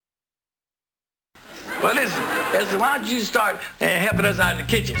Well, listen, why don't you start helping us out in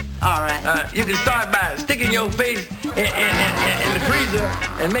the kitchen? All right. You can start by sticking your face in the freezer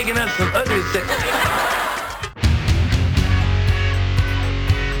and making us some ugly stuff.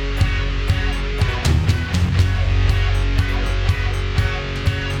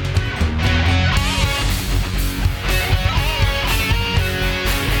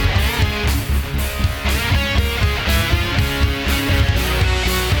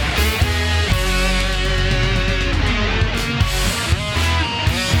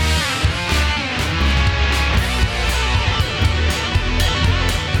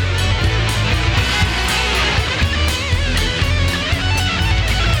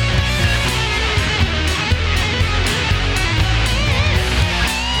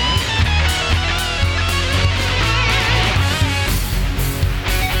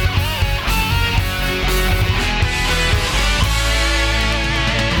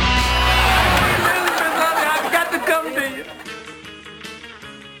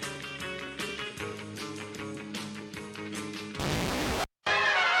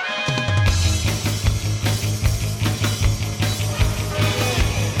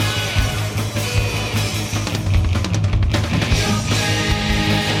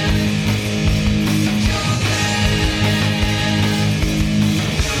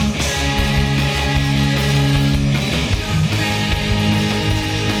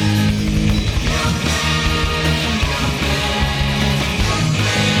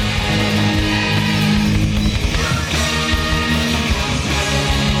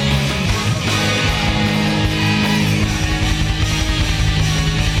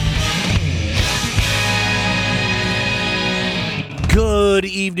 Good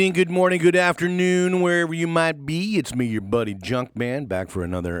evening, good morning, good afternoon, wherever you might be. It's me, your buddy Junkman, back for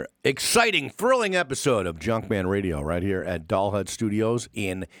another exciting, thrilling episode of Junkman Radio right here at Doll Hut Studios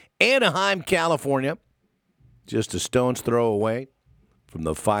in Anaheim, California. Just a stone's throw away from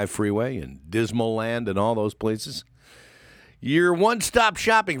the 5 freeway and Dismal Land and all those places. Your one-stop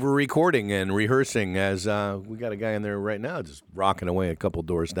shopping for recording and rehearsing, as we got a guy in there right now just rocking away a couple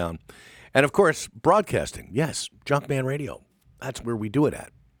doors down. And, of course, broadcasting. Yes, Junkman Radio. That's where we do it at,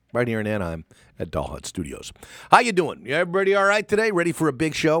 right here in Anaheim at Doll Hut Studios. How you doing? Everybody all right today? Ready for a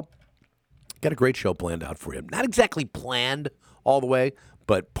big show? Got a great show planned out for you. Not exactly planned all the way,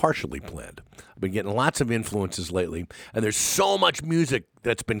 but partially planned. I've been getting lots of influences lately, and there's so much music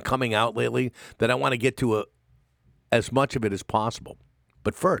that's been coming out lately that I want to get to as much of it as possible.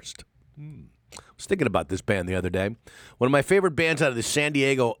 But first, I was thinking about this band the other day. One of my favorite bands out of the San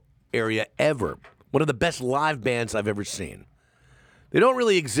Diego area ever. One of the best live bands I've ever seen. They don't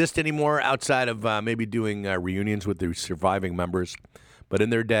really exist anymore outside of maybe doing reunions with their surviving members. But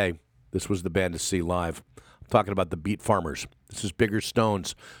in their day, this was the band to see live. I'm talking about the Beat Farmers. This is Bigger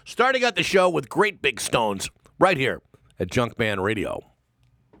Stones. Starting out the show with Great Big Stones right here at Junkman Radio.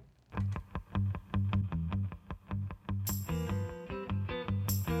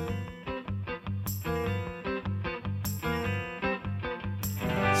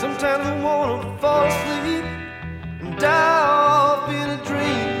 Sometimes I want to fall asleep and die off in a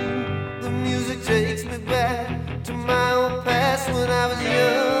dream. The music takes me back to my old past when I was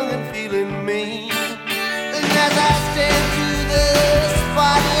young and feeling mean. And as I stand to the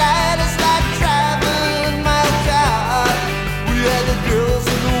spotlight, it's like driving my car. We had the girls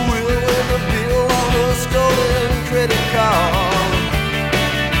in the wheel and the bill on a stolen credit card.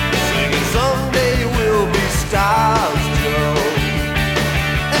 Singing someday we'll be stars, Joe.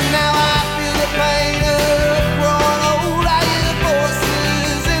 And now I feel the pain of growing old. I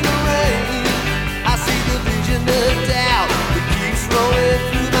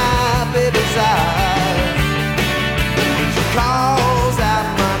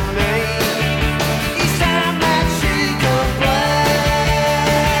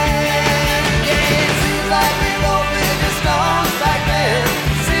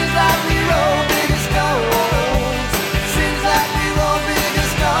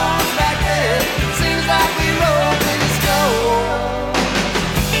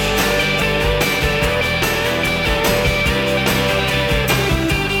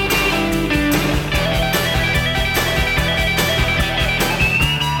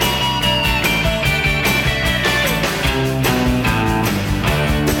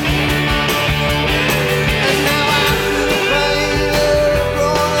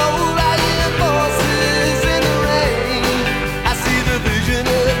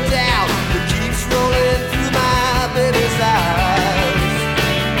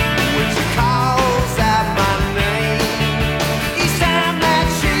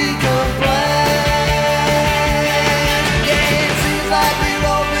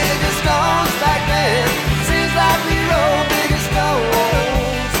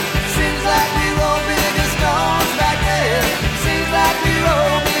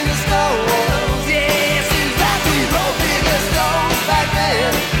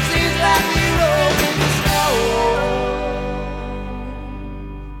man. Seems like we roll in the snow.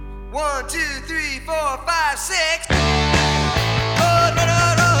 1, 2, 3, 4, 5, 6. Road runner,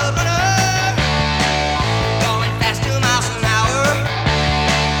 road runner, going fast 2 miles an hour.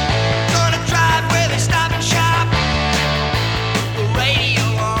 Gonna drive where they stop and shop. The radio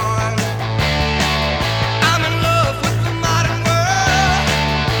on. I'm in love with the modern world.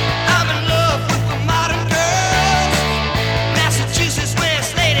 I'm in love with the modern girls. Massachusetts when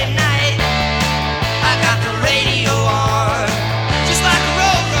it's late at night, I got the radio on, just like a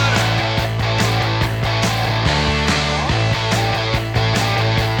road runner.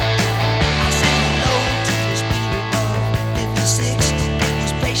 I say hello to this people of 56. It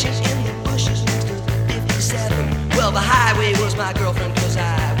was patient in the bushes next to 57. Well, the highway was my girlfriend, cause I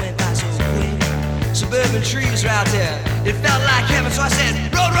went by so quick. Suburban trees were out there, it felt like heaven. So I said,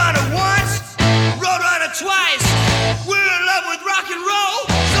 Roadrunner once, Roadrunner twice. We're in love with rock and roll,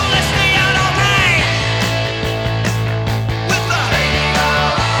 so let's stay out all night. With the radio,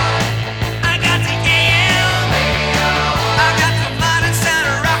 I got the AM, I got the modern sound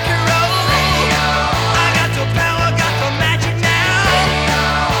of rock and roll. I got the power, got the magic now.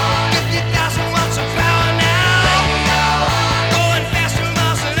 50,000 watts of power now. Going faster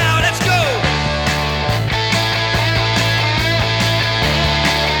miles an hour, let's go.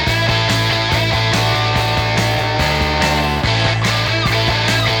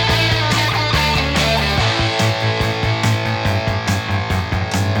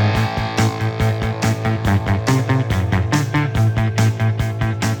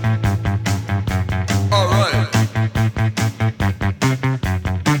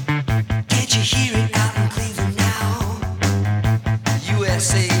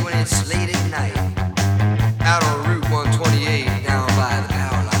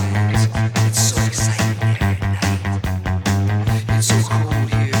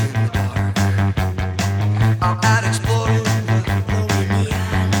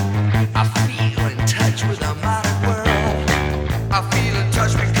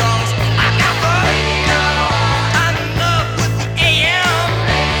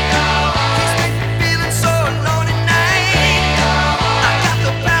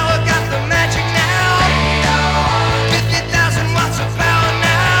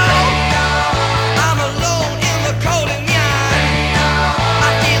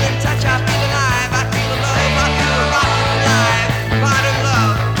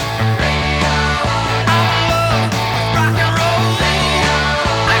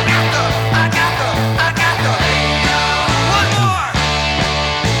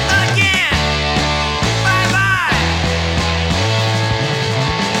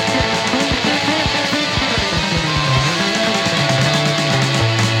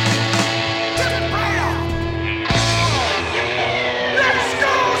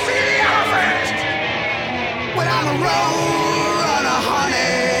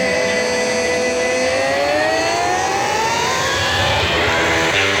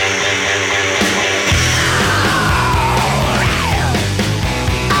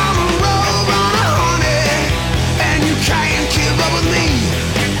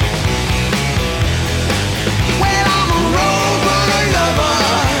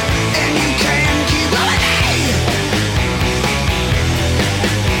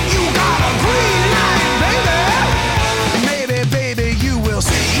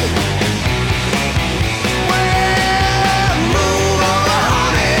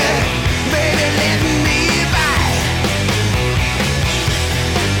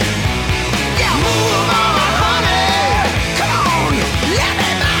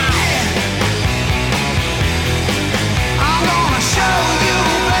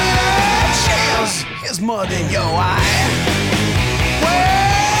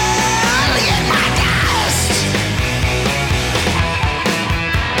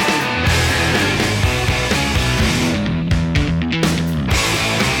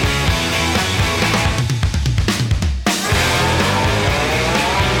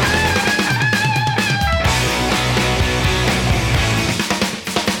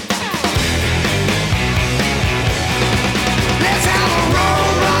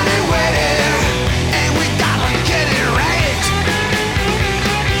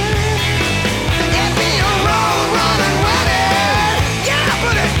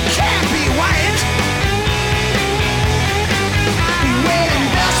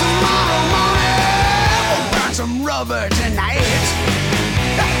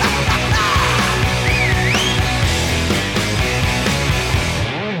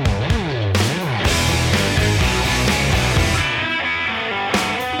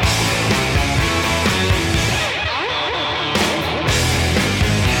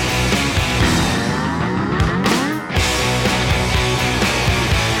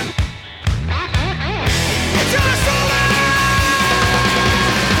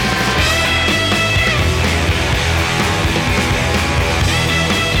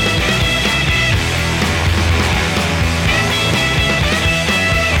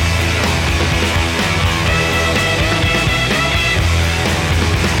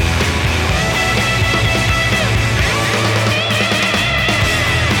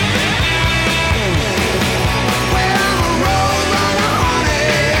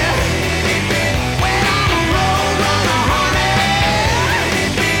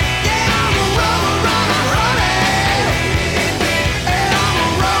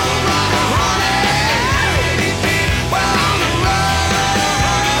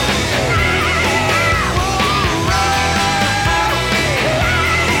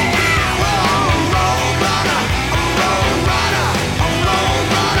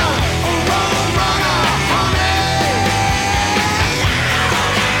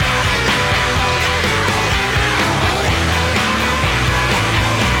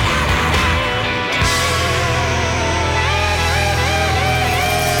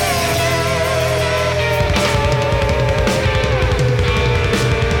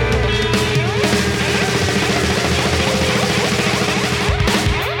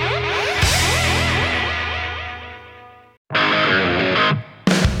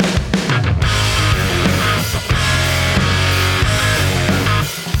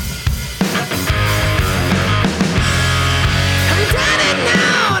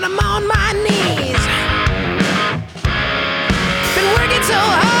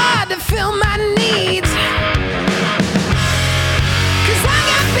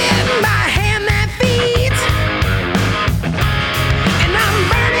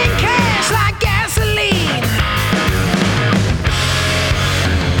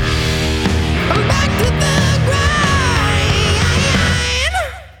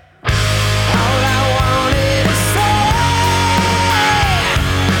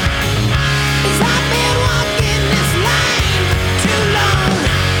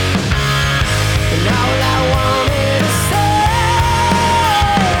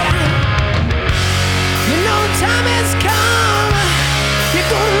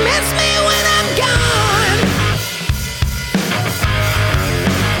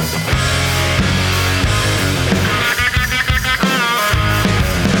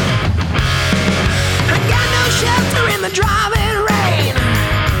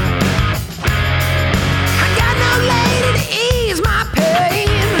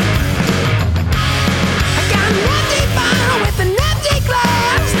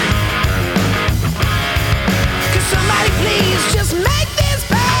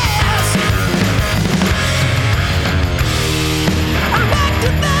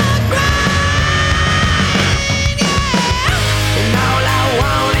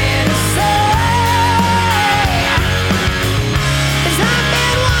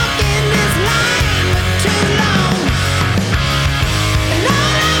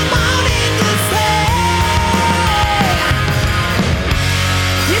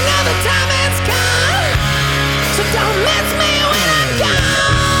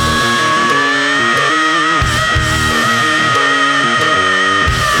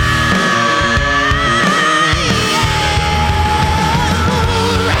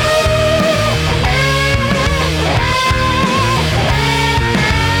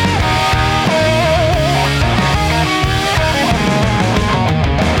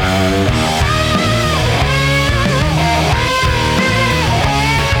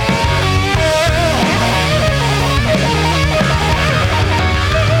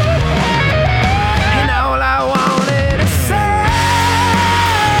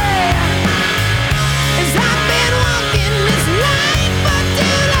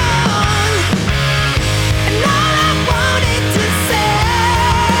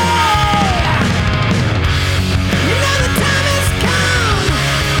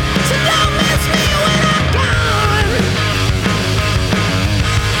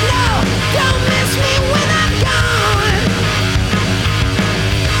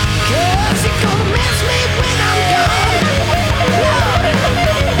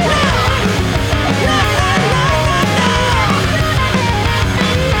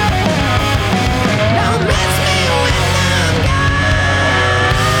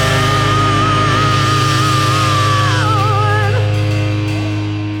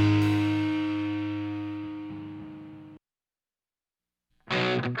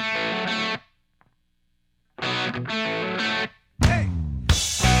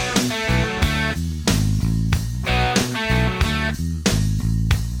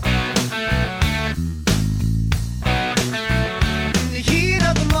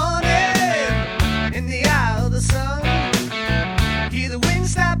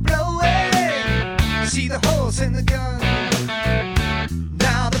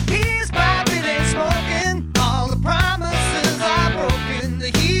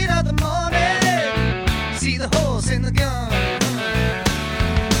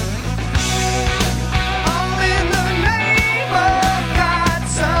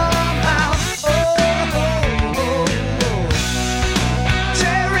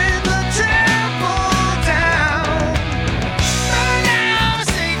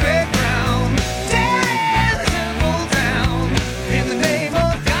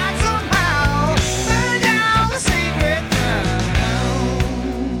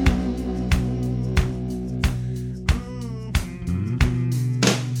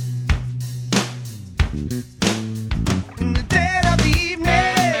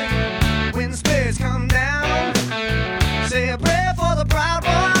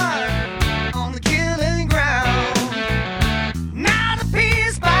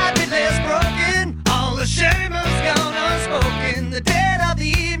 of the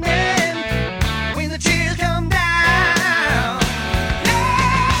evening when the chill come down.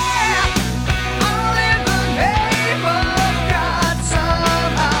 Yeah, all in the name of God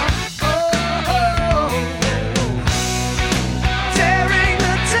somehow. Tearing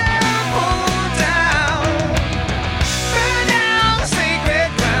the temple down, burn down the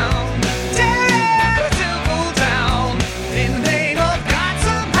sacred ground, tear the temple down in the name of God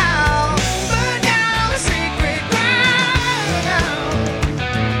somehow. Burn down the sacred ground.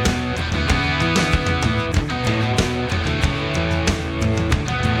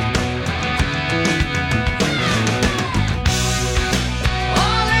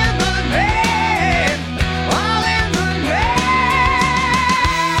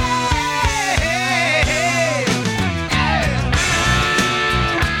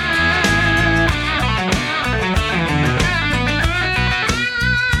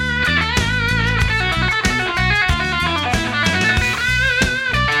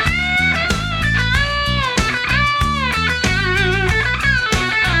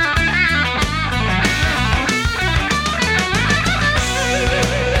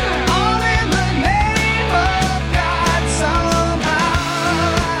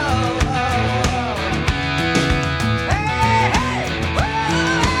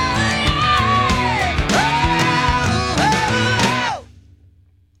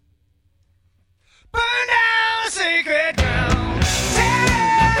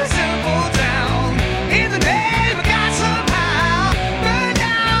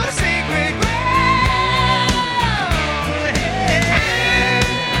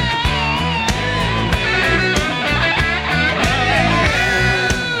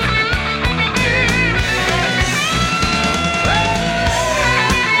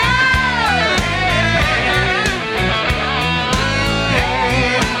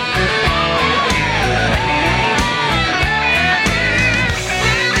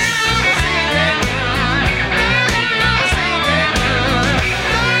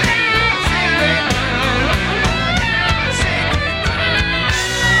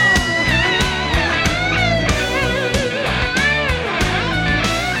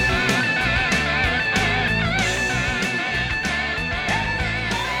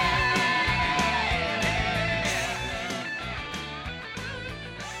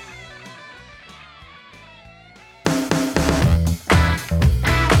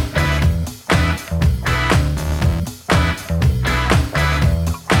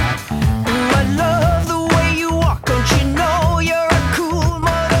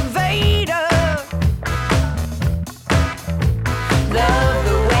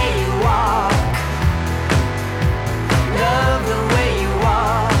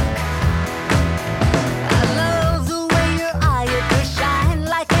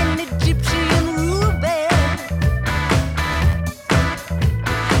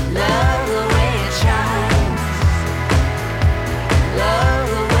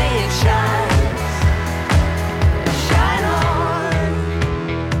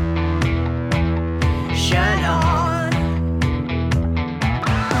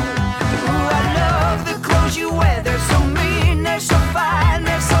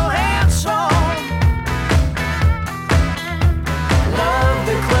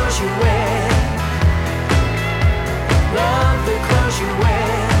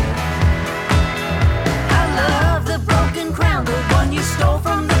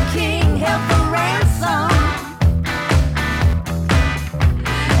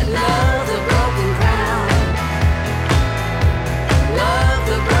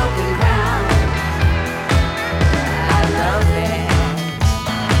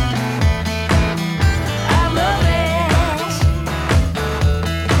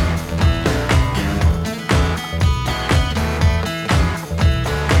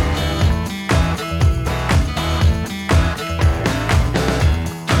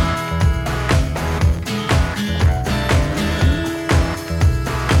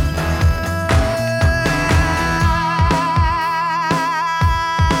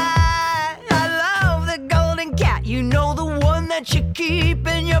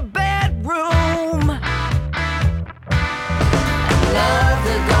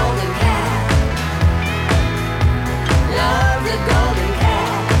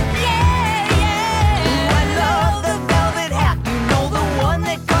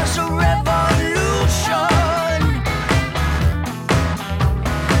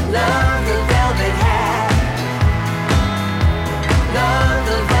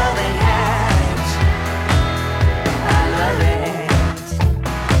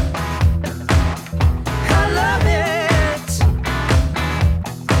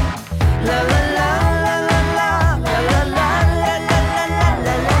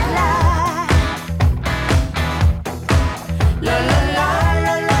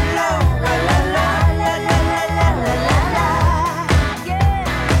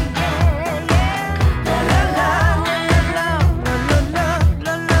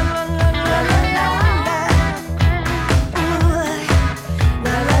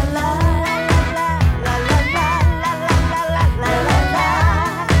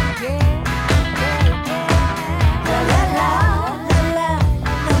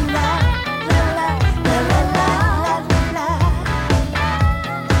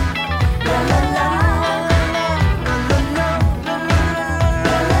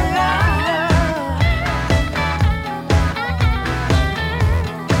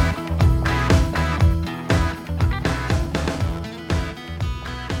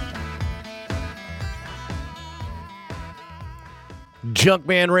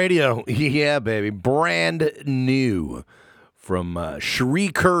 Junkman Radio. Yeah, baby. Brand new from Cherie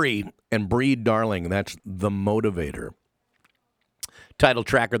Currie and Breed Darling. That's The Motivator. Title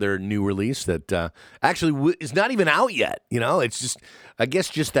track of their new release that actually is not even out yet. You know, it's just, I guess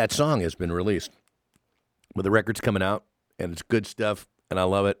just that song has been released. But the record's coming out, and it's good stuff, and I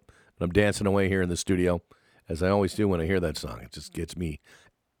love it. And I'm dancing away here in the studio, as I always do when I hear that song. It just gets me,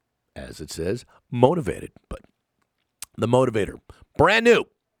 as it says, motivated. But The Motivator, brand new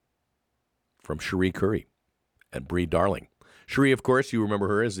from Cherie Currie and Breed Darling. Cherie, of course, you remember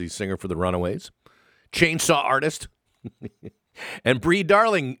her as the singer for the Runaways, chainsaw artist. And Breed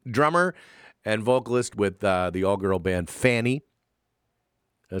Darling, drummer and vocalist with the all-girl band Fanny,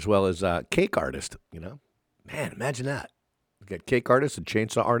 as well as cake artist, you know. Man, imagine that. You got cake artists and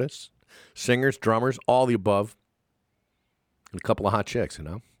chainsaw artists, singers, drummers, all the above. And a couple of hot chicks, you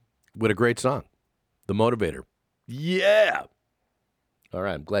know. What a great song. The Motivator. Yeah. All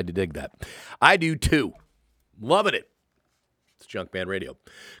right, I'm glad you dig that. I do, too. Loving it. It's Junkman Radio.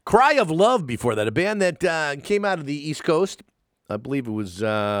 Cry of Love before that, a band that came out of the East Coast. I believe it was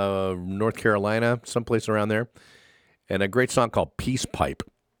North Carolina, someplace around there. And a great song called Peace Pipe.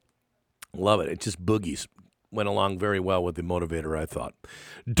 Love it. It just boogies. Went along very well with The Motivator, I thought.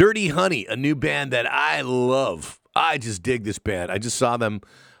 Dirty Honey, a new band that I love. I just dig this band. I just saw them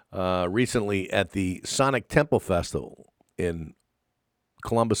recently at the Sonic Temple Festival in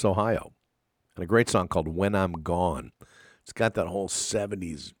Columbus, Ohio. And a great song called When I'm Gone. It's got that whole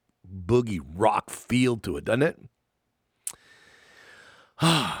 70s boogie rock feel to it, doesn't it?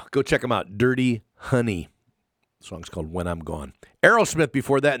 Go check them out. Dirty Honey. The song's called When I'm Gone. Aerosmith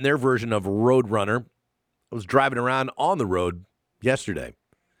before that in their version of Roadrunner. I was driving around on the road yesterday,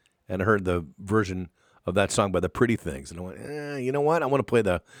 and I heard the version of that song by the Pretty Things. And I went, you know what? I want to play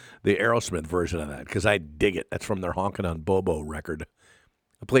the Aerosmith version of that because I dig it. That's from their Honkin' on Bobo record.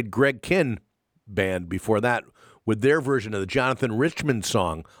 I played Greg Kinn Band before that with their version of the Jonathan Richman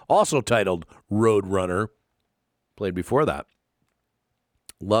song, also titled Roadrunner. Played before that.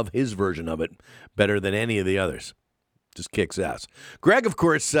 Love his version of it better than any of the others. Just kicks ass. Greg, of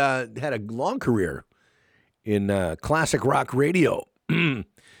course, had a long career in classic rock radio in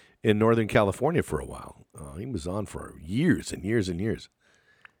Northern California for a while. He was on for years and years and years.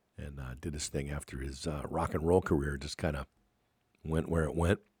 And did his thing after his rock and roll career just kind of went where it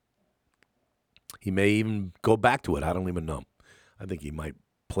went. He may even go back to it. I don't even know. I think he might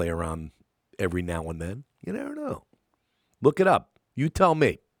play around every now and then. You never know. Look it up. You tell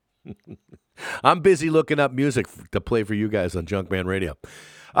me. I'm busy looking up music to play for you guys on Junkman Radio.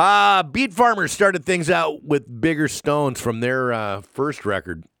 Beat Farmers started things out with Bigger Stones from their first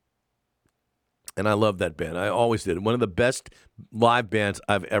record. And I love that band. I always did. One of the best live bands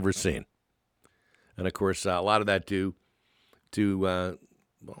I've ever seen. And, of course, a lot of that due to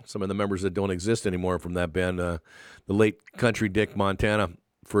some of the members that don't exist anymore from that band. The late Country Dick Montana,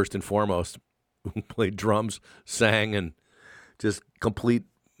 first and foremost, who played drums, sang, and just complete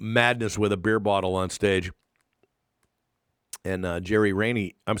madness with a beer bottle on stage. And Jerry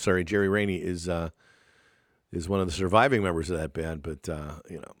Rainey is one of the surviving members of that band. But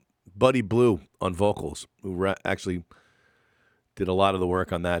Buddy Blue on vocals, who actually did a lot of the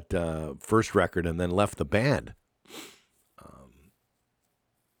work on that first record and then left the band,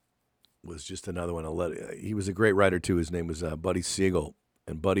 was just another one. He was a great writer too. His name was Buddy Siegel,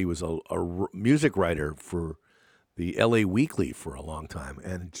 and Buddy was a music writer for the L.A. Weekly for a long time,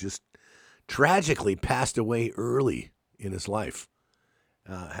 and just tragically passed away early in his life.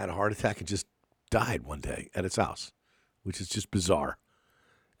 Had a heart attack and just died one day at his house, which is just bizarre.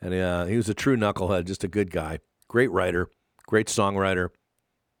 And he was a true knucklehead, just a good guy. Great writer, great songwriter,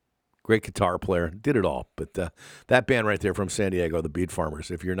 great guitar player, did it all. But that band right there from San Diego, the Beat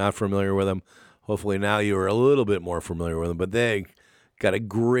Farmers, if you're not familiar with them, hopefully now you are a little bit more familiar with them. But they got a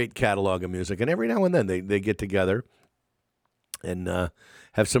great catalog of music, and every now and then they get together and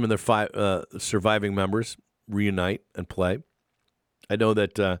have some of their surviving members reunite and play. I know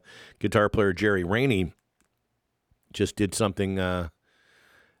that guitar player Jerry Rainey just did something for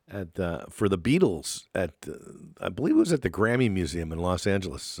the Beatles at I believe it was at the Grammy Museum in Los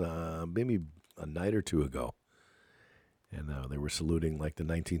Angeles, maybe a night or two ago, and they were saluting like the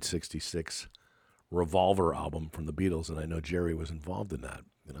 1966 Revolver album from the Beatles, and I know Jerry was involved in that.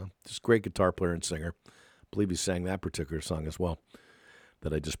 Just great guitar player and singer. I believe he sang that particular song as well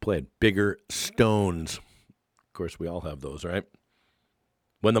that I just played. Bigger Stones. Of course, we all have those, right?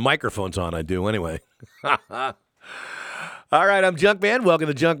 When the microphone's on, I do anyway. All right, I'm Junkman. Welcome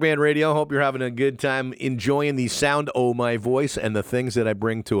to Junkman Radio. Hope you're having a good time enjoying the sound of my voice and the things that I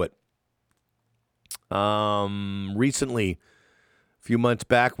bring to it. Recently, A few months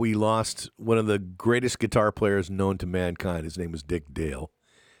back, we lost one of the greatest guitar players known to mankind. His name was Dick Dale.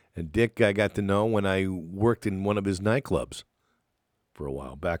 And Dick I got to know when I worked in one of his nightclubs for a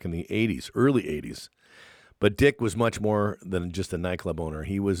while, back in the 80s, early 80s. But Dick was much more than just a nightclub owner.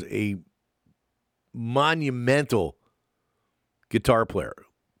 He was a monumental guitar player.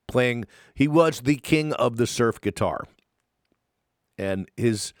 He was the king of the surf guitar. And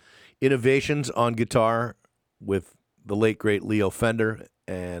his innovations on guitar with the late, great Leo Fender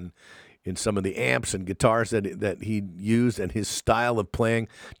and in some of the amps and guitars that he used and his style of playing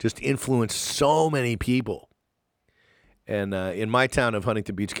just influenced so many people. And in my town of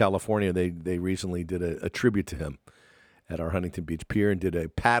Huntington Beach, California, they recently did a tribute to him at our Huntington Beach Pier and did a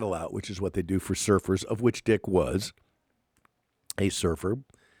paddle out, which is what they do for surfers, of which Dick was a surfer,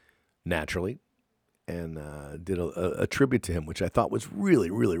 naturally, and did a tribute to him, which I thought was really,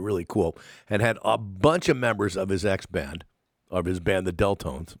 really, really cool, and had a bunch of members of his band, the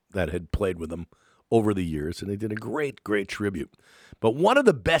Deltones, that had played with him over the years, and they did a great, great tribute. But one of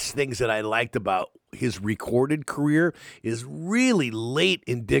the best things that I liked about his recorded career is really late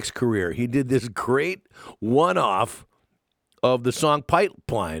in Dick's career. He did this great one-off of the song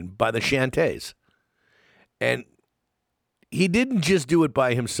Pipeline by the Shantays. And he didn't just do it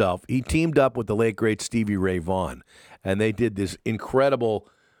by himself. He teamed up with the late, great Stevie Ray Vaughan, and they did this incredible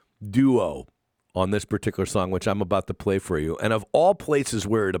duo on this particular song, which I'm about to play for you. And of all places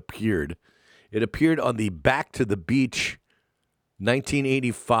where it appeared on the Back to the Beach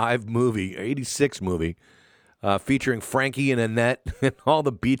 1985 movie, 86 movie, featuring Frankie and Annette and all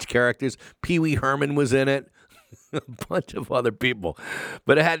the beach characters. Pee Wee Herman was in it. A bunch of other people.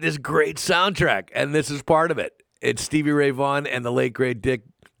 But it had this great soundtrack, and this is part of it. It's Stevie Ray Vaughan and the late, great Dick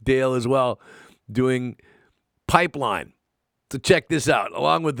Dale as well doing Pipeline. So check this out.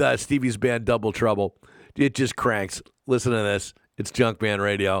 Along with Stevie's band Double Trouble, it just cranks. Listen to this. It's Junkman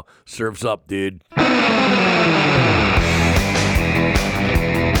Radio. Surf's up, dude.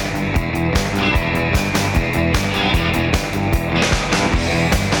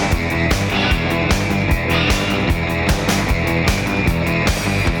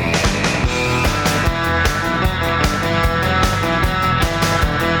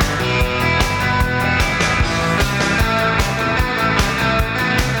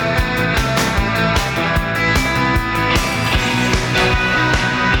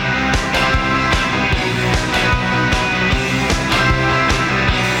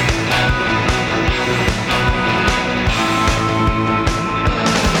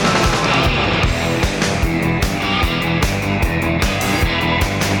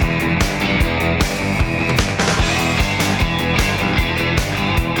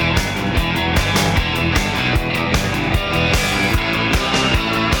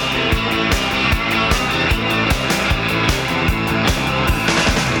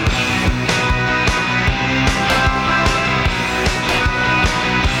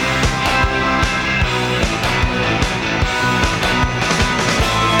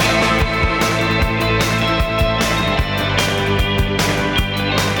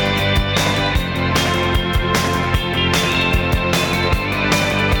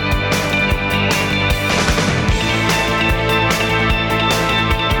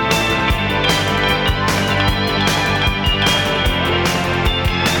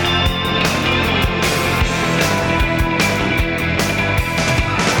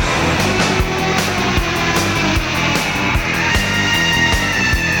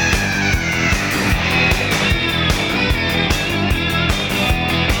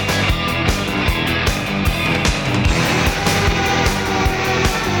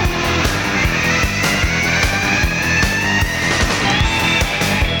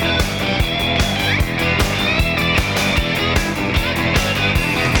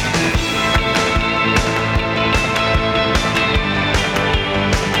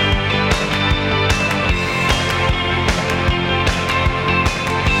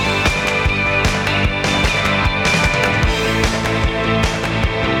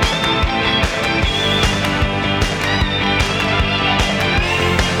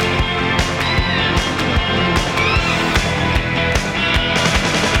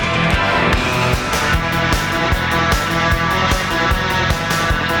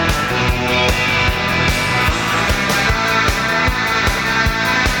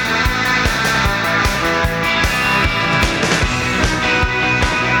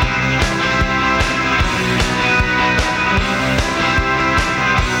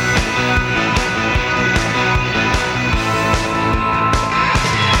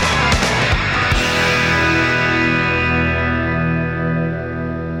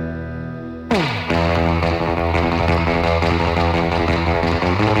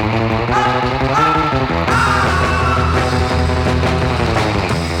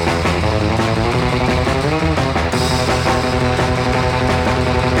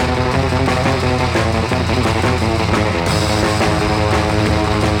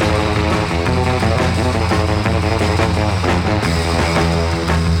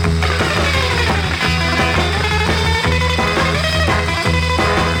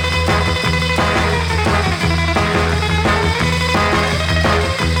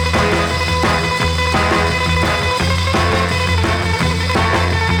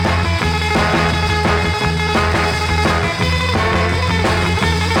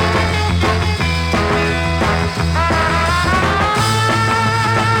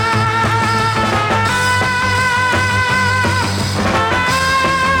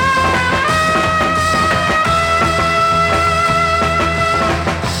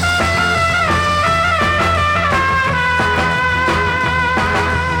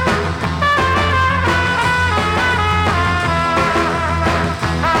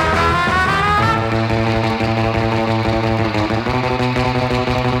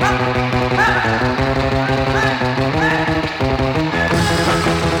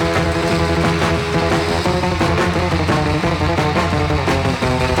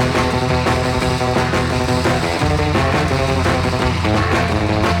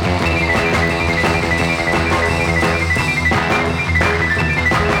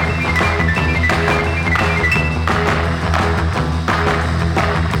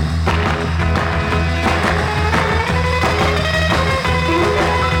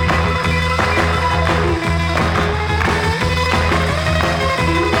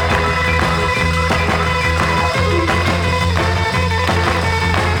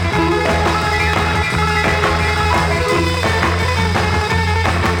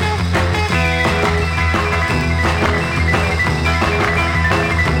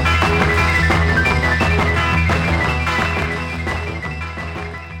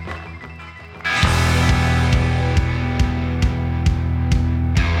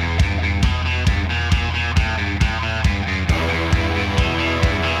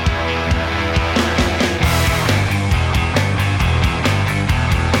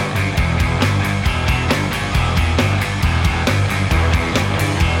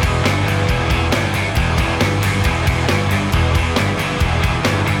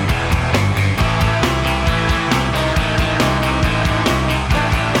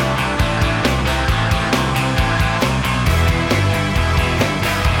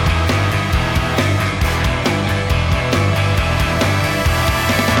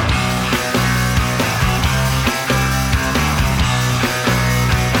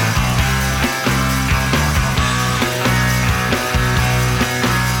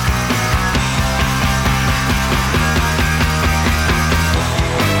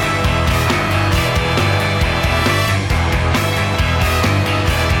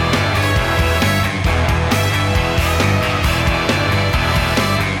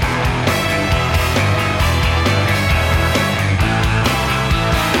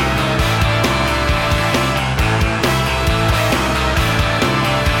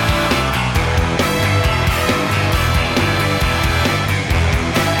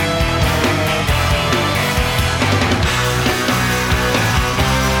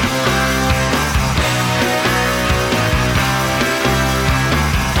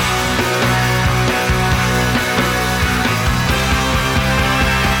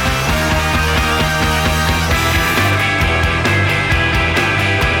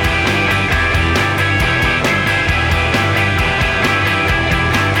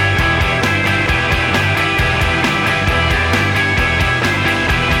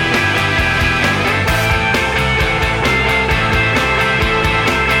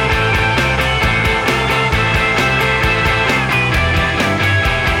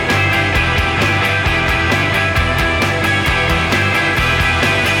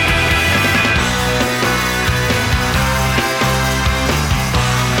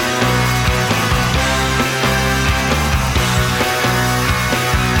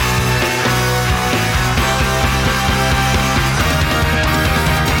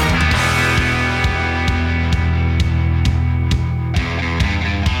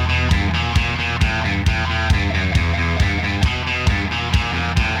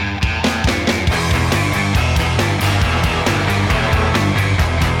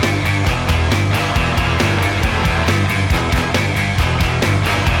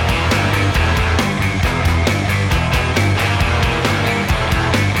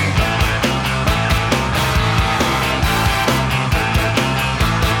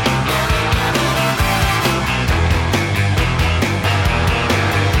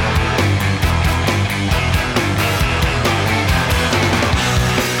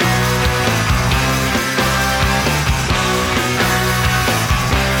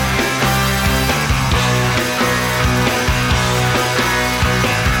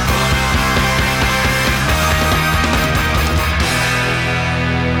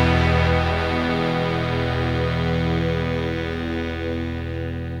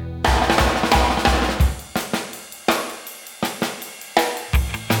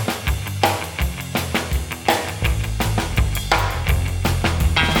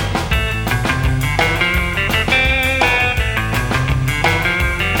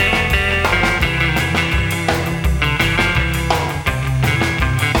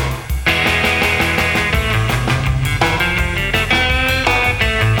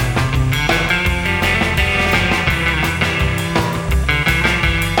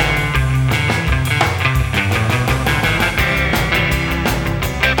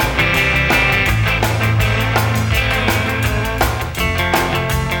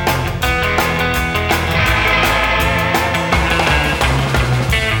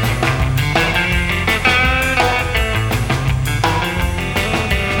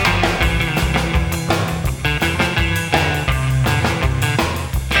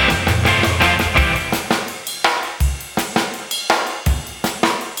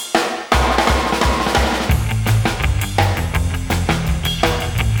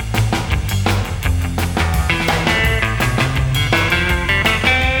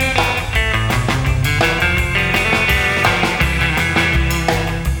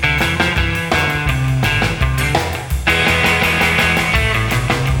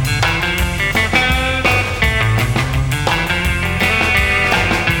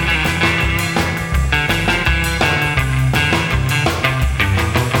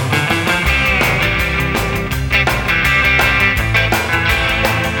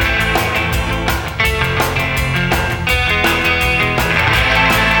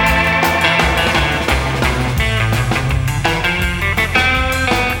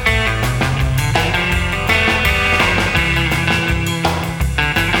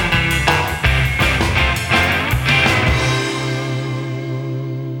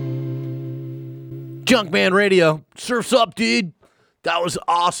 Junkman Radio. Surf's up, dude. That was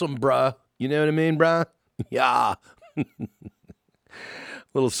awesome, bruh. You know what I mean, bruh? Yeah.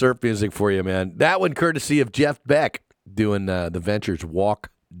 Little surf music for you, man. That one courtesy of Jeff Beck doing the Ventures' Walk,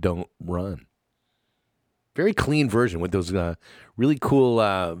 Don't Run. Very clean version with those really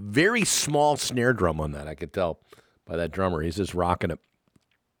cool, very small snare drum on that. I could tell by that drummer. He's just rocking it.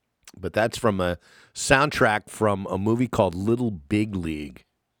 But that's from a soundtrack from a movie called Little Big League.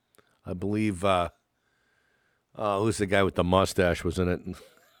 I believe, who's the guy with the mustache was in it?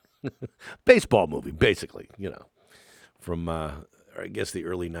 Baseball movie, basically, from, I guess, the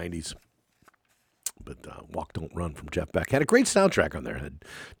early 90s. But Walk, Don't Run from Jeff Beck. Had a great soundtrack on there. Had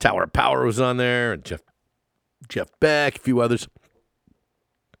Tower of Power was on there, and Jeff Beck, a few others.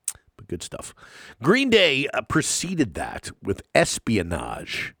 But good stuff. Green Day preceded that with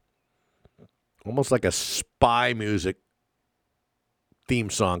Espionage. Almost like a spy music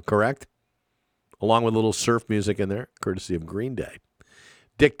theme song, correct? Along with a little surf music in there, courtesy of Green Day.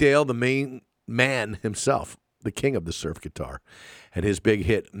 Dick Dale, the main man himself, the king of the surf guitar, and his big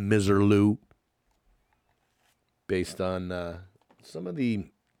hit, Miserlou, based on some of the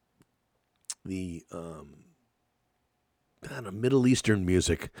Middle Eastern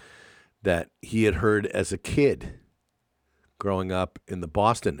music that he had heard as a kid growing up in the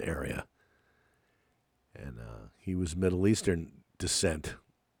Boston area. And he was Middle Eastern descent,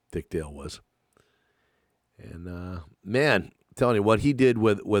 Dick Dale was. And, man, I'm telling you, what he did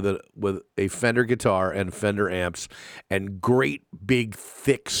with a Fender guitar and Fender amps and great big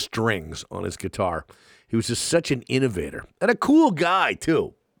thick strings on his guitar, he was just such an innovator. And a cool guy,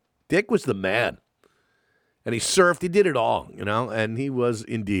 too. Dick was the man. And he surfed. He did it all, and he was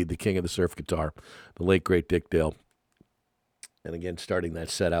indeed the king of the surf guitar, the late, great Dick Dale. And again, starting that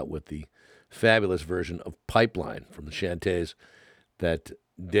set out with the fabulous version of Pipeline from the Chantays that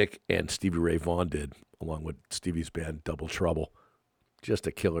Dick and Stevie Ray Vaughan did, along with Stevie's band Double Trouble. Just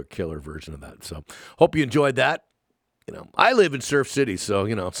a killer version of that. So hope you enjoyed that. I live in Surf City, so,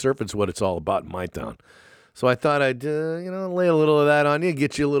 surfing's what it's all about in my town. So I thought I'd, lay a little of that on you,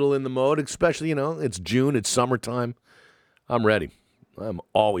 get you a little in the mode, especially, it's June, it's summertime. I'm ready. I'm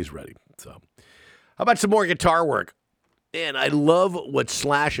always ready. So how about some more guitar work? And I love what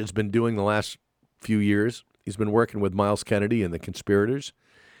Slash has been doing the last few years. He's been working with Miles Kennedy and the Conspirators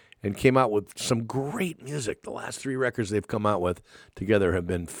and came out with some great music. The last 3 records they've come out with together have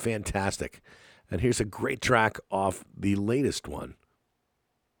been fantastic. And here's a great track off the latest one,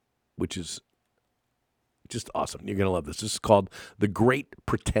 which is just awesome. You're going to love this. This is called The Great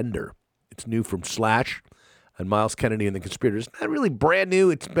Pretender. It's new from Slash and Miles Kennedy and the Conspirators. Not really brand new.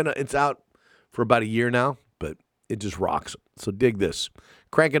 It's out for about a year now, but it just rocks. So dig this.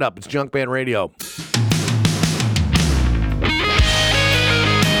 Crank it up. It's Junkman Radio.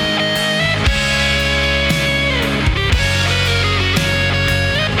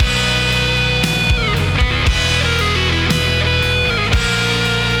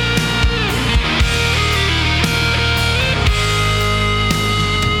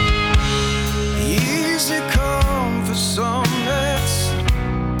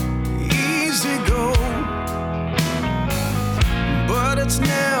 It's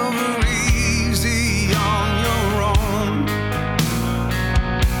never easy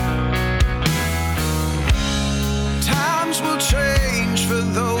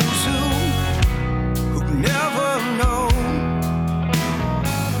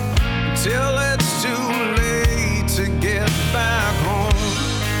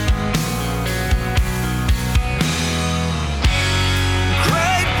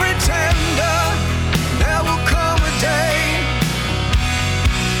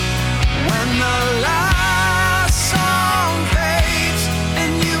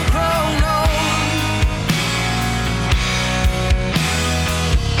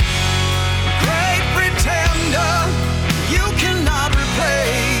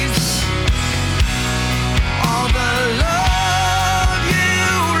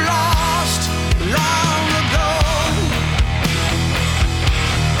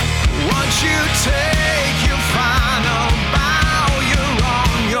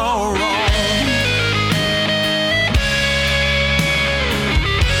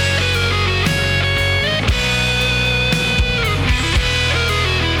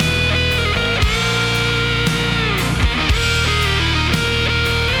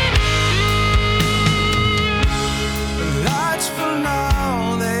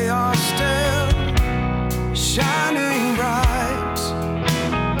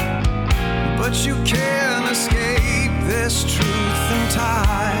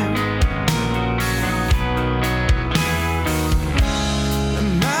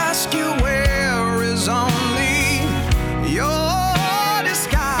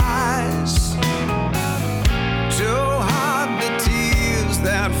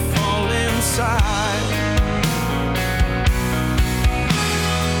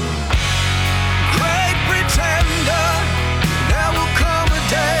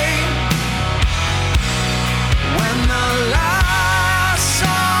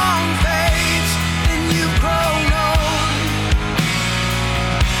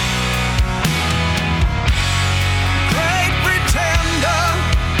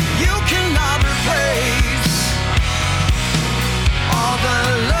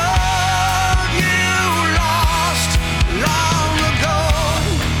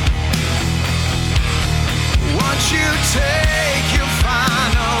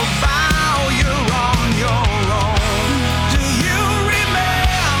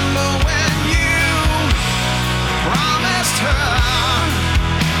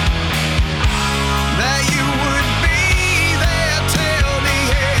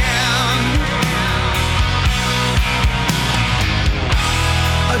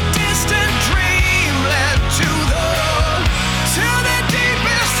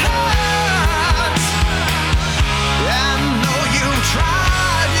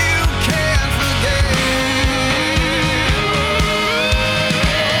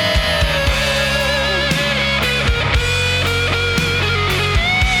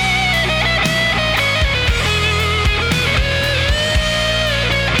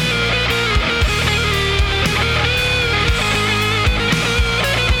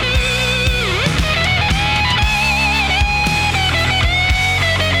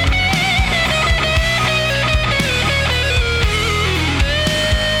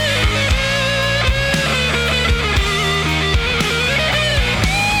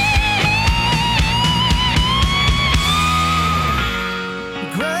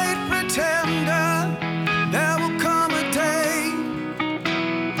great pretender, there will come a day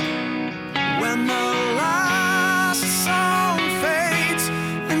when the last song fades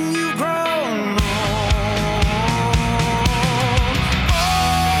and you grow old.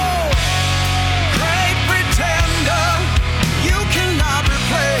 Oh, great pretender, you cannot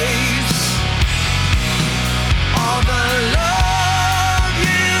replace all the love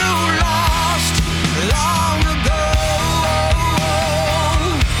you lost long ago.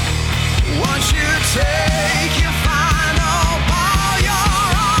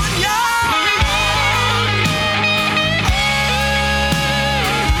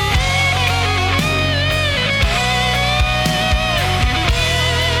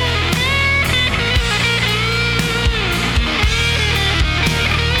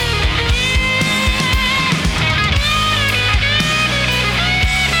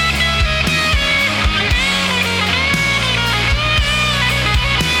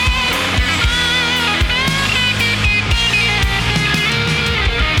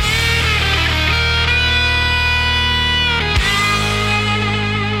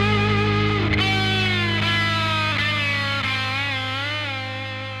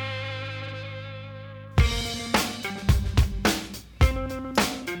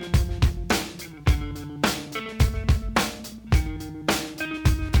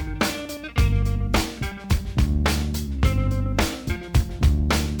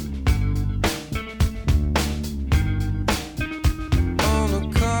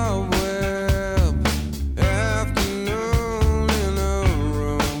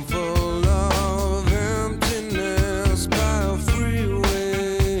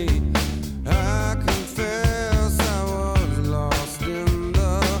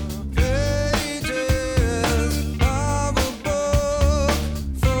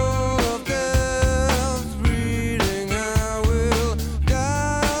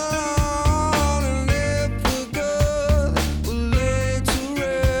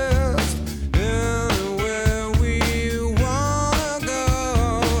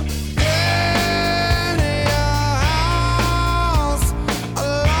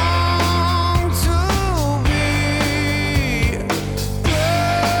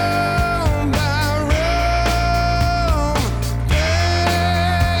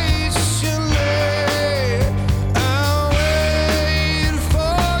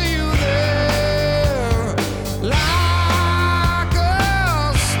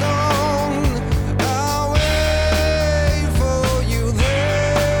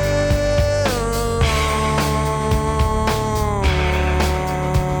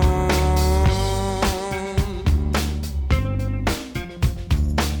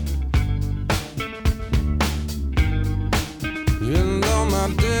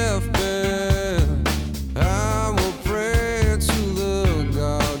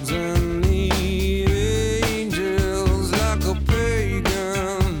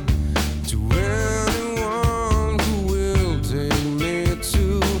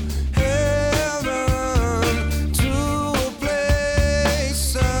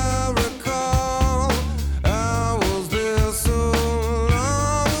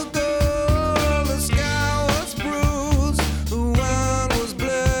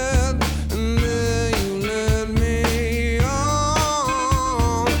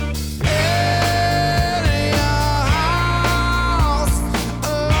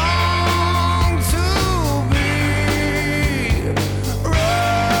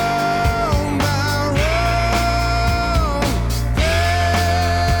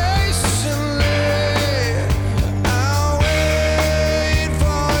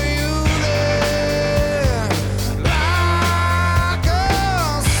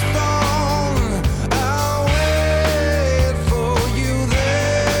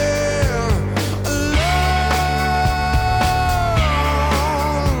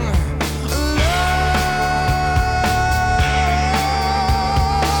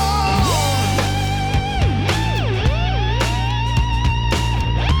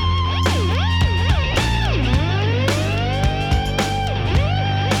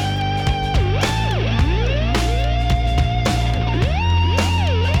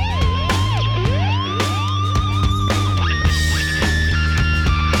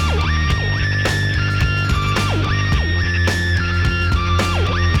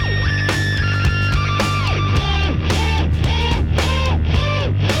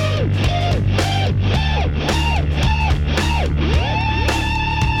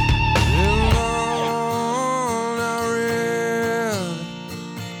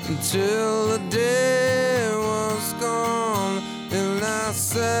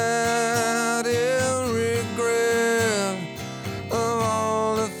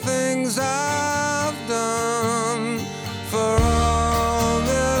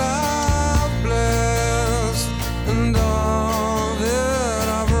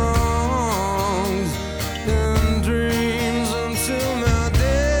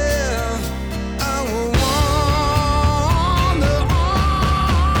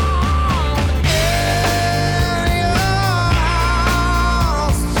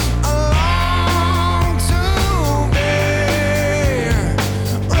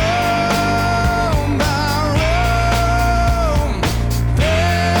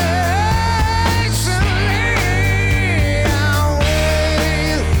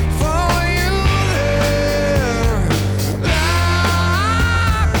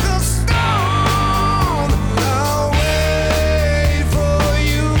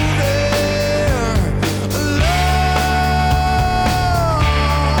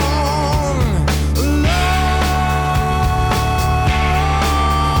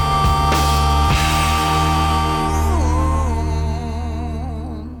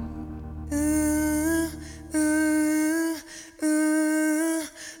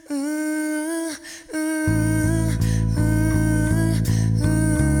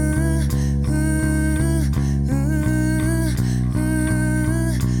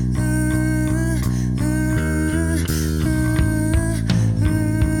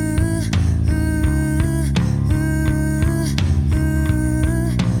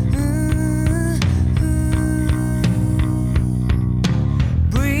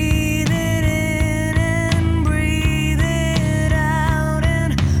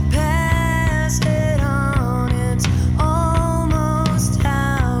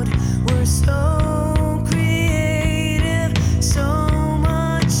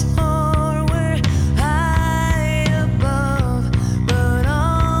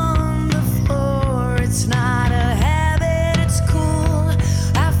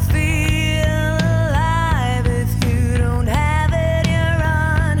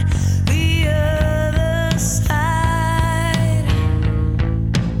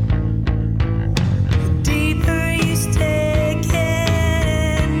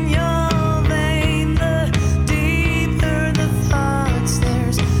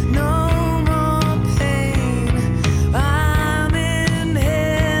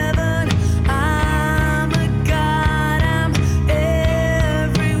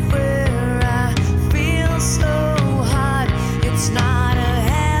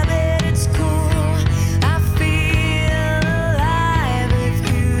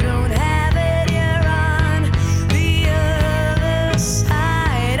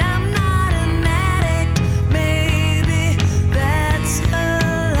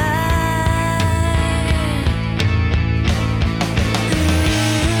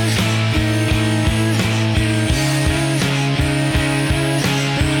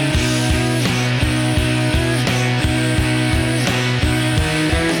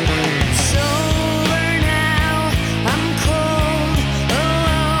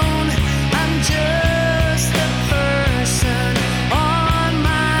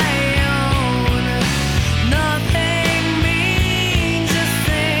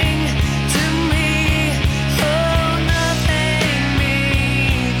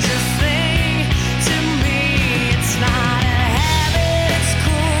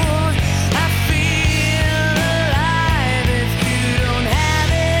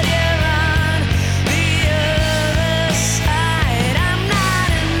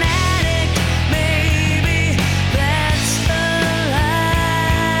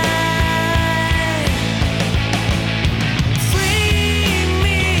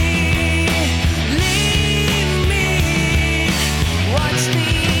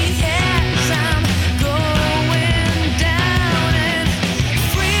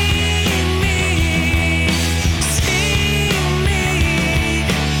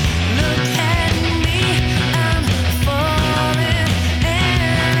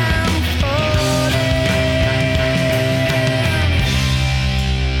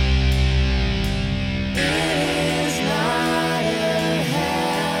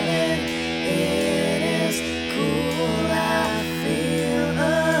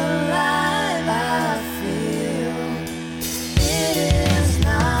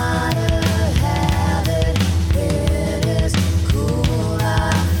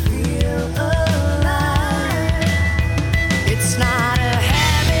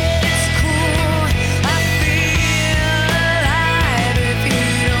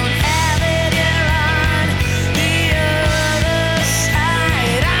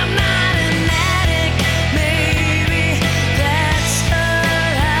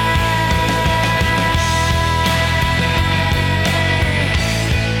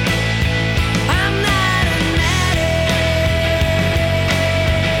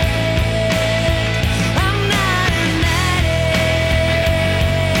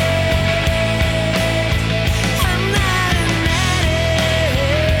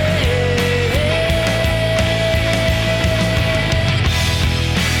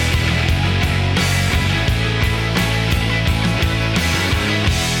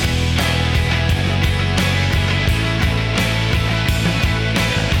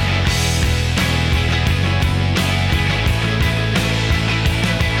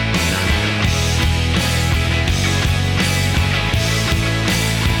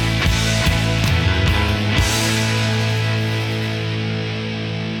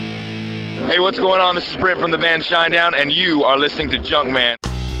 Hey, what's going on? This is Brent from the band Shinedown, and you are listening to Junkman.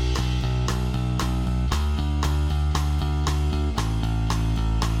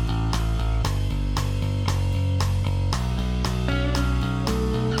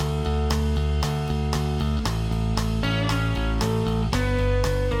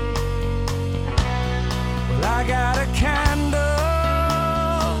 Well, I got a candle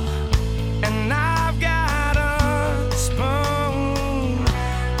and I've got a spoon.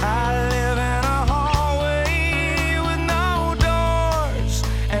 I live in a hallway with no doors.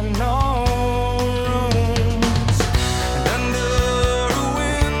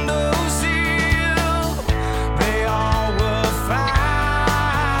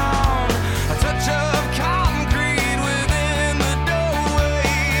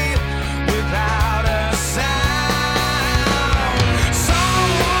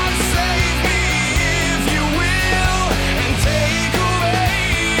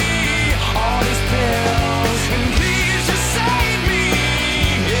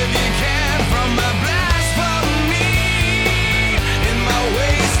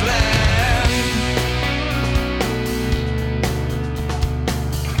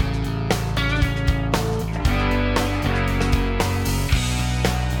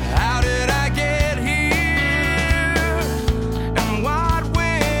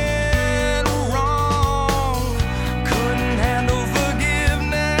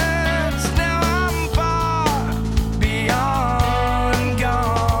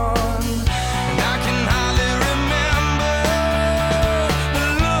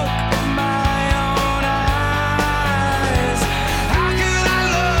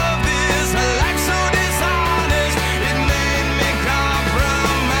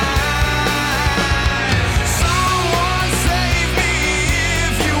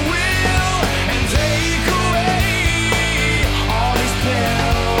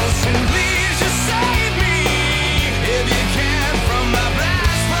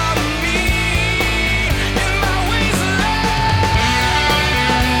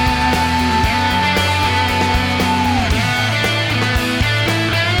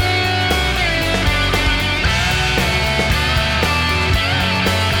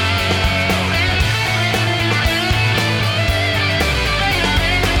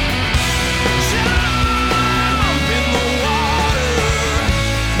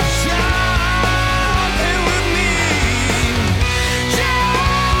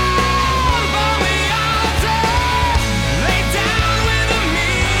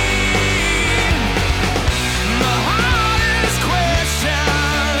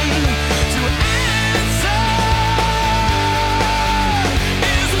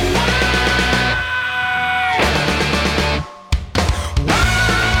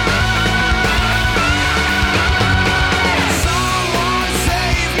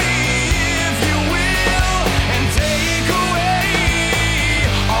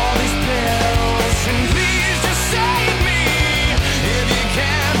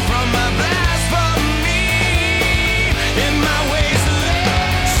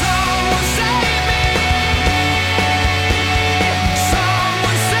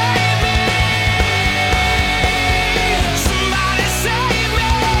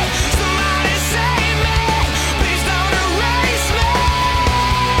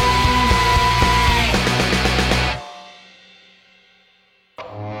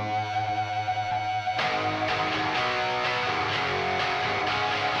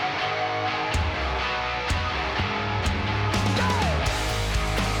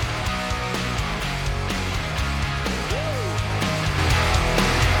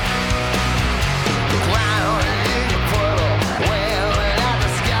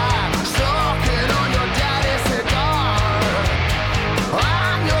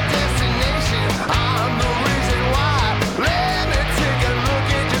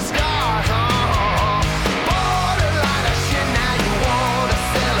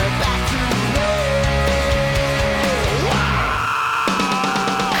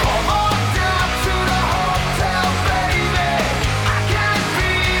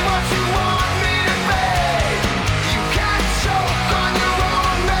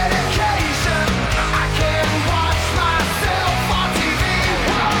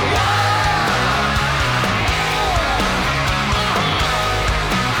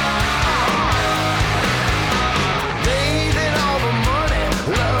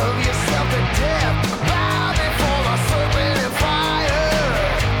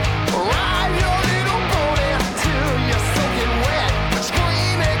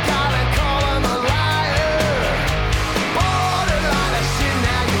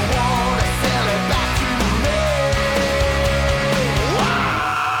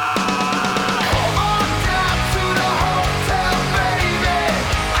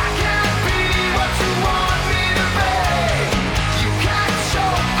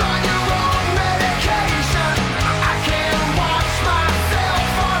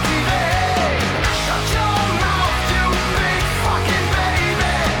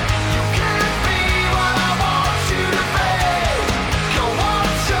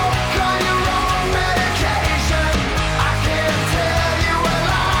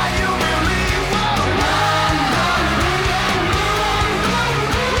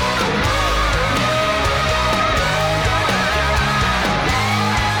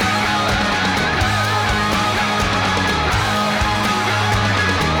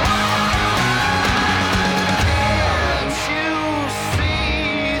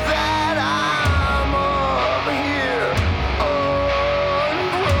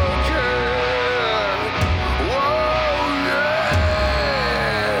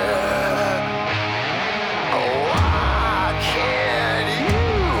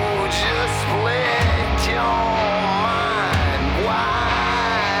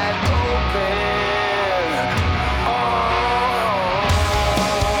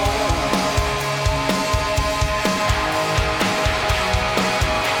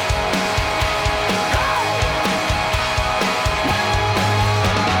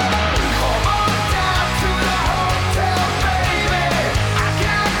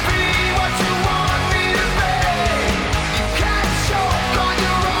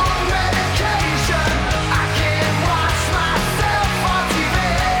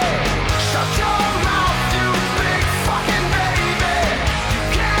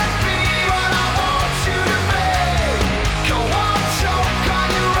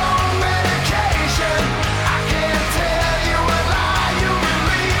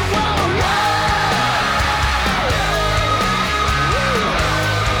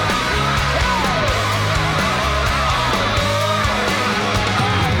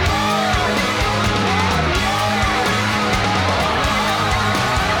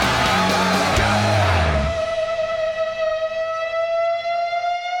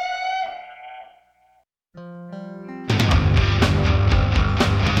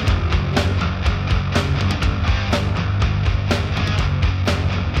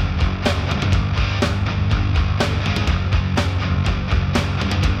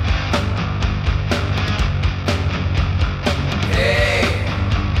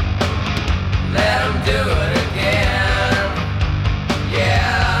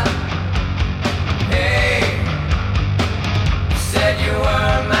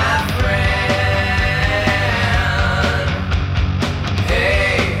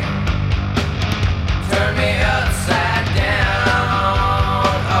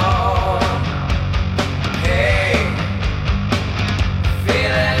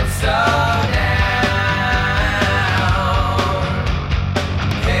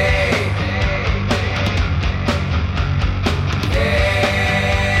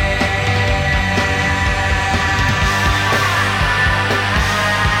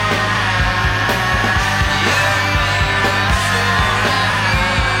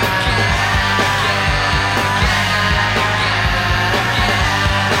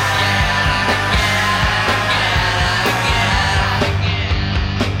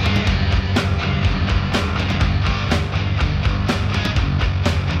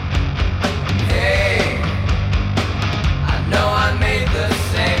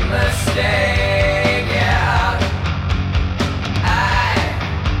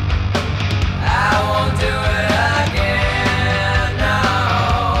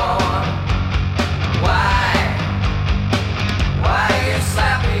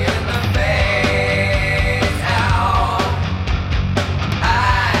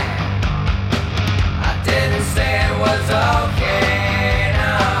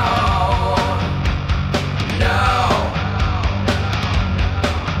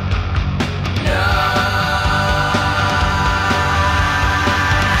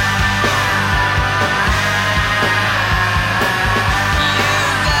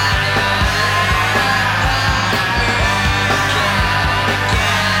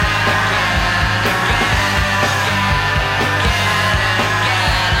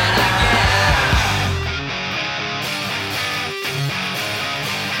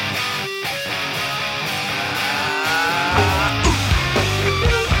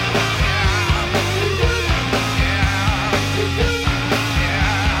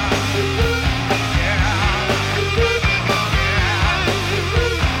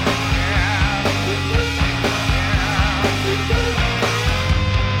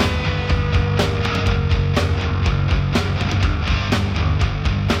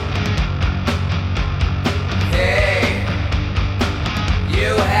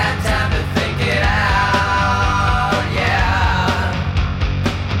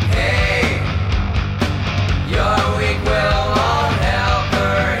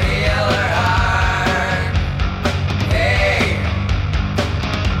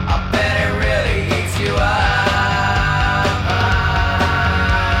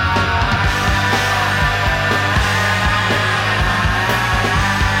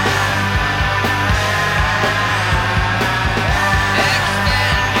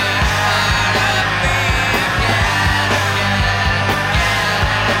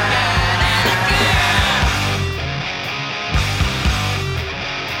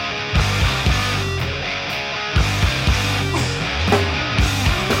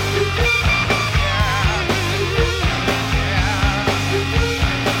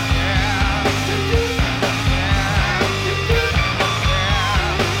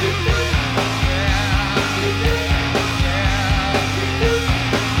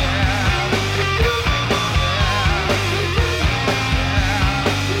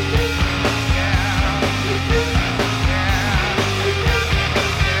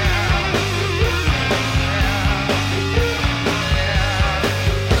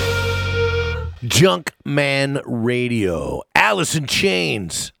 Junkman Radio, Alice in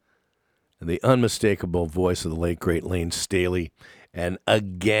Chains, and the unmistakable voice of the late, great Lane Staley. And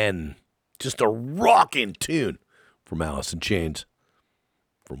again, just a rocking tune from Alice in Chains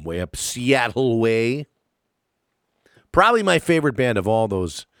from way up Seattle way. Probably my favorite band of all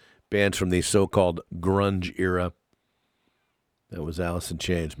those bands from the so-called grunge era. That was Alice in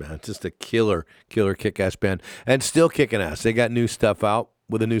Chains, man. Just a killer kick-ass band. And still kicking ass. They got new stuff out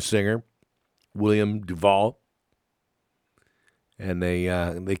with a new singer, William Duvall. And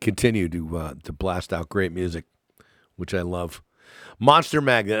they continue to blast out great music, which I love. Monster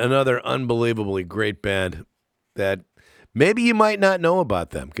Magnet, another unbelievably great band that maybe you might not know about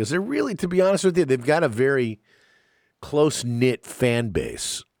them, because they're really, to be honest with you, they've got a very close-knit fan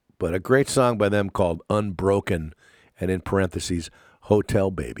base. But a great song by them called Unbroken, and in parentheses,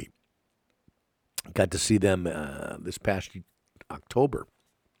 Hotel Baby. Got to see them this past October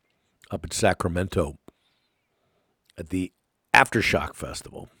up in Sacramento at the Aftershock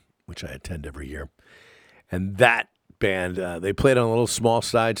Festival, which I attend every year. And that band, they played on a little small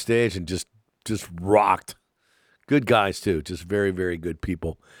side stage and just rocked. Good guys, too. Just very, very good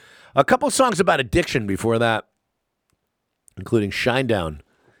people. A couple songs about addiction before that, including Shinedown,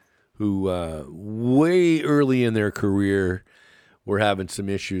 who way early in their career were having some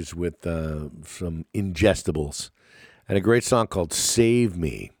issues with some ingestibles. And a great song called Save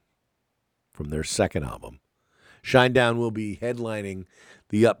Me from their second album. Shinedown will be headlining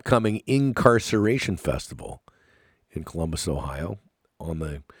the upcoming Incarceration Festival in Columbus, Ohio, on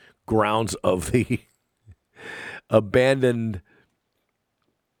the grounds of the abandoned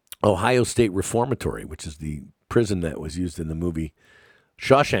Ohio State Reformatory, which is the prison that was used in the movie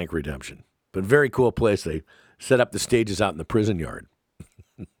Shawshank Redemption. But very cool place. They set up the stages out in the prison yard.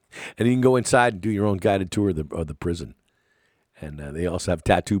 And you can go inside and do your own guided tour of the prison. And they also have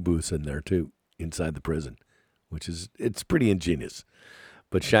tattoo booths in there, too, inside the prison, which is, it's pretty ingenious.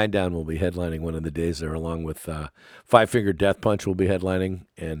 But Shinedown will be headlining one of the days there, along with Five Finger Death Punch will be headlining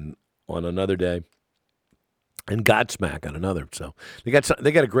and on another day, and Godsmack on another. So they got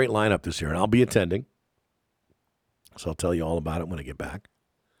a great lineup this year, and I'll be attending. So I'll tell you all about it when I get back.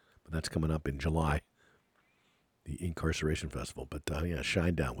 But that's coming up in July, the Incarceration Festival. But yeah,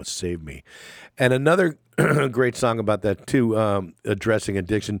 Shinedown with Save Me. And another great song about that, too, addressing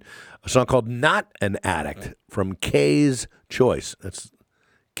addiction, a song called Not an Addict from Kay's Choice. That's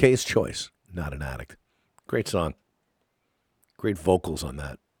Kay's Choice, Not an Addict. Great song. Great vocals on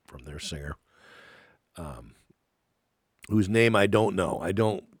that from their singer, whose name I don't know. I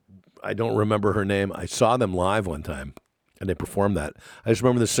don't remember her name. I saw them live one time, and they performed that. I just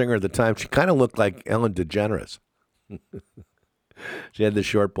remember the singer at the time. She kind of looked like Ellen DeGeneres. She had the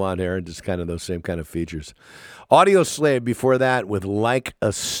short blonde hair and just kind of those same kind of features. Audio Slave before that with Like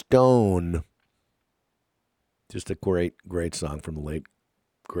a Stone. Just a great song from the late,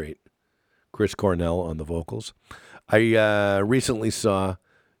 great Chris Cornell on the vocals. I recently saw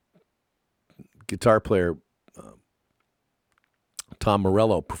guitar player Tom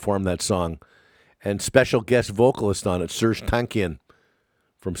Morello perform that song, and special guest vocalist on it, Serge Tankian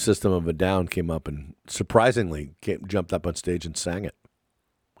from System of a Down, came up and surprisingly jumped up on stage and sang it,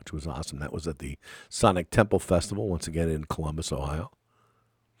 which was awesome. That was at the Sonic Temple Festival, once again in Columbus, Ohio.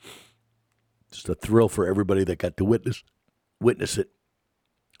 Just a thrill for everybody that got to witness it.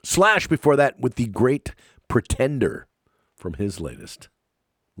 Slash before that with the Great Pretender from his latest,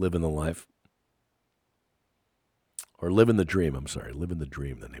 Living the Life. Or Living the Dream, I'm sorry. Living the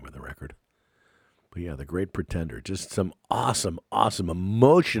Dream, the name of the record. But yeah, The Great Pretender. Just some awesome,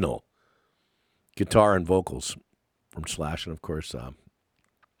 emotional guitar and vocals from Slash. And, of course,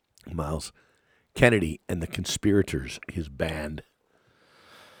 Miles Kennedy and the Conspirators, his band.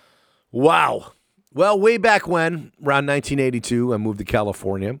 Wow. Well, way back when, around 1982, I moved to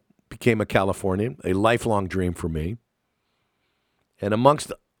California, became a Californian, a lifelong dream for me. And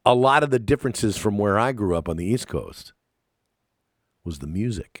amongst a lot of the differences from where I grew up on the East Coast was the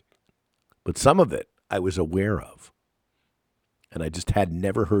music. But some of it I was aware of. And I just had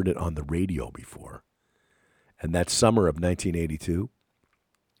never heard it on the radio before. And that summer of 1982,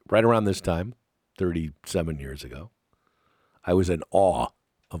 right around this time, 37 years ago, I was in awe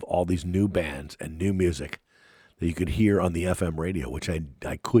of all these new bands and new music that you could hear on the FM radio, which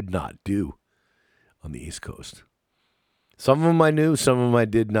I could not do on the East Coast. Some of them I knew, some of them I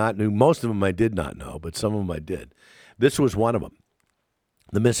did not know. Most of them I did not know, but some of them I did. This was one of them.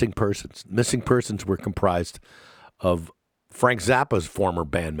 The Missing Persons. Missing Persons were comprised of Frank Zappa's former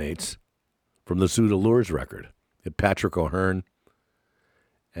bandmates from the Zoot Allures record. Patrick O'Hearn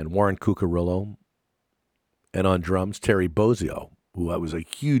and Warren Cucurullo. And on drums, Terry Bozzio, who I was a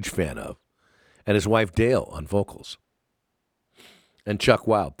huge fan of, and his wife Dale on vocals. And Chuck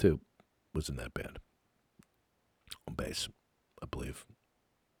Wilde, too, was in that band. On bass, I believe.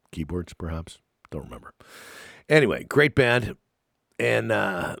 Keyboards, perhaps. Don't remember. Anyway, great band. And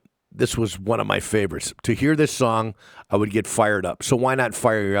this was one of my favorites. To hear this song, I would get fired up. So why not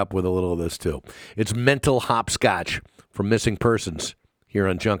fire you up with a little of this, too? It's Mental Hopscotch from Missing Persons here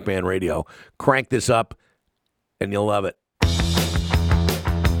on Junkman Radio. Crank this up, and you'll love it.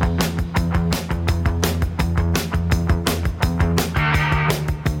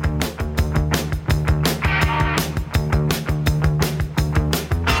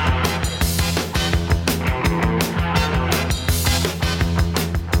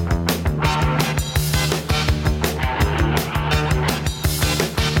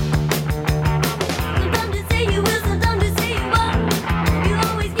 Dumb to say you won't. You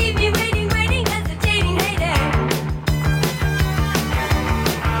always keep me waiting, hesitating, hating.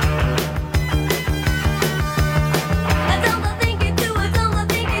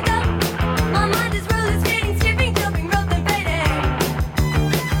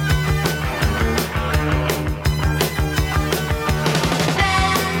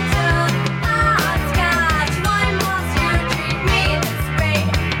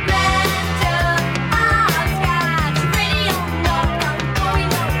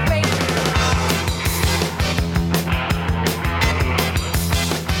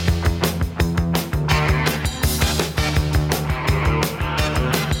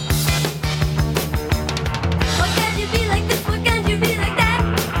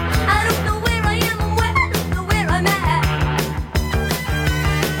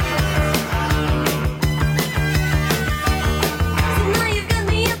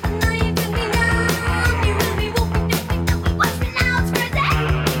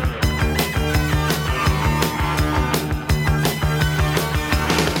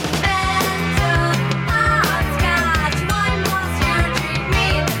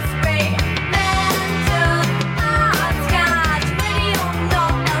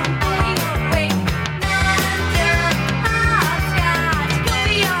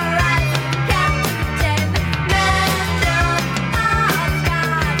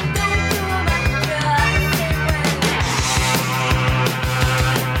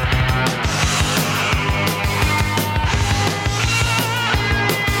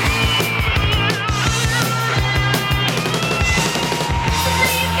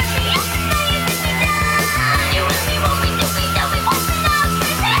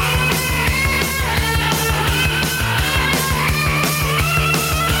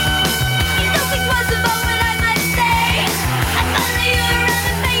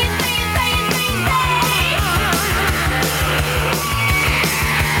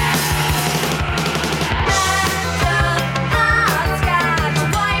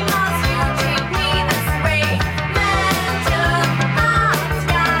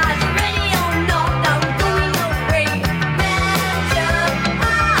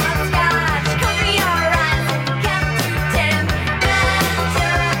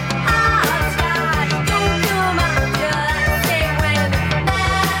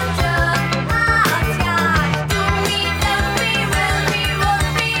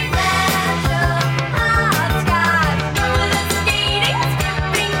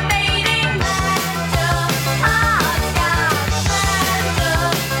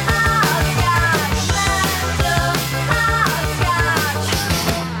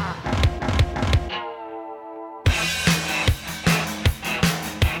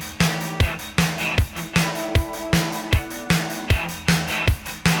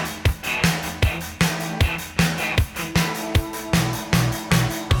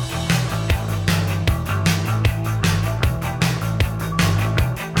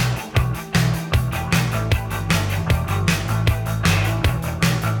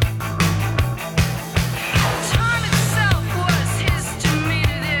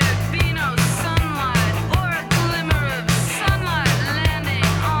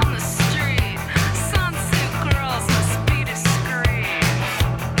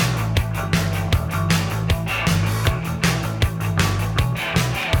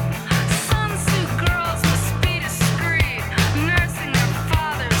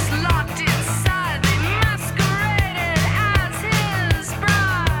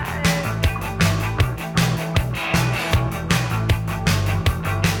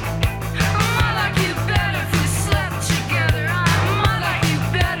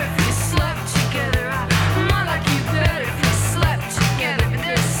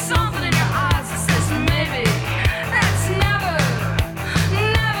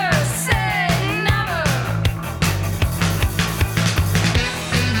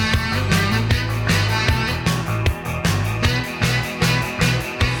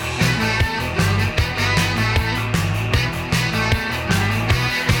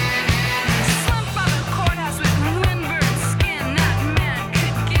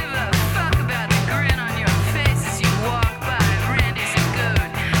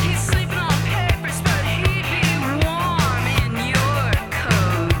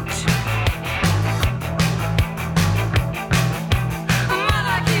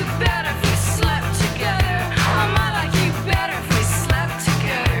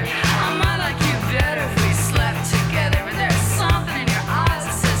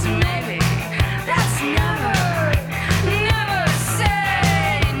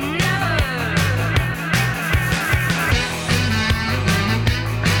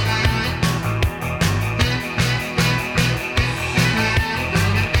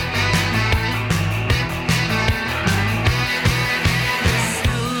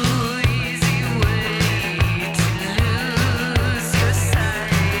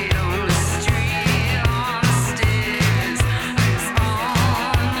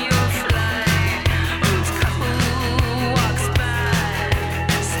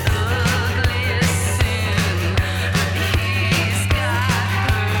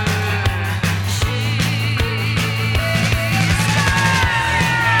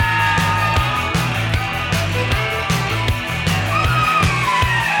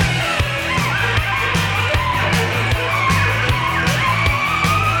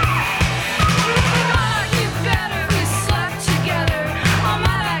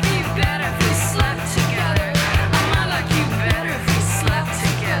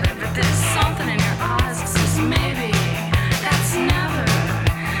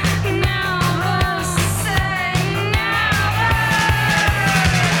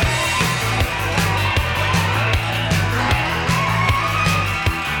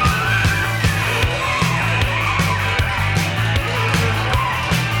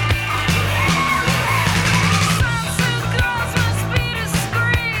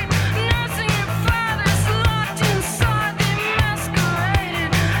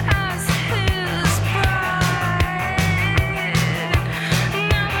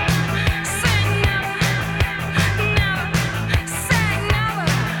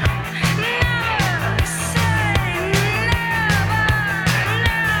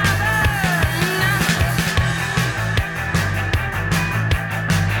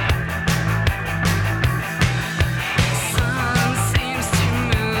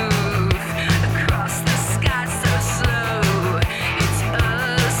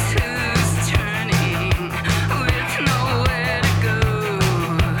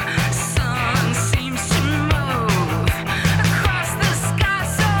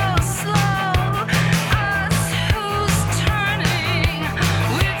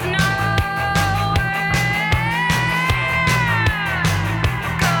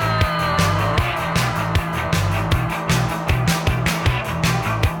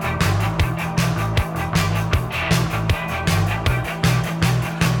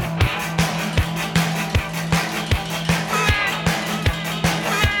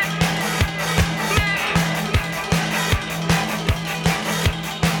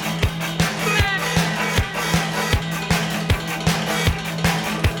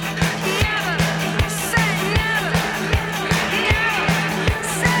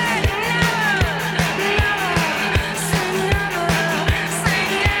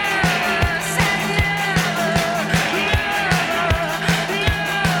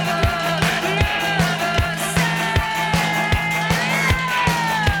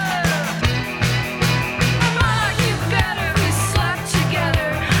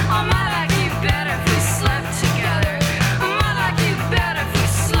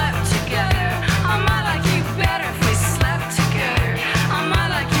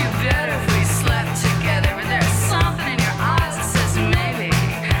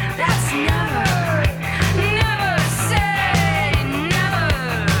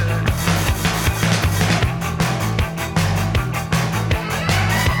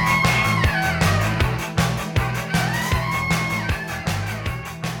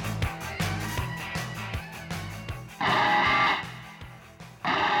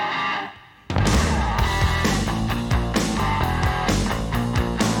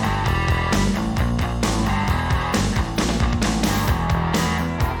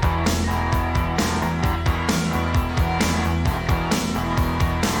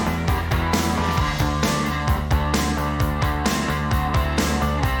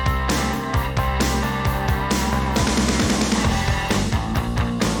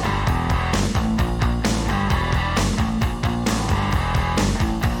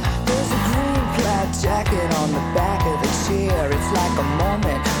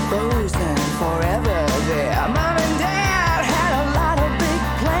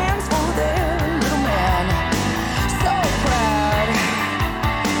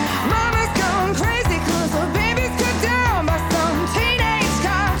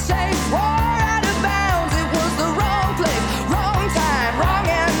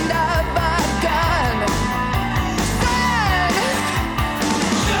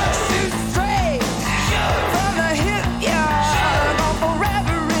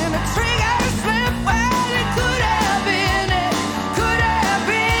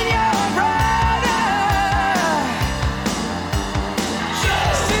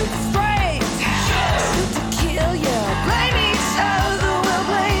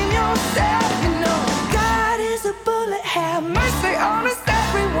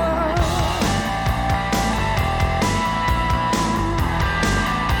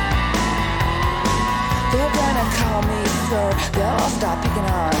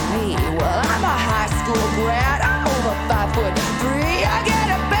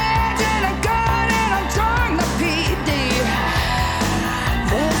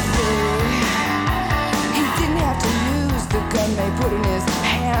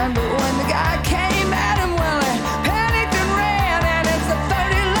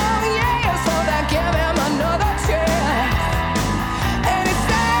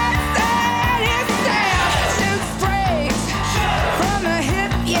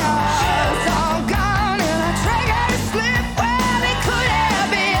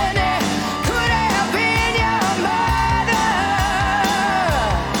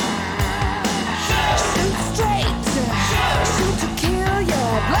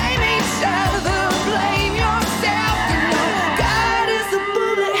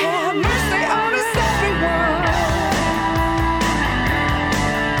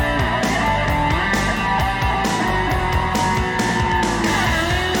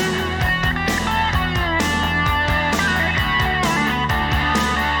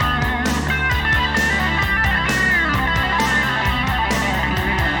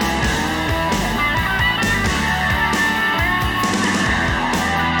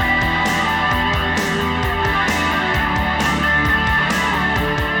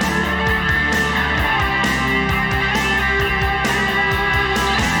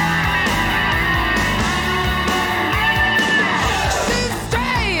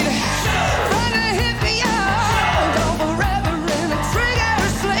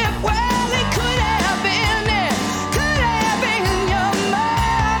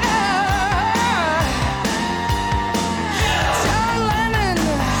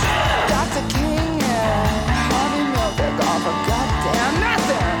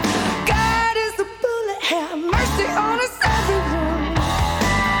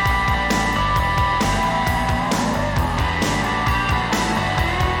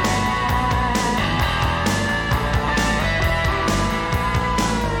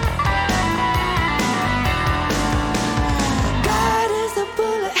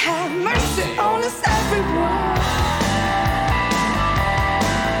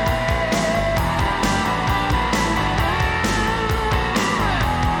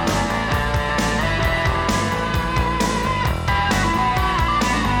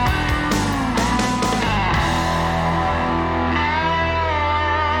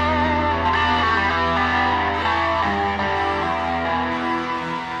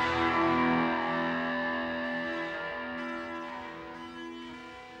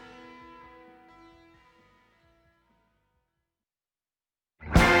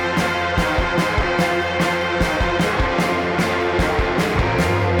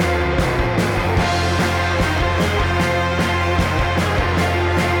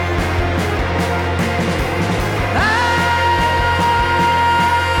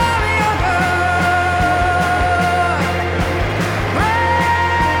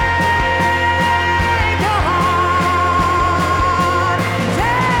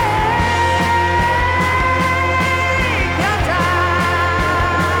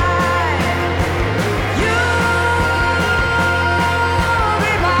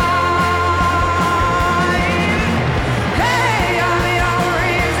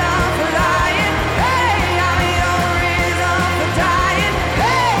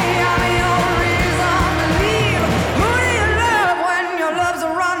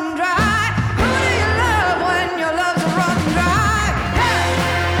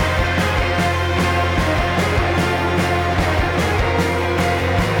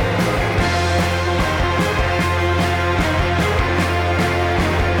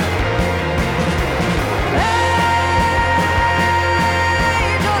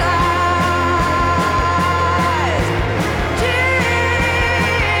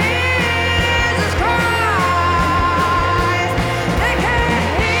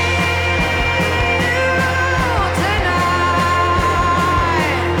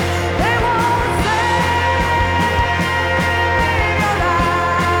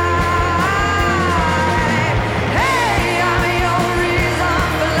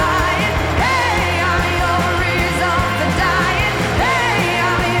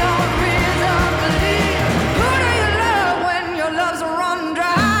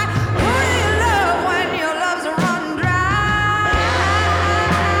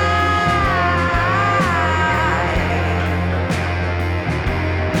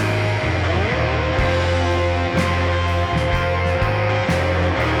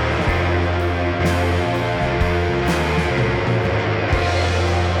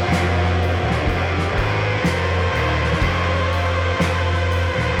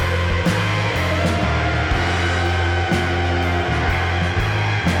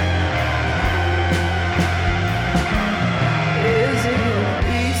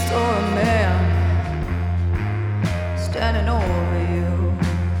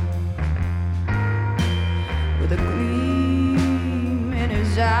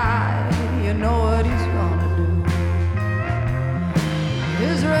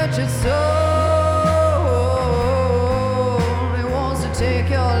 his wretched soul. He wants to take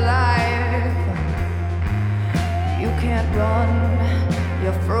your life. You can't run,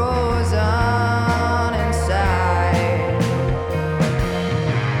 you're frozen inside.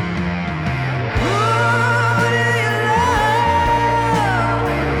 Who do you love?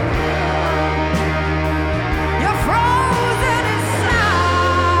 You're frozen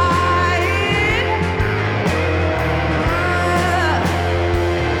inside.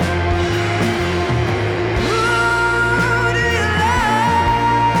 Who do you love?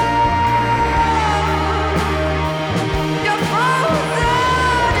 You're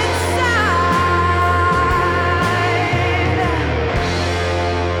frozen inside.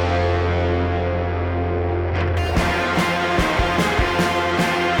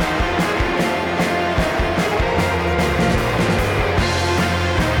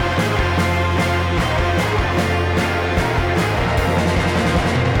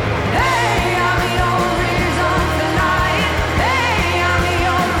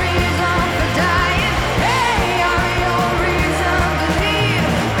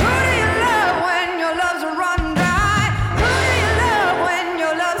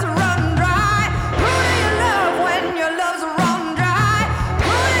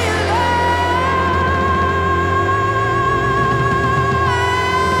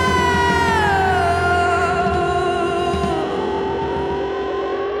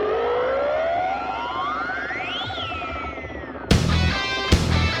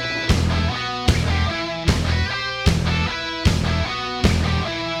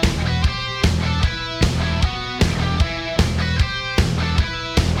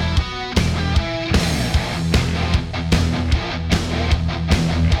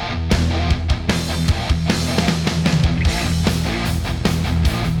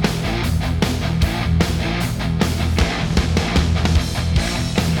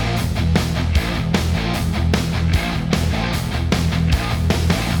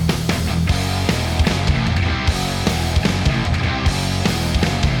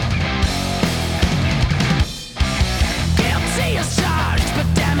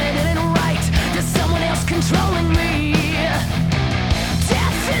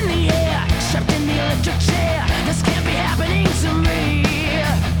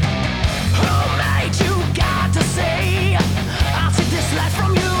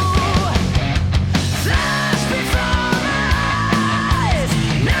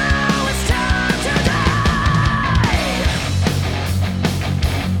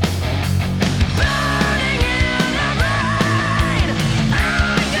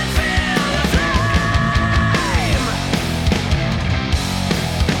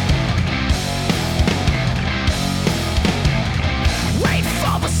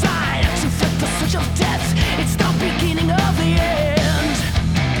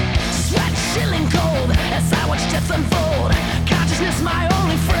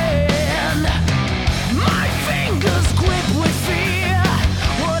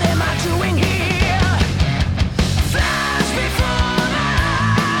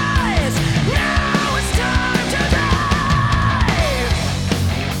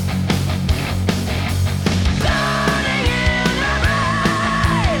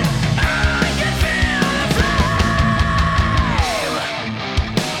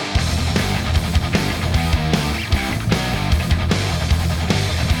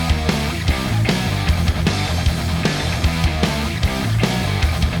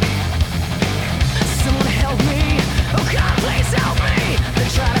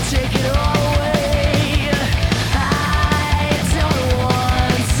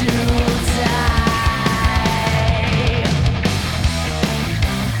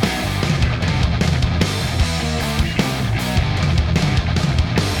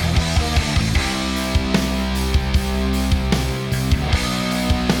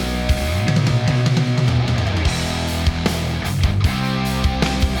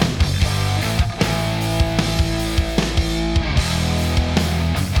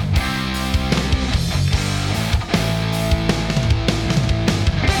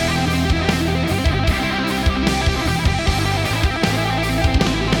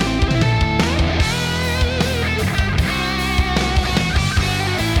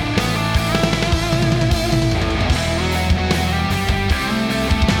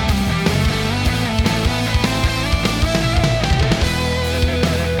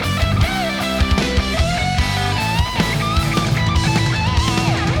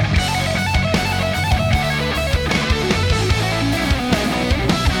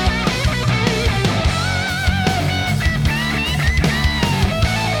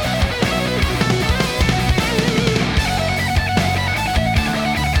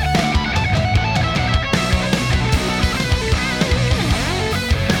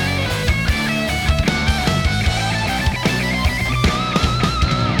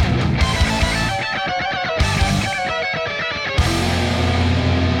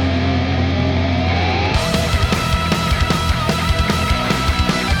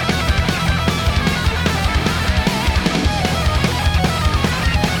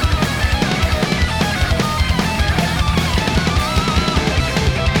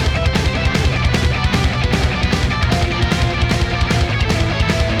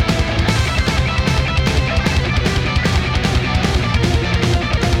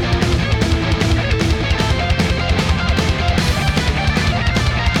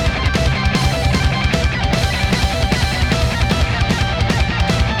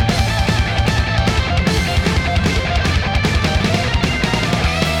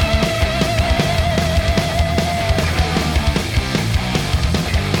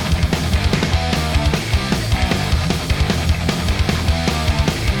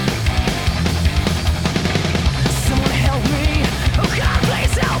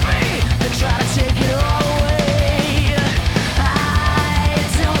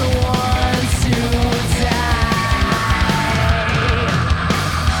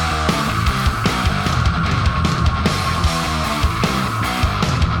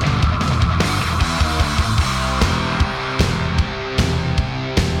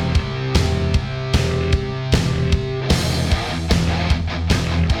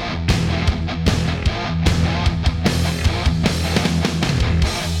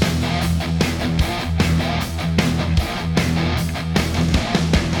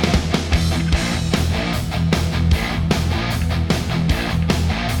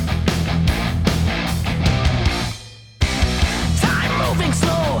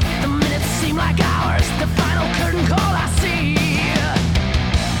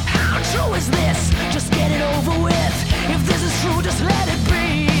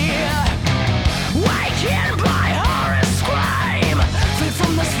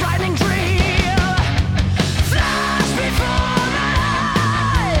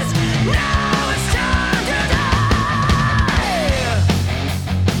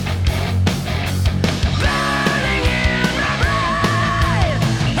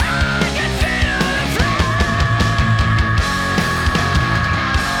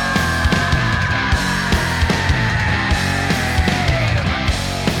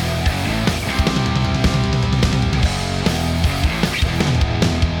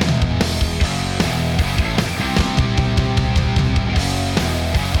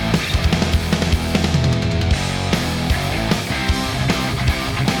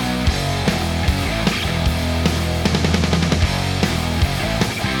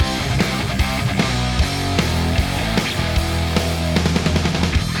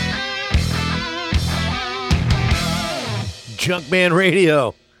 Junkman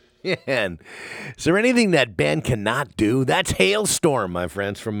Radio. Yeah, and is there anything that band cannot do? That's Hailstorm, my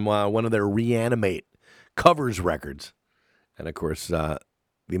friends, from one of their Reanimate covers records. And, of course, the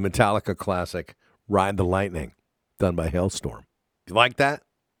Metallica classic, Ride the Lightning, done by Hailstorm. You like that?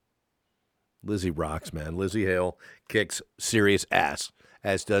 Lizzie rocks, man. Lizzie Hale kicks serious ass,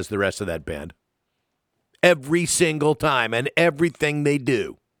 as does the rest of that band. Every single time and everything they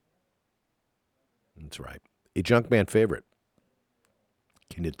do. That's right. A Junkman favorite.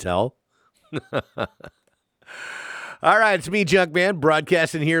 Can you tell? All right, it's me, Junkman,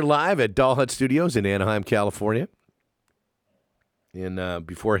 broadcasting here live at Doll Hut Studios in Anaheim, California. And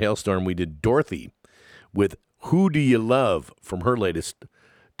before Hailstorm, we did Dorothy with Who Do You Love from her latest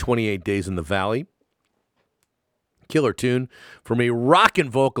 28 Days in the Valley. Killer tune from a rockin'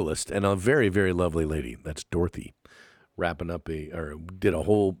 vocalist and a very, very lovely lady. That's Dorothy. Wrapping up did a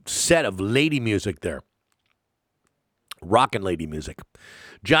whole set of lady music there. Rockin' lady music.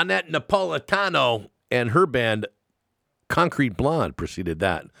 Johnette Napolitano and her band Concrete Blonde preceded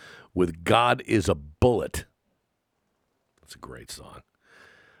that with God is a Bullet. That's a great song.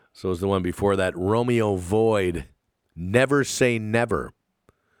 So is the one before that, Romeo Void, Never Say Never.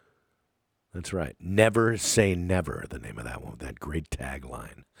 That's right. Never Say Never, the name of that one, that great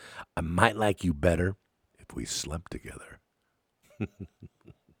tagline. I might like you better if we slept together.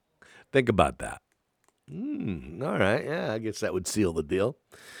 Think about that. All right. Yeah, I guess that would seal the deal.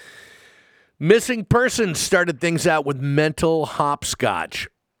 Missing Persons started things out with Mental Hopscotch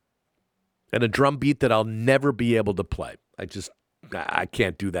and a drum beat that I'll never be able to play. I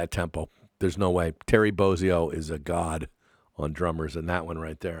can't do that tempo. There's no way. Terry Bozzio is a god on drummers, and that one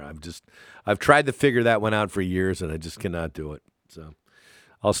right there. I've tried to figure that one out for years, and I just cannot do it. So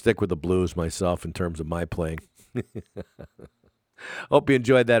I'll stick with the blues myself in terms of my playing. Hope you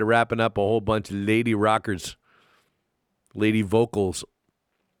enjoyed that. Wrapping up a whole bunch of lady rockers, lady vocals.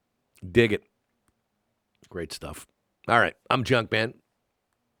 Dig it. Great stuff. All right, I'm Junkman.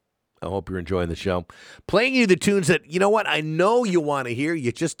 I hope you're enjoying the show. Playing you the tunes that, you know what, I know you want to hear,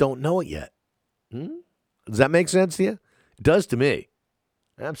 you just don't know it yet. Does that make sense to you? It does to me.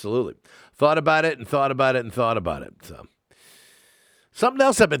 Absolutely. Thought about it and thought about it and thought about it. So, something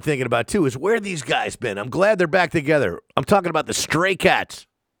else I've been thinking about, too, is where these guys been. I'm glad they're back together. I'm talking about the Stray Cats.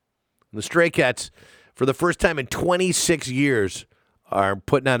 The Stray Cats, for the first time in 26 years, are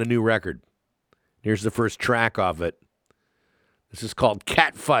putting out a new record. Here's the first track off it. This is called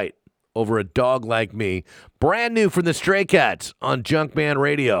Cat Fight Over a Dog Like Me. Brand new from the Stray Cats on Junkman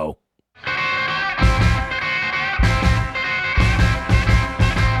Radio.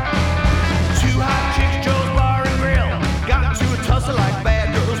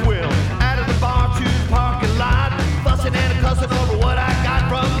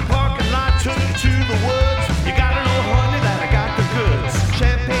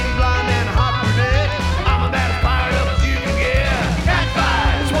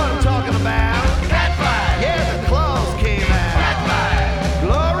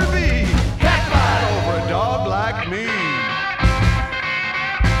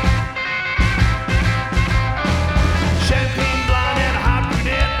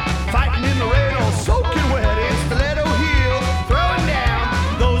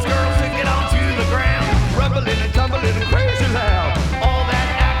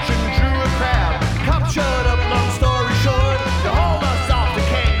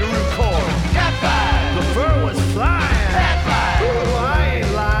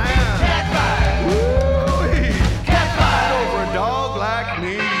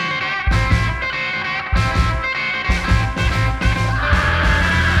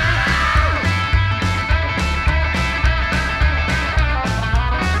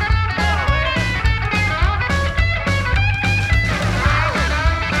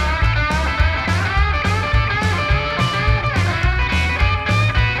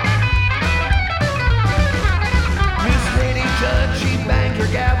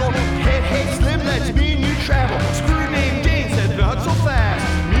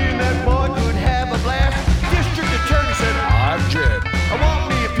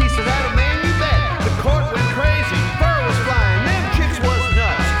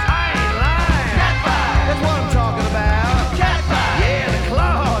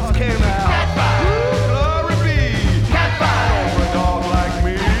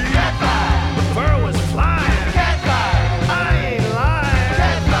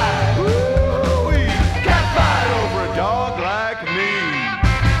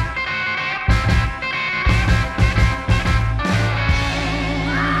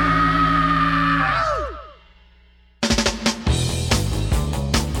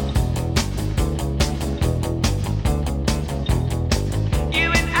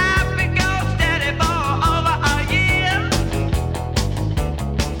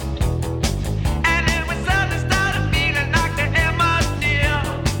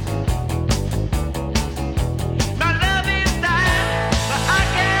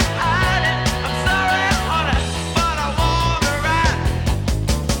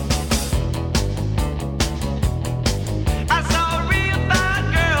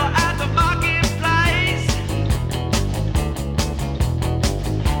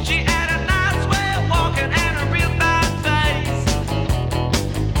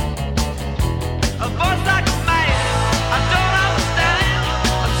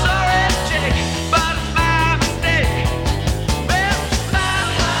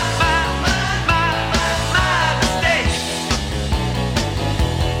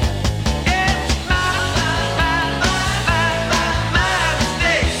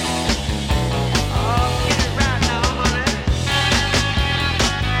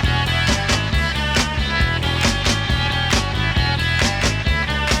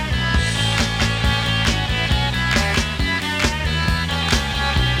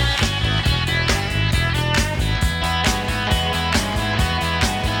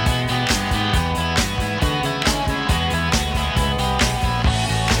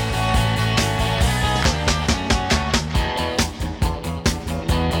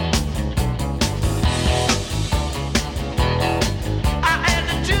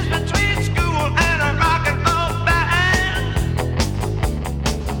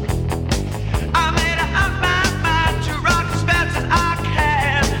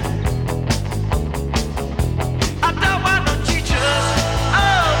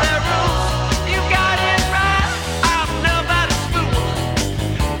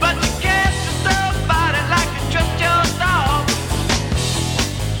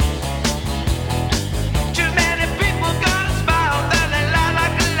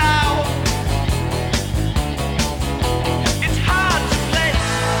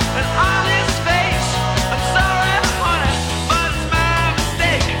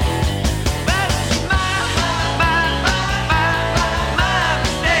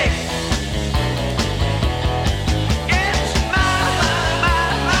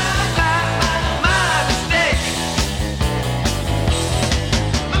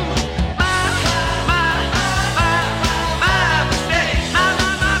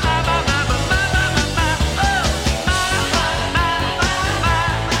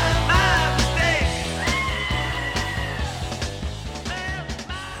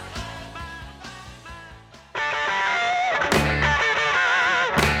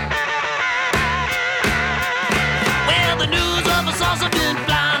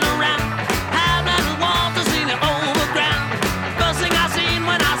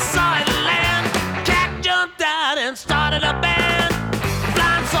 started a band.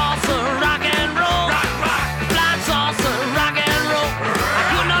 Flying saucer, rock and roll. Flying saucer, rock and roll. I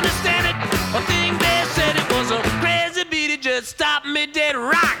couldn't understand it. A thing they said it was a crazy beat. It just stopped me dead.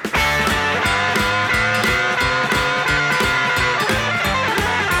 Rock.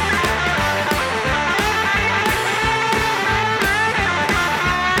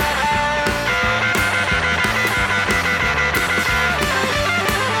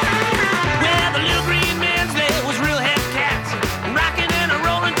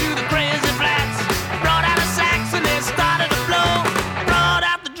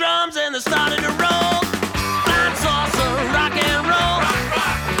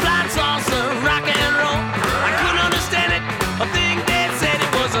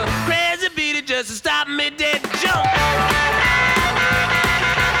 To stop me dead, jump.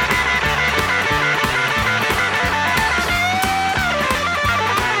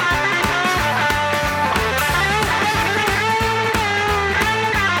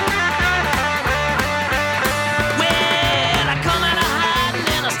 Well, I come out of hiding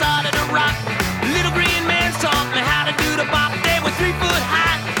and I started to rock. Little green man taught me how to do the bop. They were 3 foot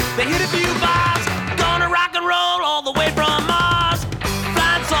high. They hit a few bars. Gonna rock and roll all the way from Mars.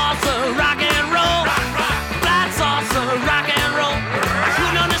 Flying saucer, rock and roll. Flying saucer, rock and roll. I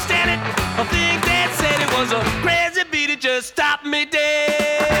couldn't understand it. I think they said it was a crazy beat. It just stopped me dead.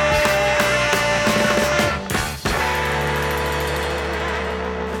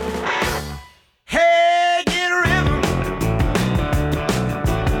 Hey, get a rhythm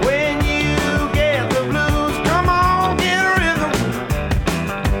when you get the blues. Come on, get a rhythm.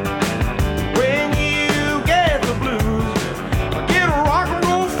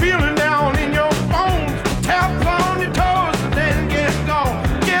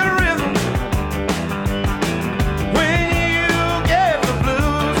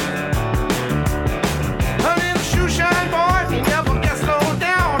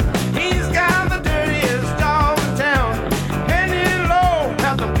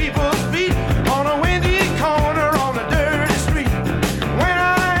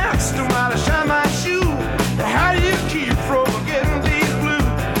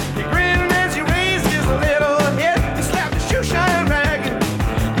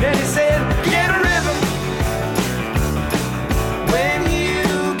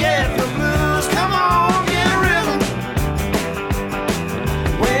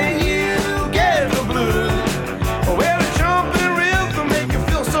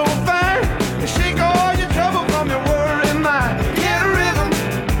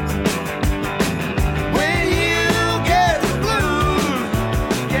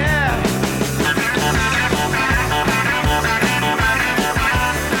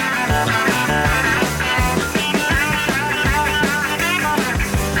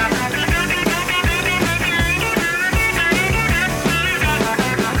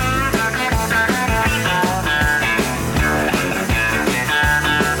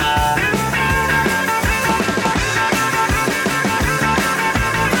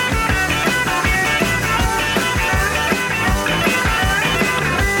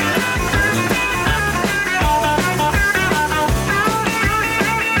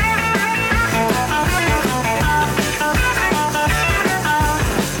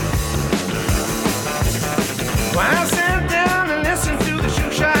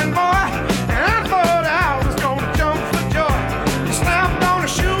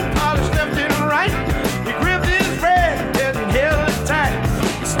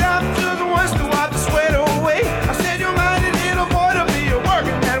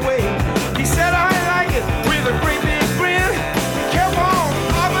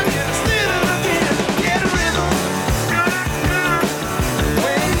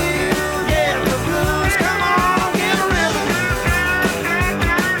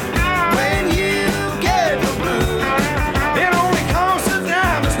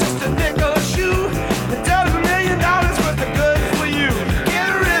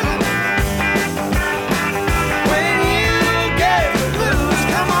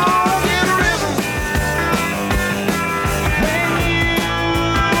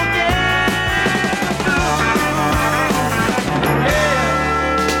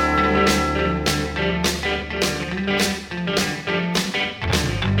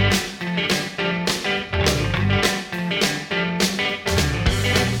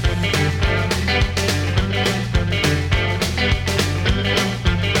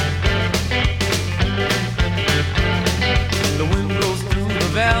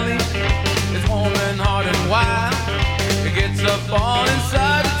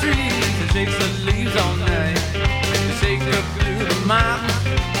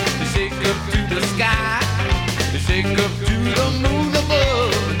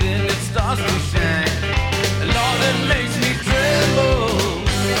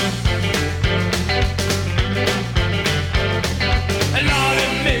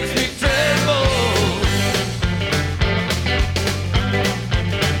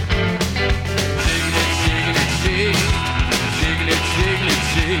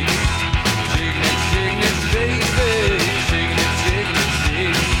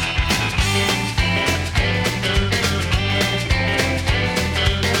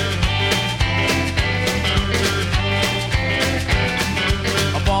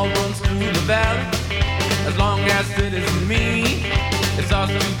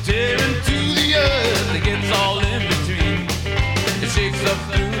 tearing to the earth, it gets all in between. It shakes up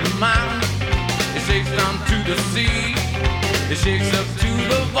through the mountain, it shakes down to the sea, it shakes up to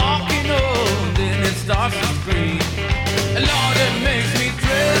the volcano, then it starts to scream. And Lord, it makes me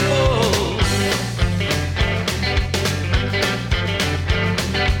tremble.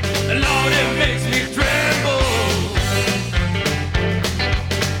 And Lord, it makes me tremble.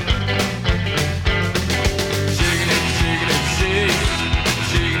 Shaking it, shaking it, shake.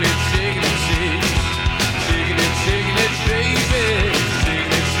 Shaking it, shaking it, shake. Shaking it, shaking it, baby.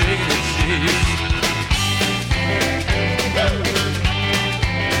 Shaking it, shaking it, shake.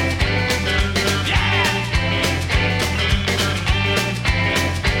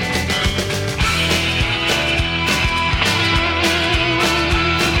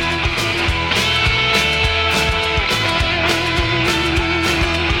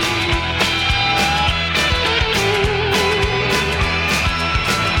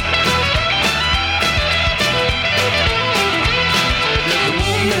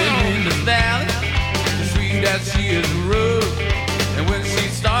 She is rude, and when she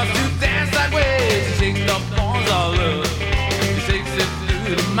starts to dance that way, she shakes the bones all up. She shakes it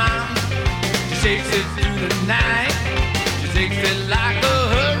through the mountain, she shakes it through the night, she shakes it like a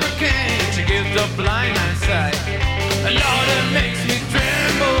hurricane. She gives a blind man's sight. And Lord, it makes me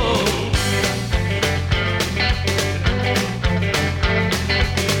tremble.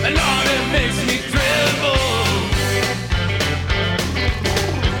 And Lord, it makes me tremble.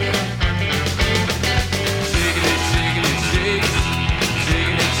 Shaking it, shaking it, shake.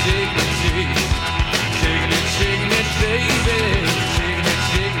 Shaking it, shaking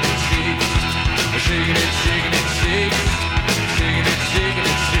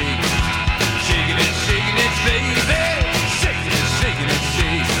it, shake. Shaking it, shaking it, baby. Shaking it, shaking it,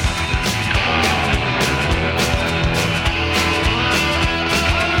 shake.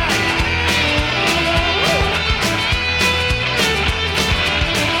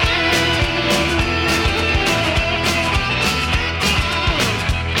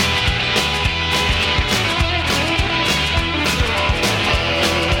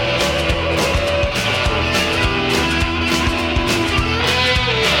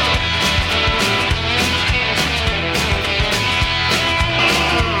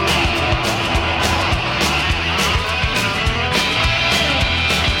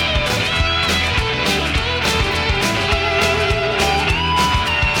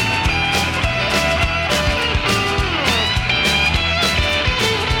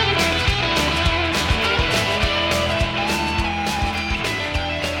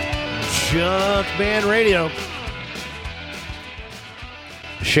 Junkman Radio.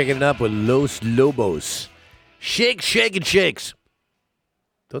 Shaking it up with Los Lobos. Shake, shake, and shakes.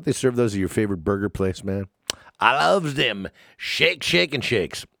 Don't they serve those at your favorite burger place, man? I loves them. Shake, shake, and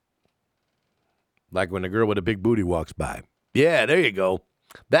shakes. Like when a girl with a big booty walks by. Yeah, there you go.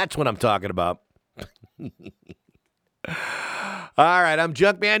 That's what I'm talking about. All right, I'm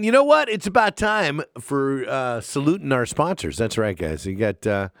Junkman. You know what? It's about time for saluting our sponsors. That's right, guys. You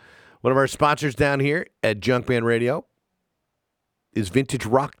got one of our sponsors down here at Junkman Radio is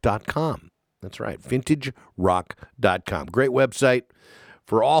VintageRock.com. That's right, VintageRock.com. Great website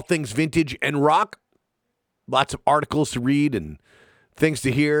for all things vintage and rock. Lots of articles to read and things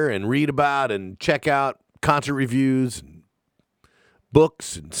to hear and read about and check out, concert reviews and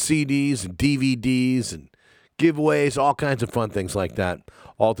books and CDs and DVDs and giveaways, all kinds of fun things like that,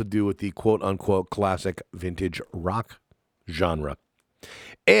 all to do with the quote-unquote classic vintage rock genre.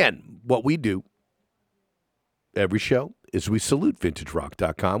 And what we do every show is we salute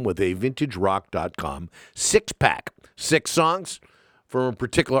VintageRock.com with a VintageRock.com six-pack. 6 songs from a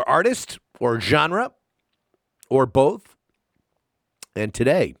particular artist or genre or both. And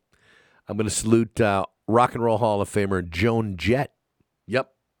today, I'm going to salute Rock and Roll Hall of Famer Joan Jett.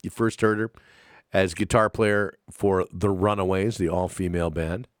 Yep, you first heard her as guitar player for The Runaways, the all-female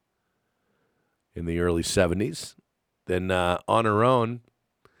band, in the early 70s. Then on her own,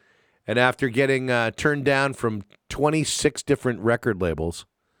 and after getting turned down from 26 different record labels,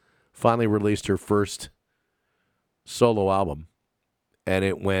 finally released her first solo album. And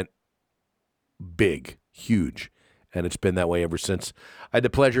it went big, huge. And it's been that way ever since. I had the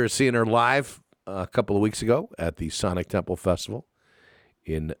pleasure of seeing her live a couple of weeks ago at the Sonic Temple Festival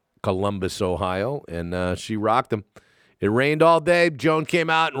in Columbus, Ohio. And she rocked them. It rained all day. Joan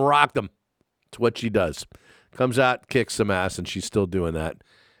came out and rocked them. It's what she does. Comes out, kicks some ass, and she's still doing that.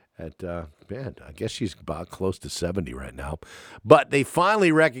 Man, I guess she's about close to 70 right now. But they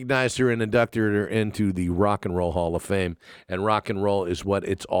finally recognized her and inducted her into the Rock and Roll Hall of Fame. And rock and roll is what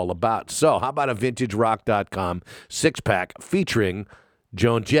it's all about. So how about a VintageRock.com 6-pack featuring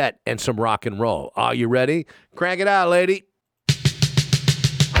Joan Jett, and some rock and roll. Are you ready? Crank it out, lady. It's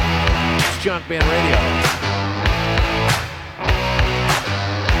Junkman Radio.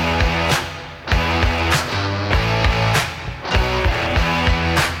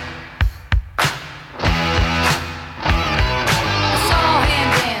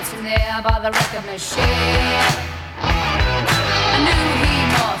 By the record machine, I knew he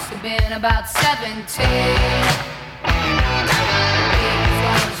must have been about 17. He was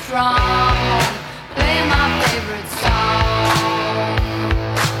going strong, playing my favorite song,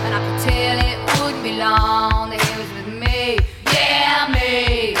 and I could tell it wouldn't be long that he was with me, yeah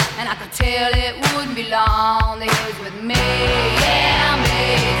me. And I could tell it wouldn't be long that he was with me, yeah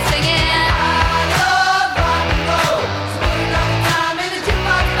me, singing.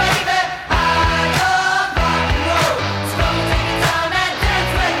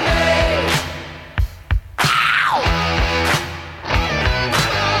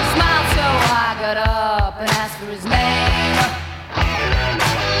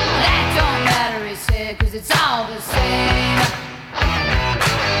 It's all the same.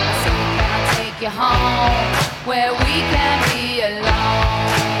 So can I take you home where we can be alone?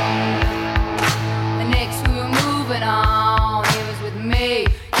 And next we were moving on. He was with me,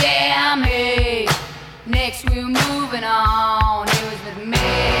 yeah me. Next we were moving on. He was with me,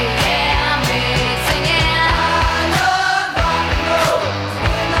 yeah me. Singing, I love rock and roll.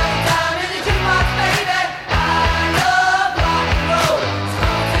 Spend my time in the jukebox, baby. I love rock and roll. So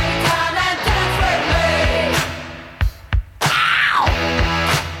take time and dance with me.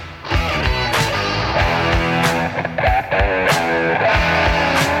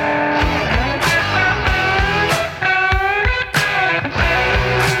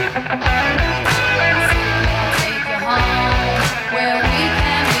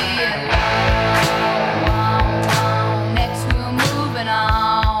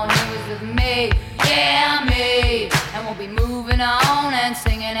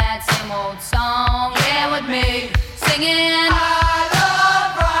 Song, yeah, with me, singing. I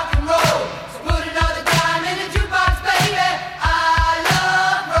love rock and roll, so put another dime in the jukebox, baby. I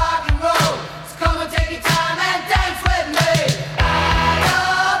love rock and roll, so come and take your time and dance with me. I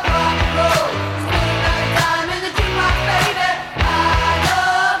love rock and roll, so put another dime in the jukebox, baby. I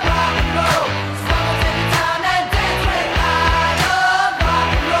love rock and roll, so come and take your time and dance with me. I love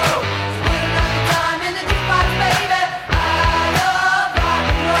rock and roll, so put another dime in the jukebox, baby. I love rock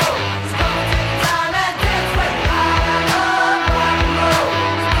and roll.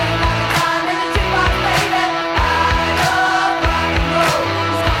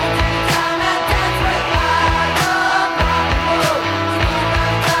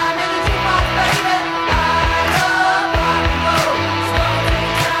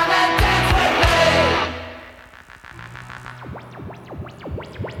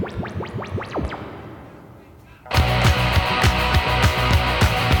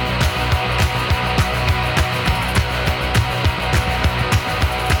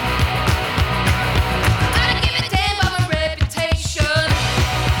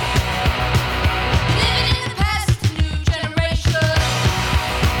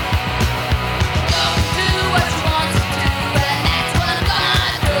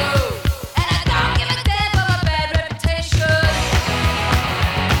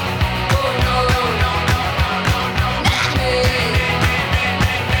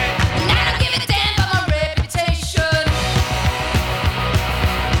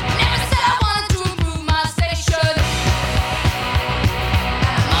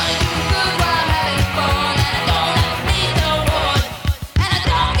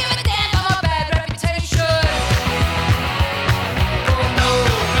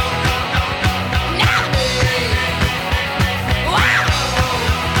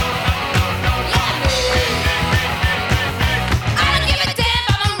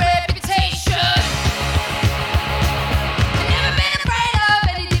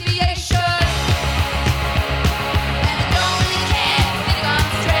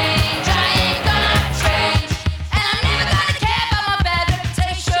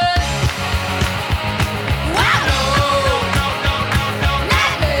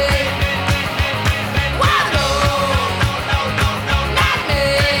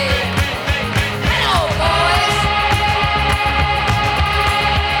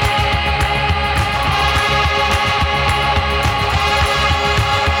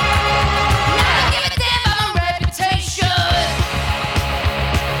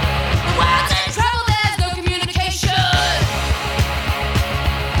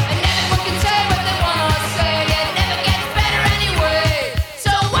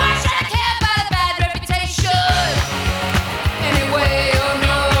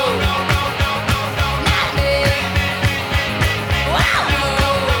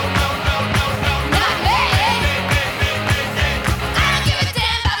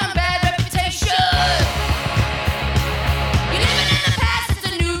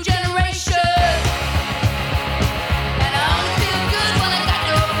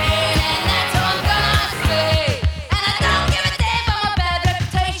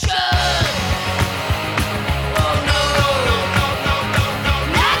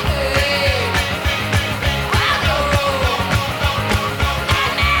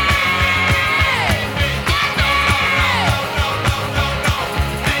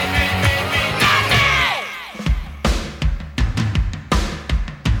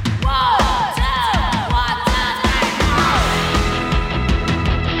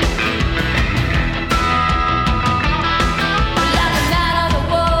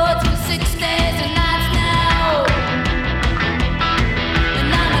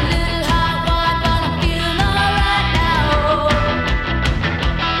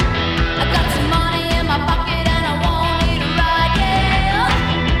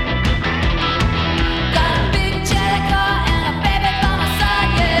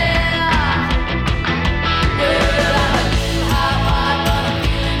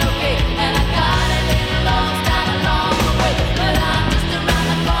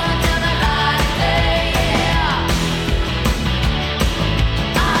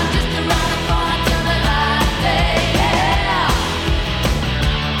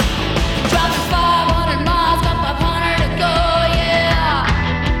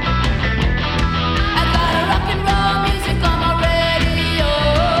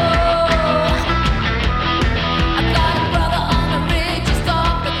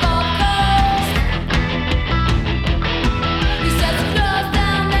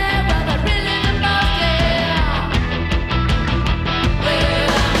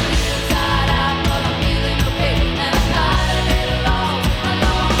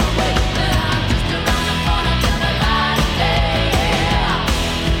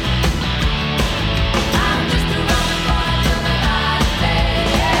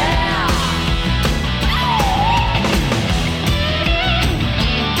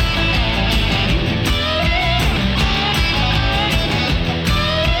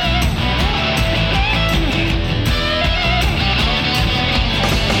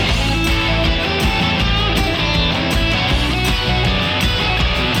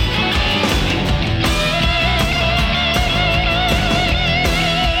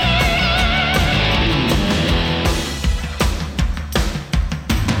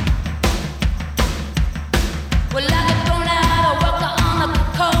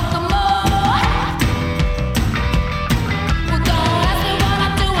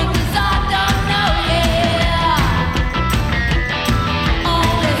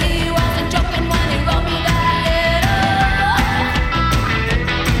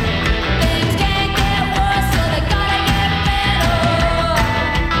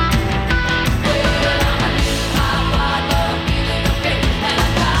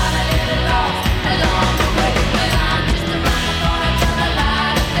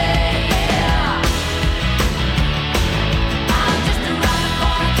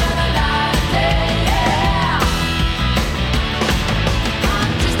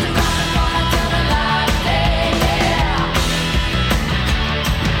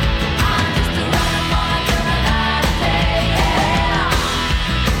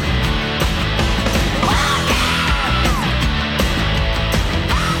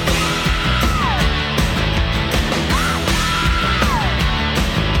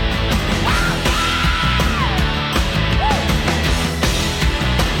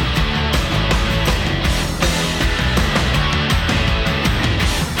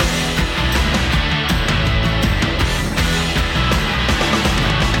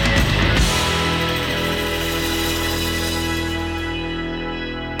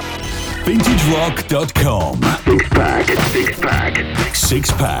 Sixpack.com.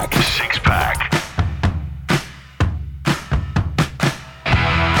 Sixpack.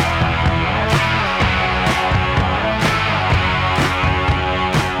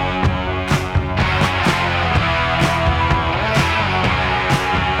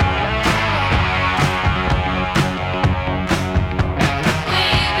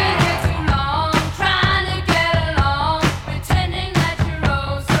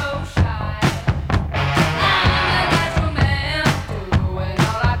 I'm a natural man, doing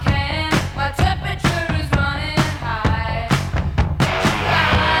all I can. My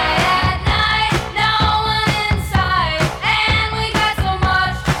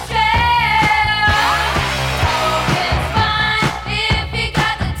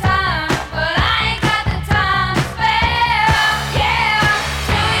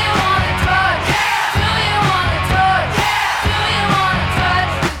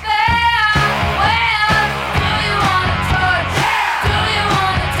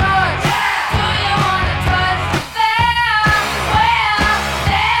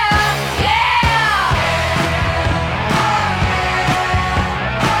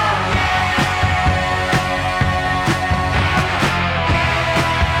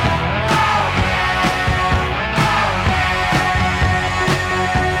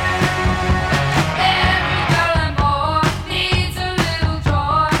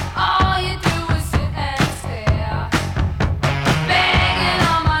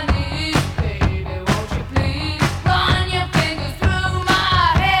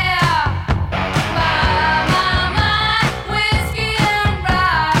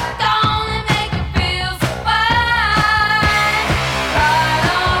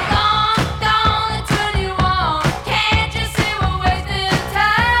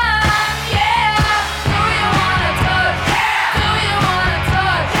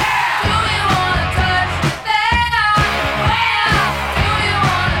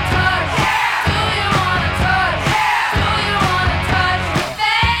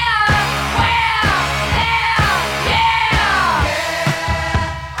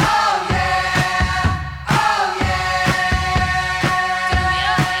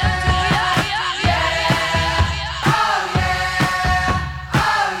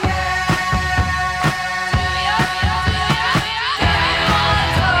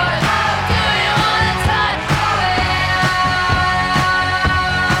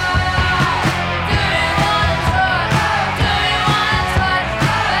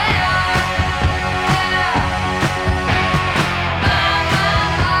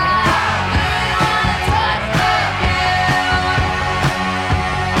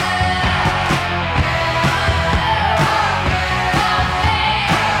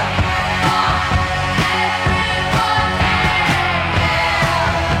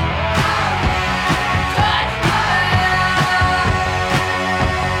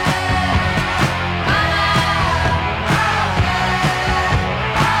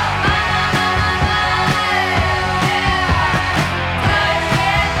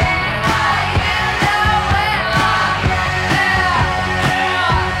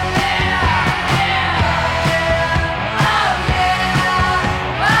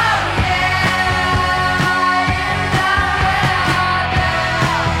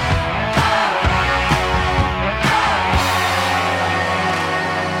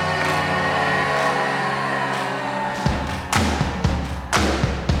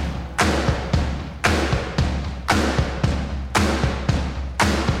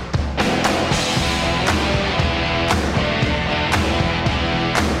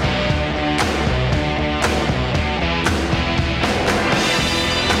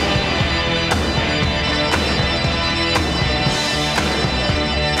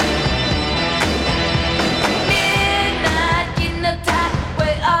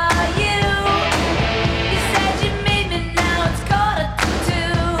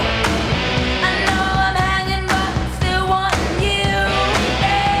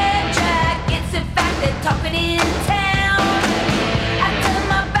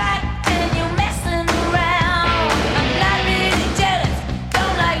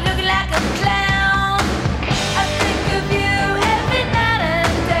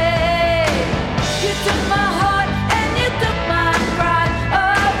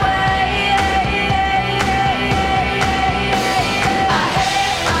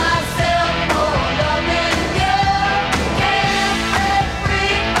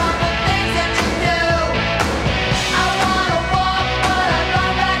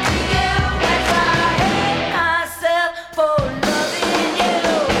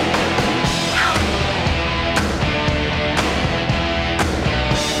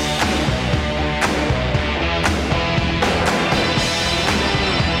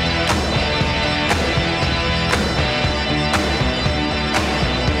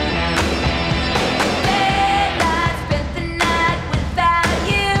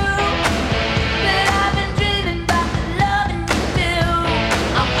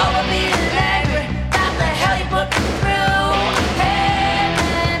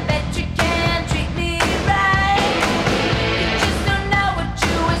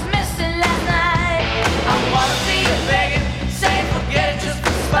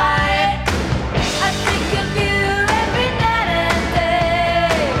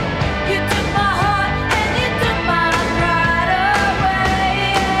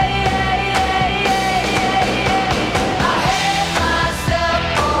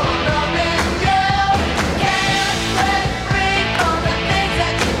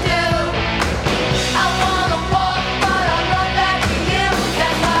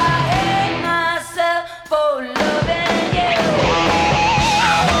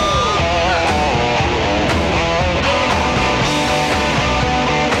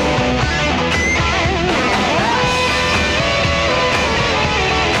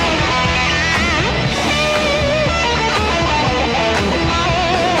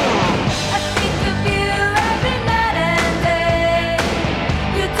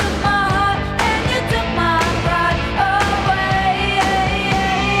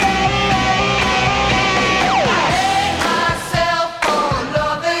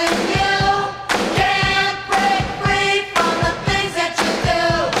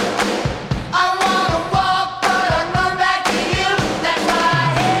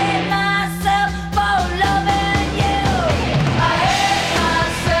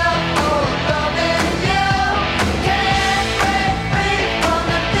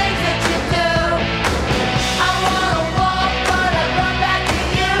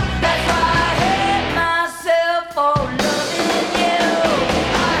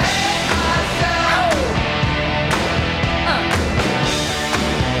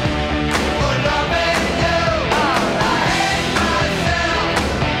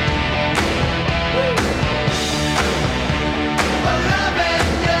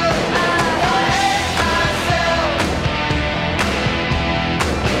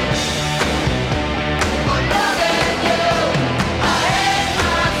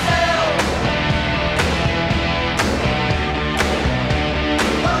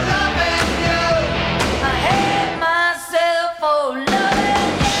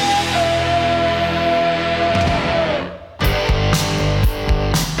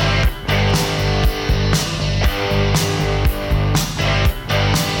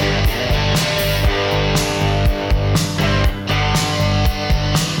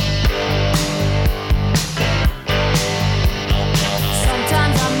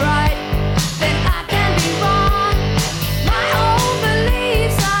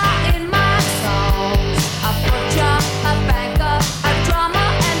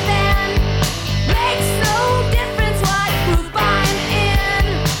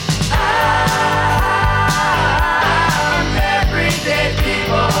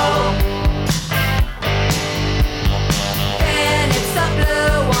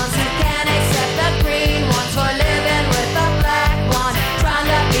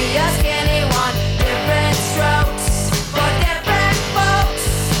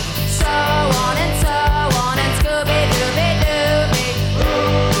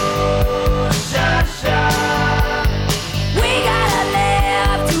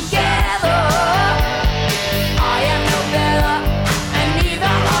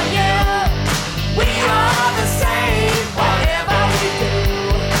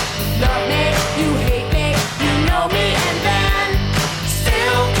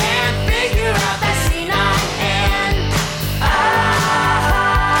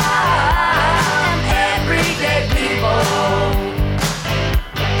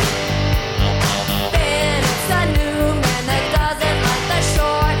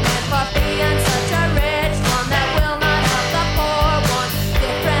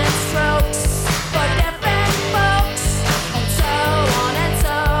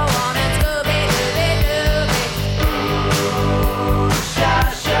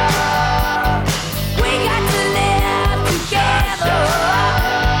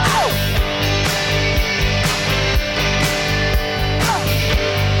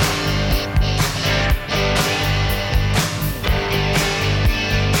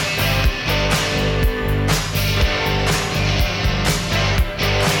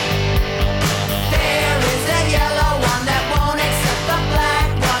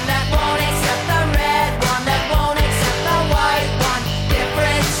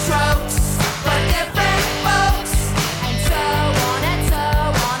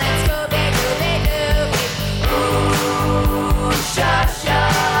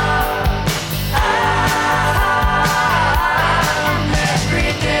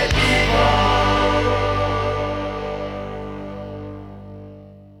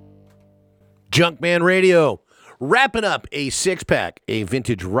Junkman Radio. Wrapping up a six-pack, a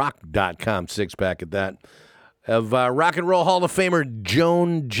vintagerock.com six-pack at that, of Rock and Roll Hall of Famer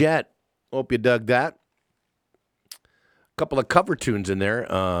Joan Jett. Hope you dug that. A couple of cover tunes in there.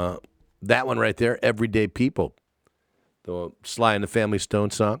 That one right there, Everyday People. The Sly and the Family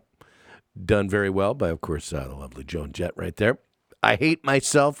Stone song. Done very well by, of course, the lovely Joan Jett right there. I Hate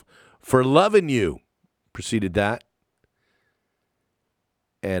Myself for Loving You. Preceded that.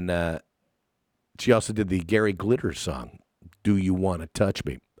 And she also did the Gary Glitter song, Do You Want to Touch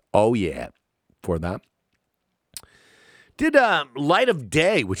Me? Oh, yeah, for that. Did Light of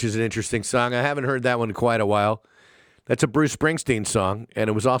Day, which is an interesting song. I haven't heard that one in quite a while. That's a Bruce Springsteen song, and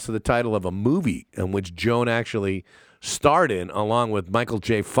it was also the title of a movie in which Joan actually starred in, along with Michael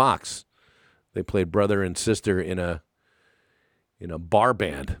J. Fox. They played brother and sister in a bar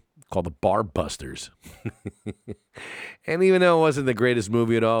band called the Bar Busters. And even though it wasn't the greatest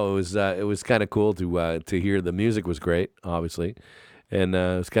movie at all, it was kind of cool to hear. The music was great, obviously, and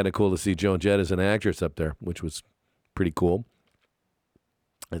it was kind of cool to see Joan Jett as an actress up there, which was pretty cool.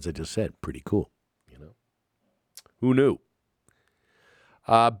 As I just said, pretty cool. Who knew?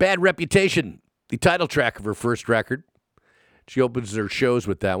 Bad Reputation, the title track of her first record. She opens her shows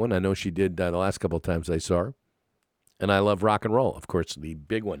with that one. I know she did the last couple of times I saw her. And I Love Rock and Roll, of course, the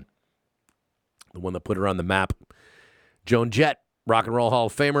big one. The one that put her on the map. Joan Jett, Rock and Roll Hall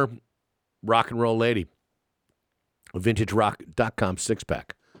of Famer, rock and roll lady. A VintageRock.com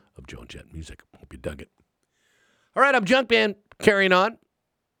six-pack of Joan Jett music. Hope you dug it. All right, I'm Junkman, carrying on.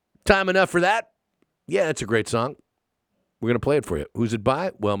 Time enough for that. Yeah, it's a great song. We're going to play it for you. Who's it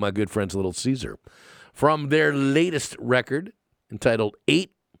by? Well, my good friends Little Caesar. From their latest record entitled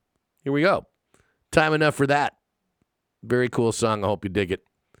 8. Here we go. Time enough for that. Very cool song. I hope you dig it.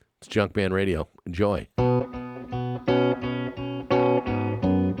 It's Junkman Radio. Enjoy.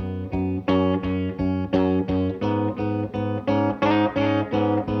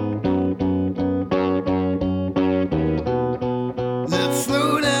 Let's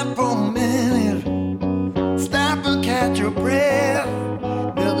slow down for a minute. Stop and catch your breath.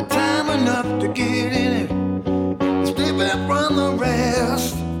 There'll be time enough to get in it. Step out from the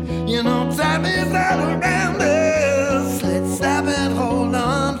rest. You know, time is all around us. Let's stop and hold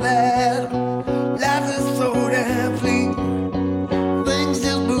on fast. Life is so damn fleeting. Things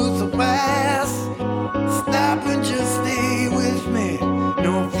just move so fast. Stop and just stay with me.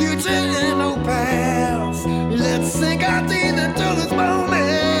 No future and no past. Let's sink our teeth into this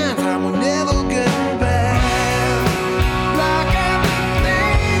moment. Time will never get back. Like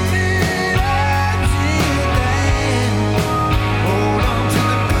everything until then. Hold on to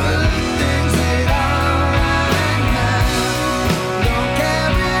the good things that are.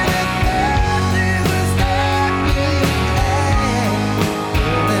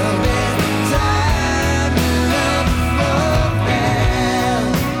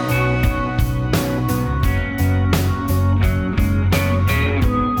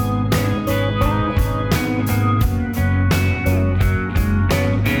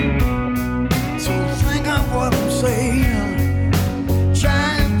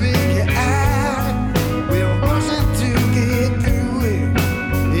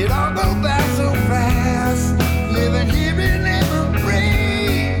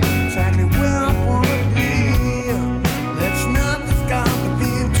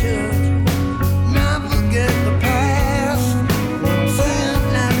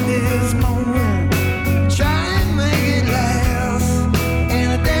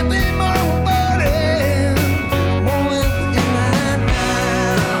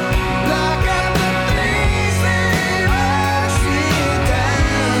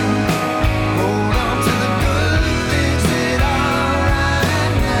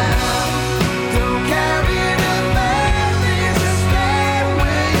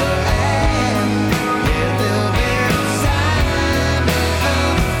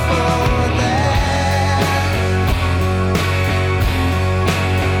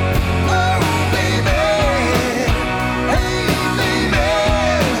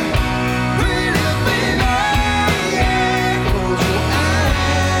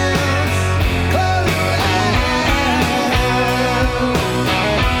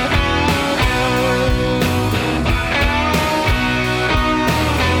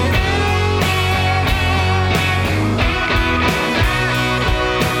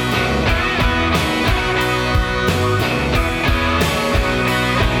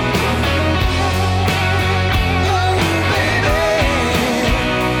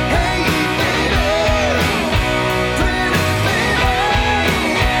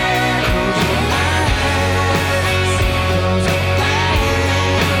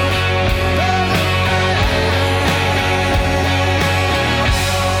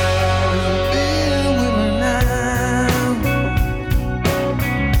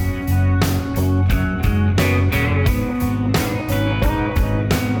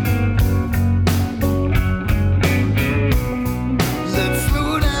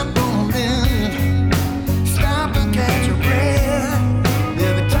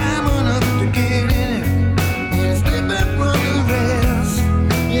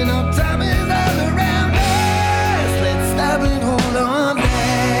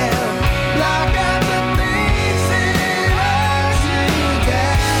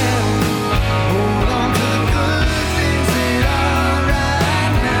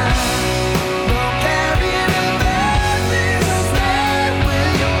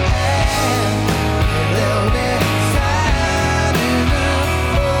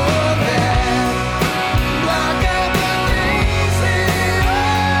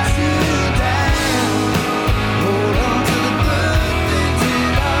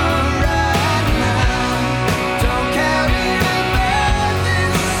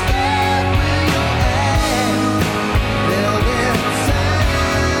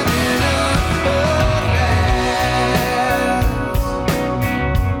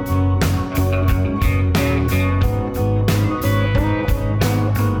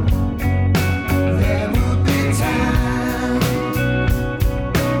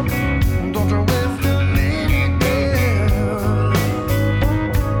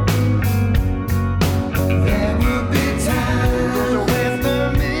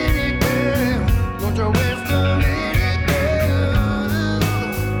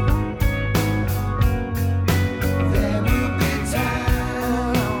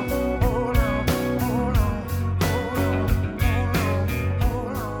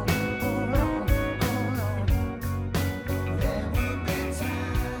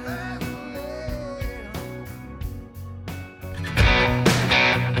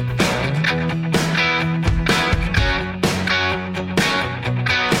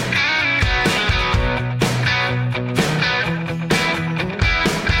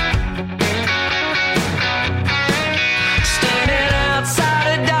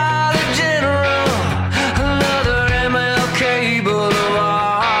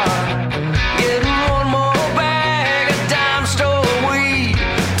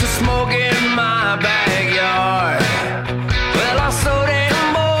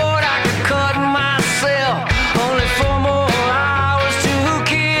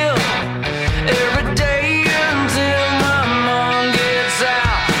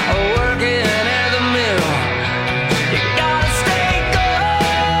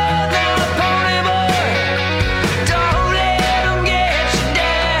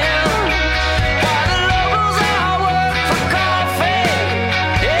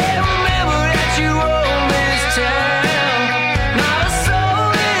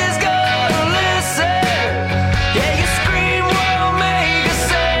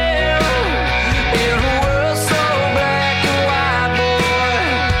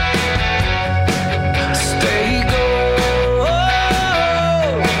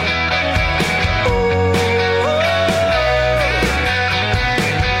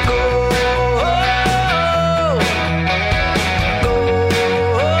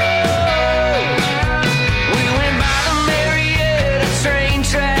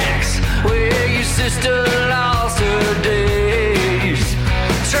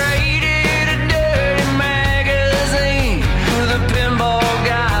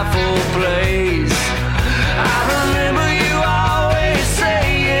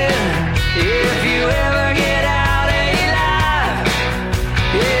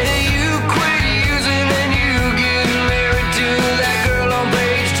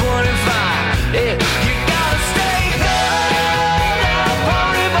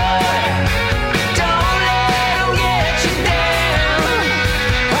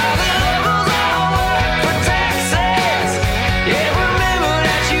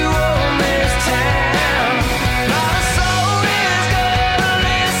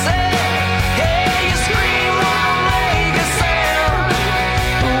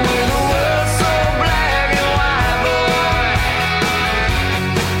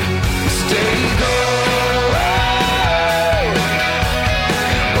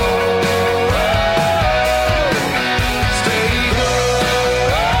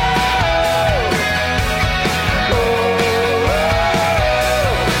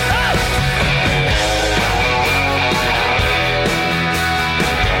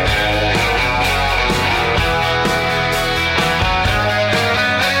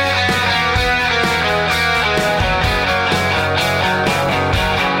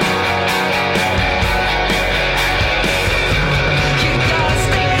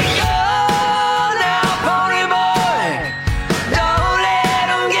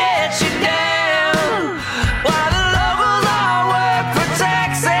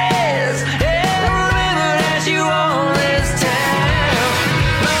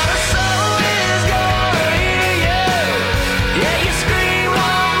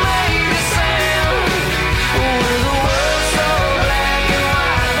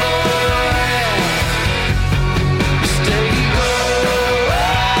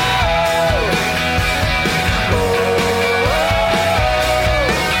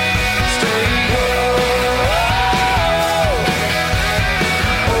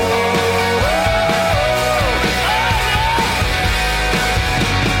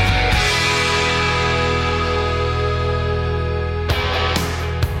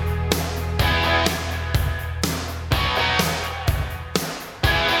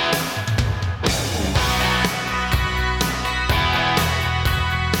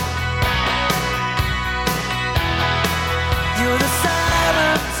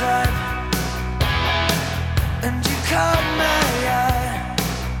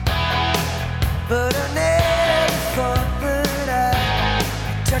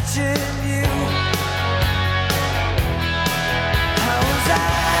 watching you. How was I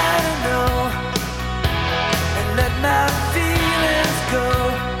to know and let my feelings go,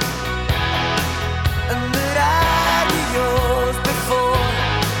 and that I'd be yours before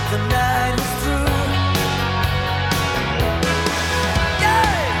the night was through?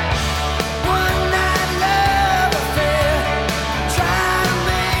 Yeah, one night love affair, try to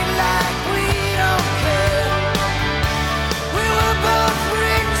make like we don't care. We were both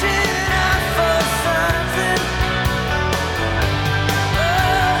reaching out for something.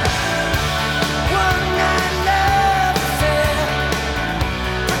 One night love affair,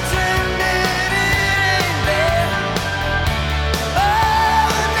 pretending it ain't there. Oh,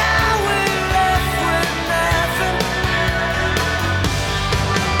 now we're left with nothing.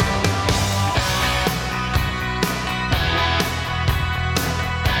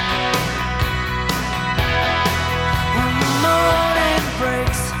 When the morning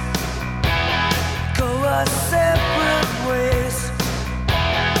breaks, go our separate ways.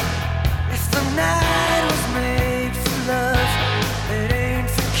 If the night was made for love, it ain't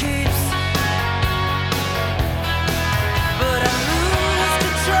for keeps. But I lose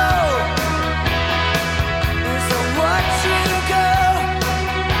control as I watch you go.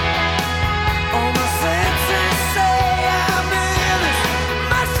 All my senses say I'm in this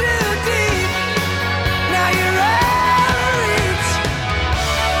much too deep. Now you're out of reach.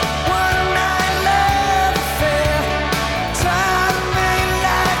 One night love affair, try to make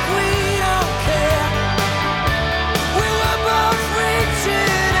like we don't care. We were both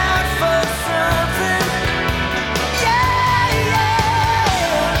reaching out for something. Yeah,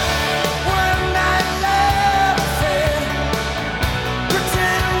 yeah. One night love affair,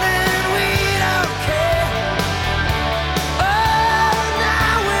 pretending we don't care. Oh,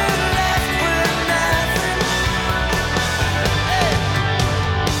 now we're left with nothing.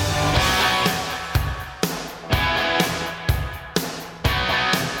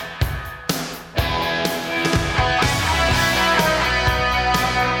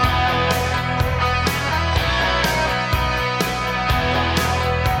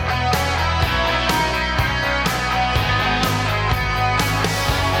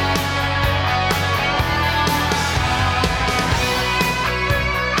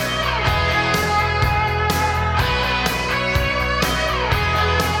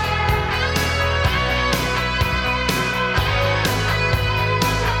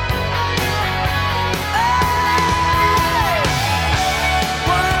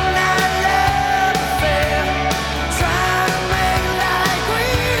 One night love affair, try to make like we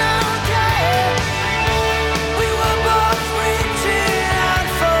don't care. We were both reaching out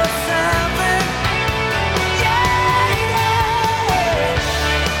for something. Yeah, yeah.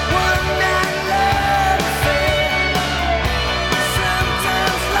 One night love affair.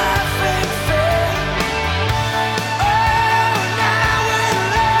 Sometimes life ain't fair. Oh, now we're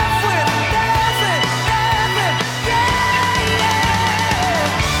left with nothing, nothing. Yeah, yeah.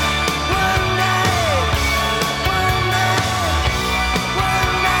 One night, one night,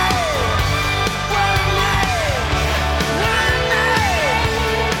 one night, one night, one night,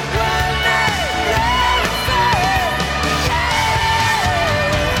 one night love affair.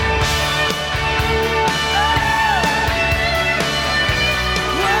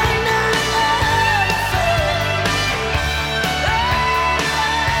 One night love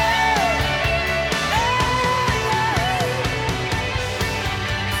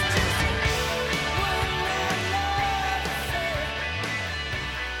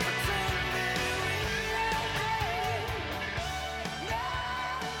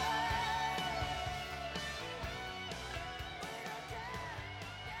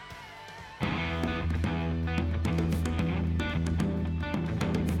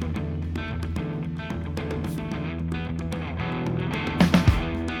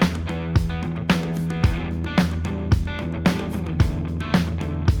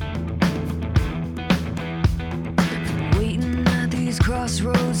Waiting at these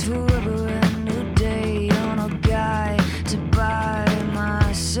crossroads forever and a day on a guy to buy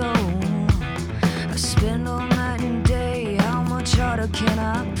my soul. I spend all night and day. How much harder can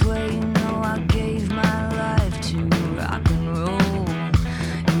I play? You know I gave my life to rock and roll.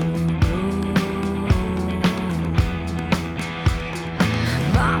 You know.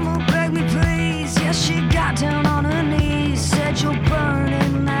 Mama begged me please. Yes, she got down on her knees. Said you'll burn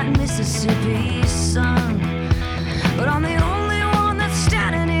in that Mississippi sun. But I'm the only one that's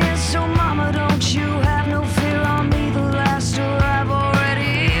standing here, so mama, don't you have no fear on me. The last door I've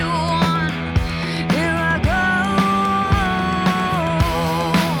already won. Here I go.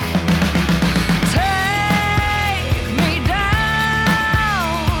 Take me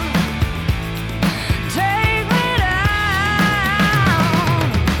down.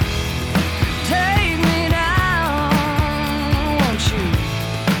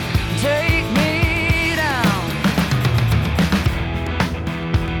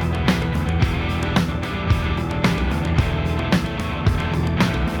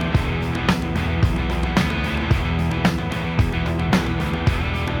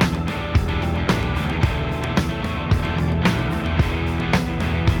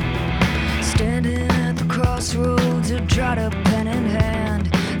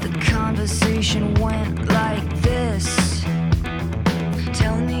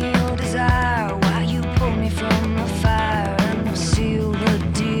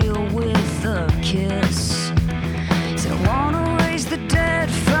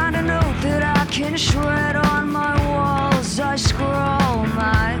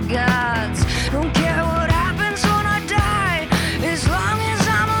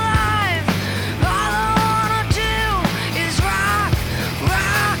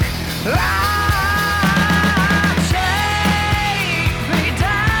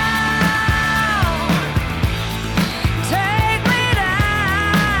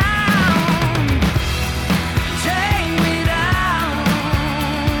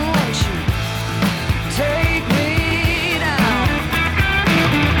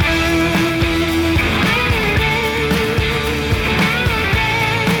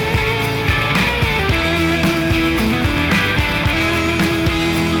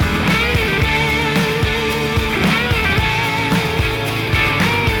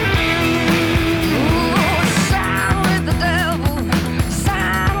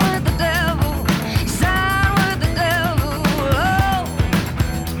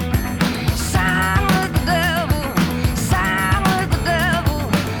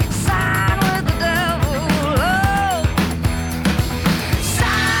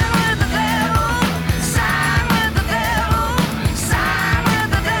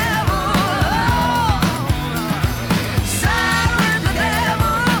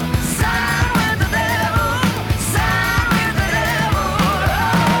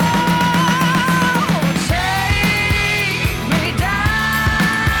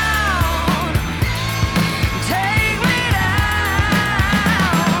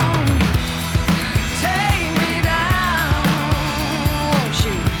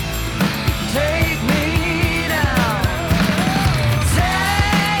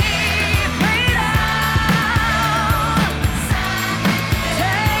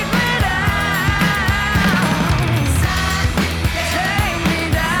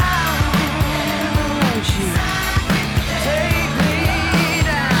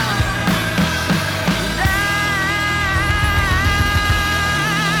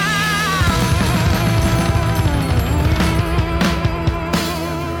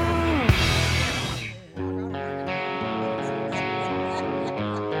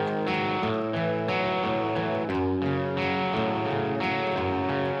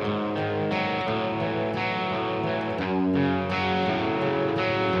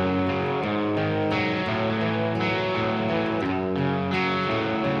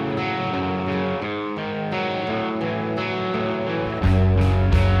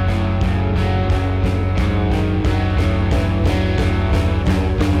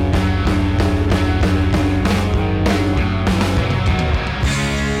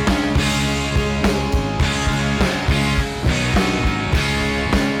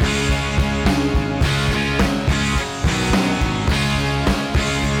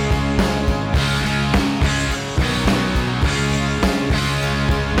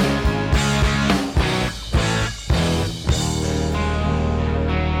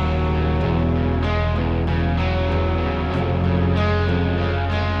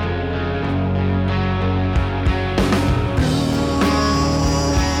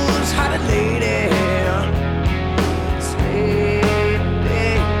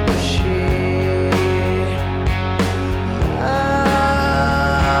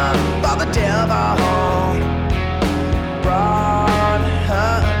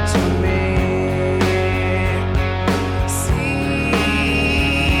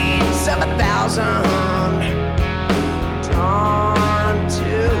 thousand drawn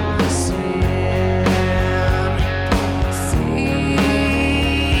to the sin.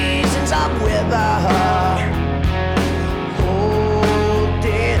 Seasons of wither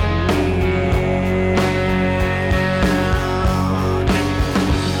holding me in.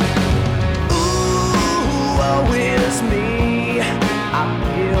 Ooh, woe is me, I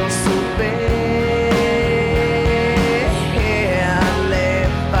feel so bad.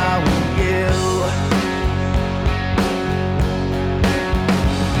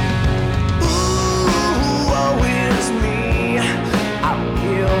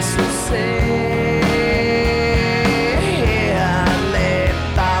 So sadly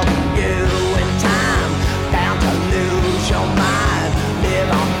about you in time, bound to lose your mind, live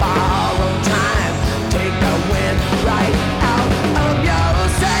on borrowed time, take the wind right out of your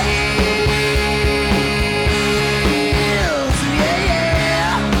sails,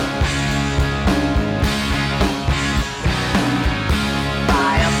 yeah.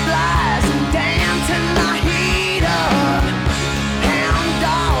 Fireflies dancing the heat up.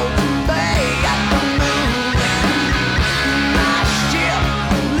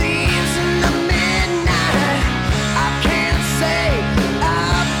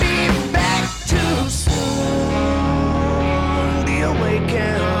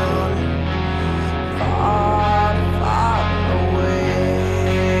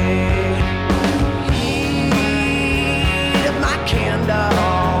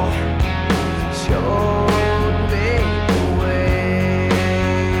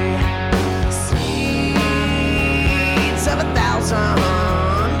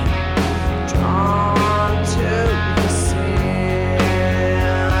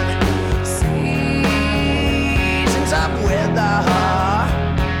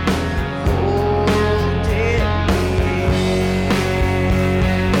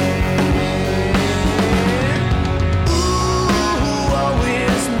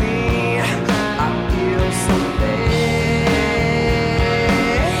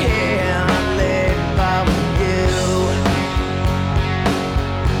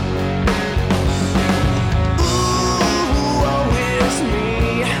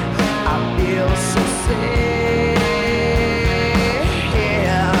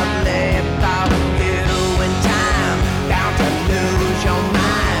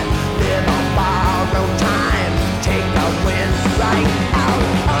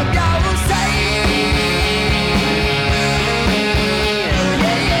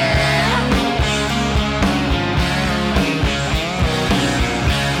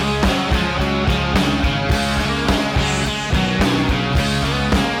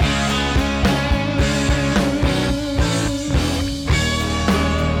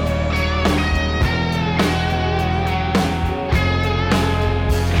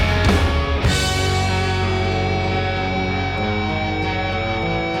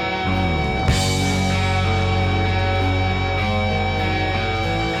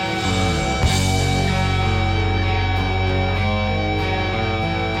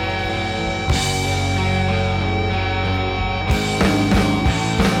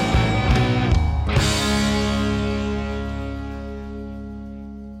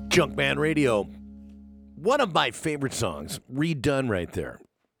 Junkman Radio. One of my favorite songs, redone right there.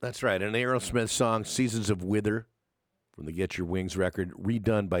 That's right, an Aerosmith song, Seasons of Wither, from the Get Your Wings record,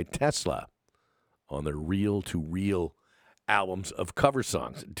 redone by Tesla on their Reel to Reel albums of cover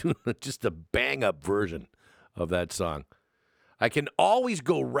songs. Just a bang-up version of that song. I can always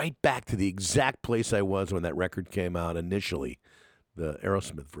go right back to the exact place I was when that record came out initially, the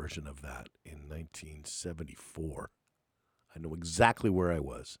Aerosmith version of that in 1974. I know exactly where I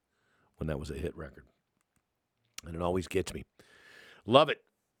was when that was a hit record. And it always gets me. Love it.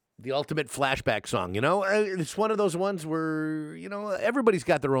 The ultimate flashback song, you know? It's one of those ones where, you know, everybody's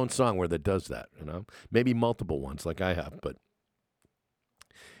got their own song where that does that, you know? Maybe multiple ones like I have, but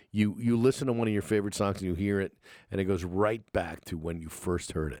you listen to one of your favorite songs and you hear it, and it goes right back to when you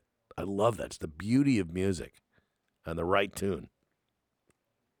first heard it. I love that. It's the beauty of music and the right tune.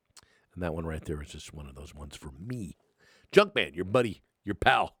 And that one right there is just one of those ones for me. Junkman, your buddy, your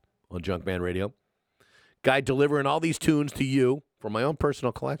pal on Junkman Radio. Guy delivering all these tunes to you from my own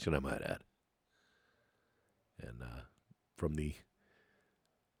personal collection, I might add. And from the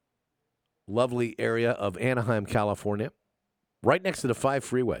lovely area of Anaheim, California, right next to the 5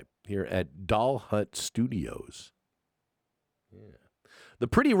 freeway here at Doll Hut Studios. Yeah. The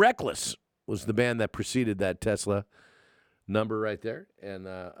Pretty Reckless was the band that preceded that Tesla number right there, and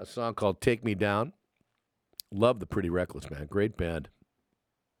a song called Take Me Down. Love the Pretty Reckless, man. Great band.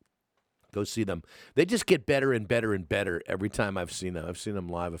 Go see them. They just get better and better and better every time I've seen them. I've seen them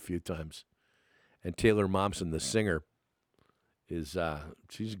live a few times. And Taylor Momsen, the singer, is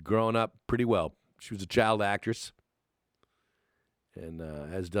she's grown up pretty well. She was a child actress and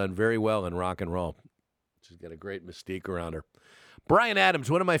has done very well in rock and roll. She's got a great mystique around her. Bryan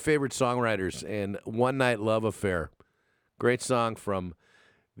Adams, one of my favorite songwriters, and One Night Love Affair. Great song from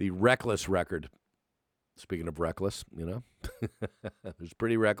the Reckless record. Speaking of reckless, you know, it was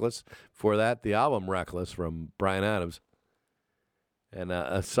pretty reckless. Before that, the album Reckless from Bryan Adams. And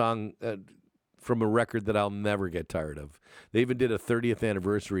a song from a record that I'll never get tired of. They even did a 30th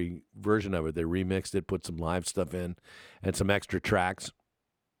anniversary version of it. They remixed it, put some live stuff in, and some extra tracks.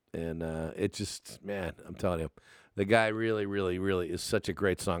 And it just, man, I'm telling you, the guy really, really, really is such a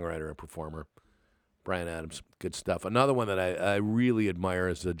great songwriter and performer. Bryan Adams, good stuff. Another one that I really admire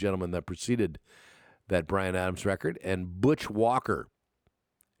is the gentleman that preceded that Bryan Adams record, and Butch Walker,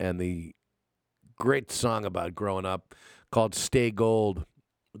 and the great song about growing up called Stay Gold,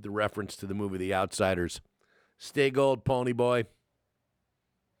 with the reference to the movie The Outsiders. Stay Gold, pony boy.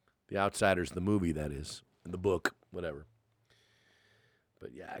 The Outsiders, the movie, that is, and the book, whatever.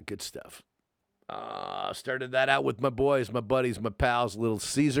 But yeah, good stuff. Started that out with my boys, my buddies, my pals, Little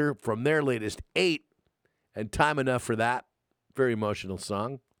Caesar, from their latest 8, and Time Enough for That. Very emotional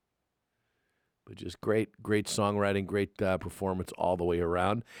song. But just great songwriting, great performance all the way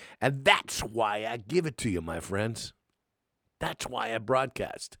around. And that's why I give it to you, my friends. That's why I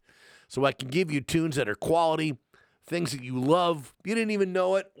broadcast. So I can give you tunes that are quality, things that you love, you didn't even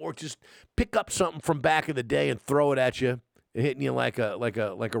know it, or just pick up something from back in the day and throw it at you, hitting you like a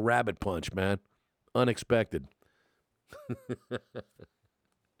rabbit punch, man. Unexpected.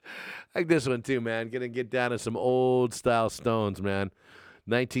 Like this one too, man. Gonna get down to some old style Stones, man.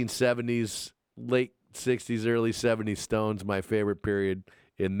 1970s, late 60s, early 70s Stones, my favorite period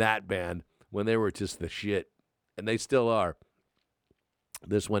in that band when they were just the shit. And they still are.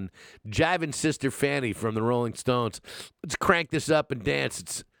 This one, Jivin' Sister Fanny from the Rolling Stones. Let's crank this up and dance.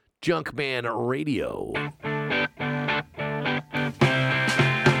 It's Junkman Radio.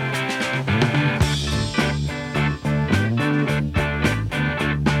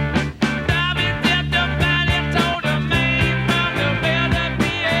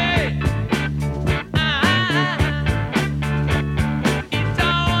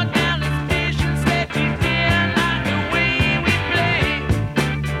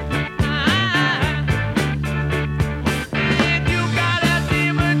 You got a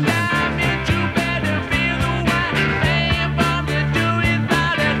demon diamond, you better feel the way.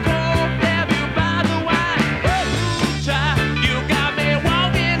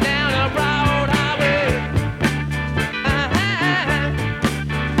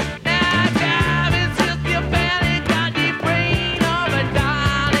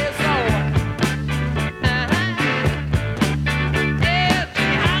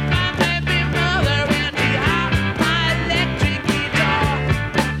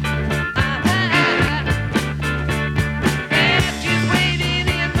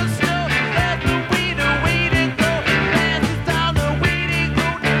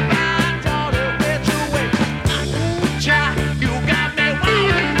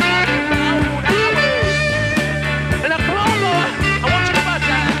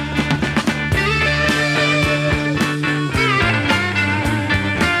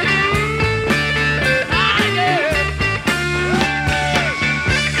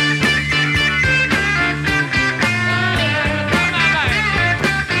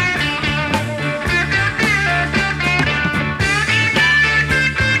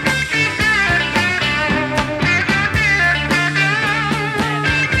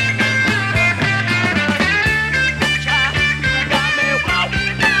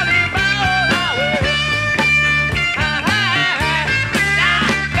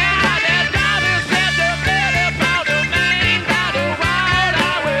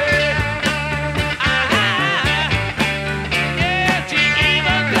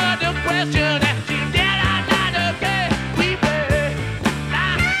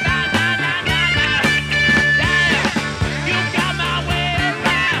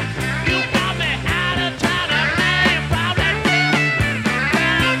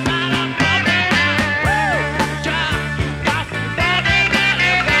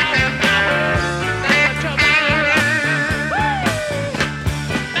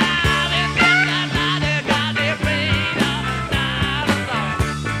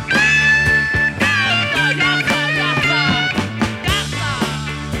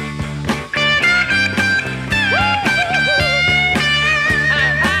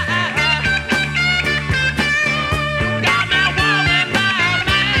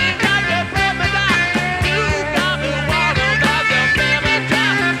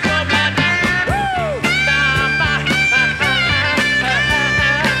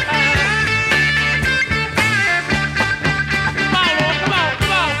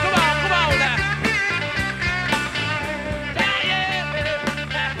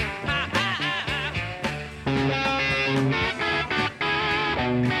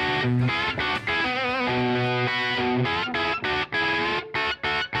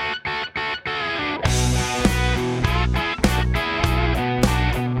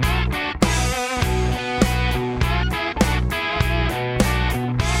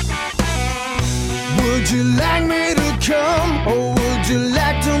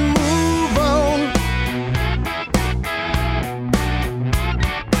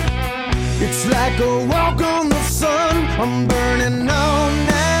 It's like a walk on the sun, I'm burning all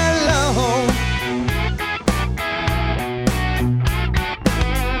night long.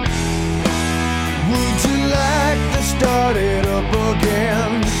 Would you like to start it up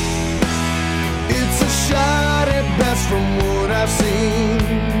again? It's a shot at best from what I've seen.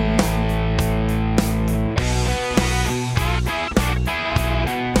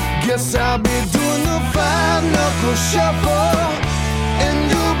 Guess I'll be doing the five-knuckle shuffle, and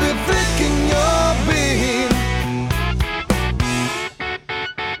you'll be flicking your bean.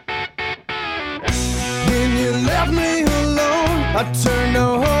 When you left me alone, I turned a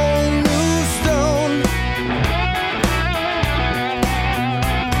whole new stone.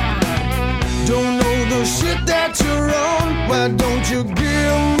 Don't know the shit that you're on, why don't you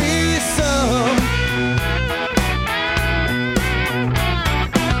give me some?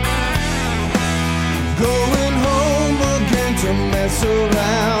 Going home again to mess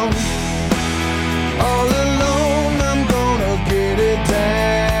around. All alone, I'm gonna get it down.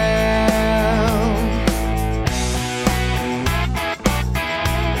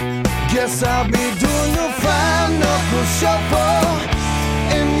 Guess I'll be doing the five-knuckle shuffle,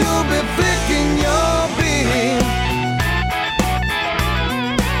 and you'll be flicking your bean.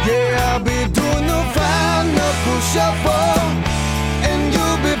 Yeah, I'll be doing the five-knuckle shuffle, and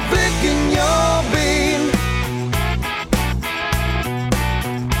you'll be flicking your bean.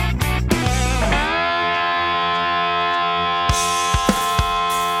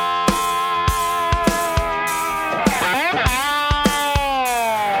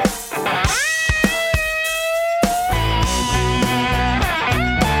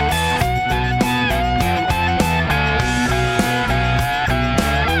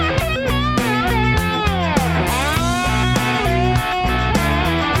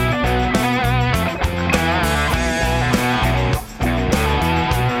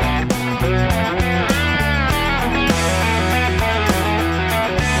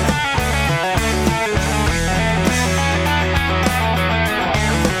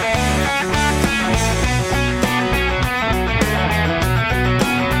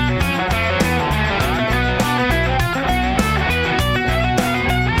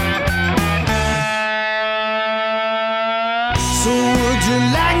 So would you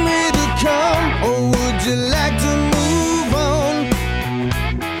like me to come, or would you like to move on?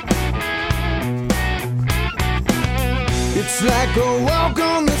 It's like a walk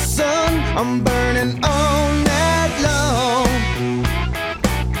on the sun, I'm burning all night long.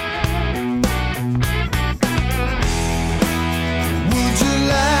 Would you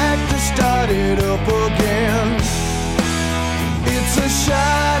like to start it up again? It's a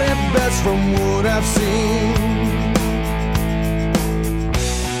shot at best from what I've seen.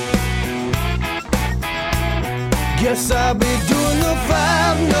 Guess I'll be doing the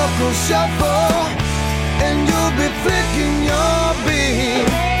five-knuckle shuffle, and you'll be flicking your bean.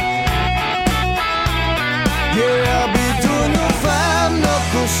 Yeah, I'll be doing the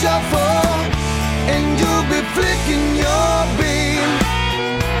five-knuckle shuffle, and you'll be flicking your bean.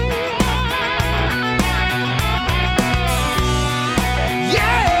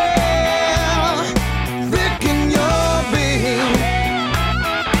 Yeah, flicking your bean.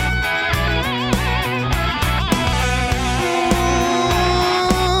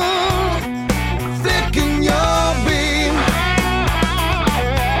 Flicking your beam.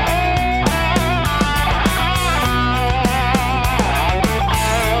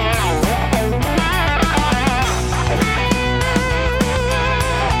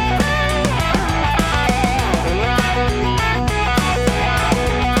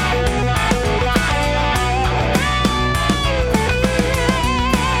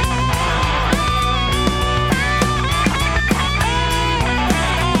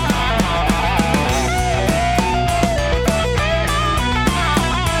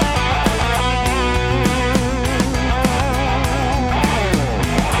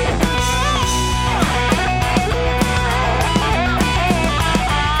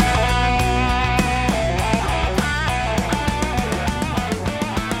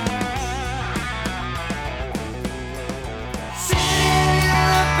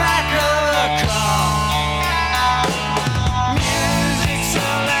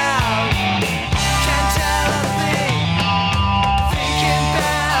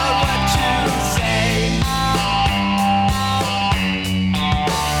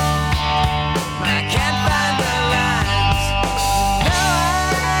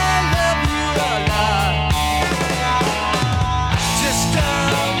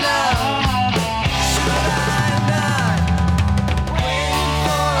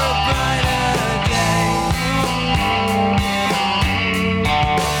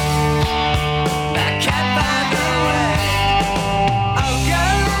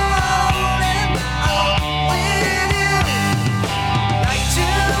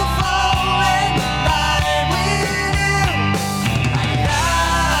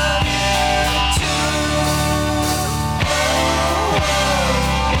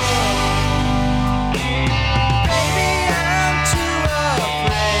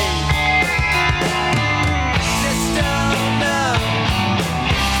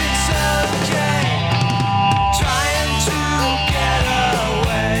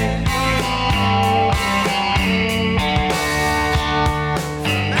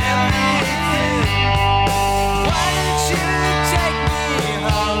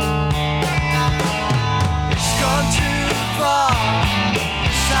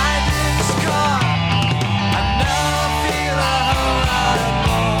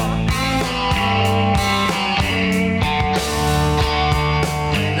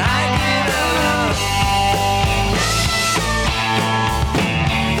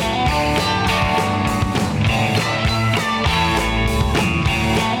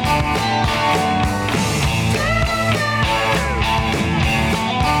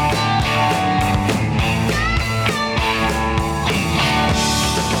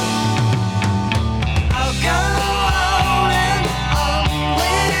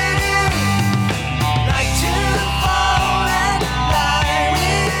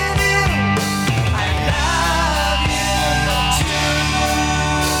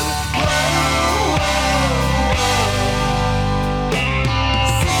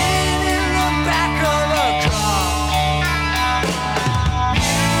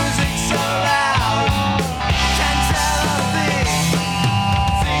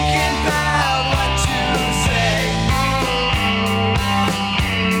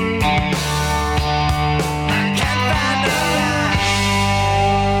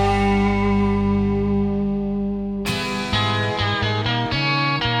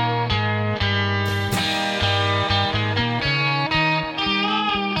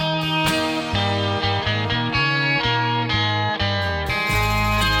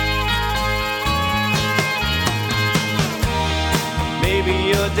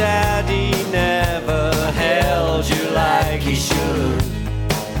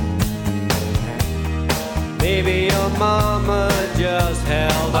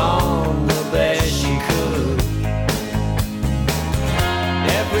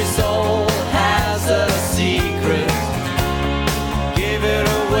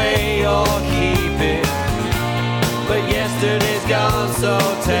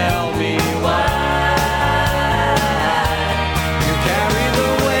 tell me why. You carry the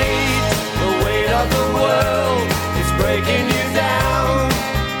weight of the world. It's breaking you down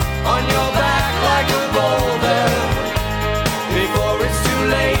on your back like a boulder. Before it's too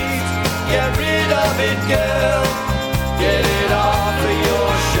late, get rid of it, girl. Get it off of your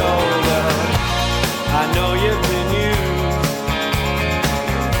shoulder. I know you've been used,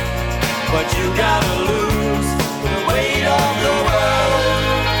 but you gotta lose the weight of the world.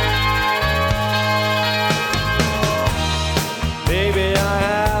 Maybe I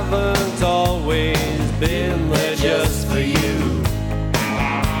haven't always been there just for you.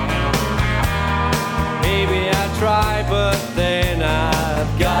 Maybe I try, but then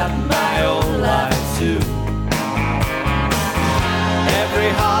I've got my own life too.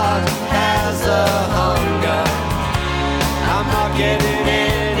 Every heart has a hunger. I'm not getting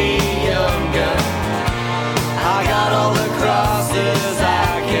any younger. I got all the crosses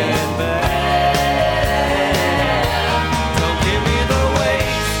I can bear. Don't give me the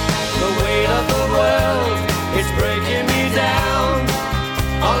weight of the world. It's breaking me down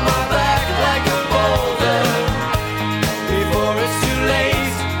on my back like a boulder. Before it's too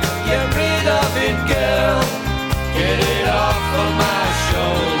late, get rid of it, girl. Get it off of my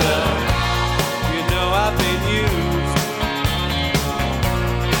shoulder. You know I've been used,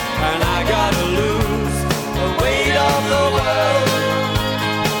 and I gotta lose the weight of the world.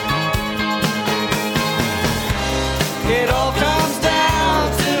 It all comes down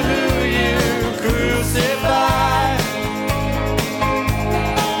to who you crucify.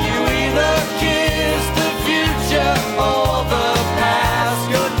 You either kiss the future or the past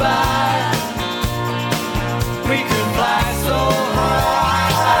goodbye. We could fly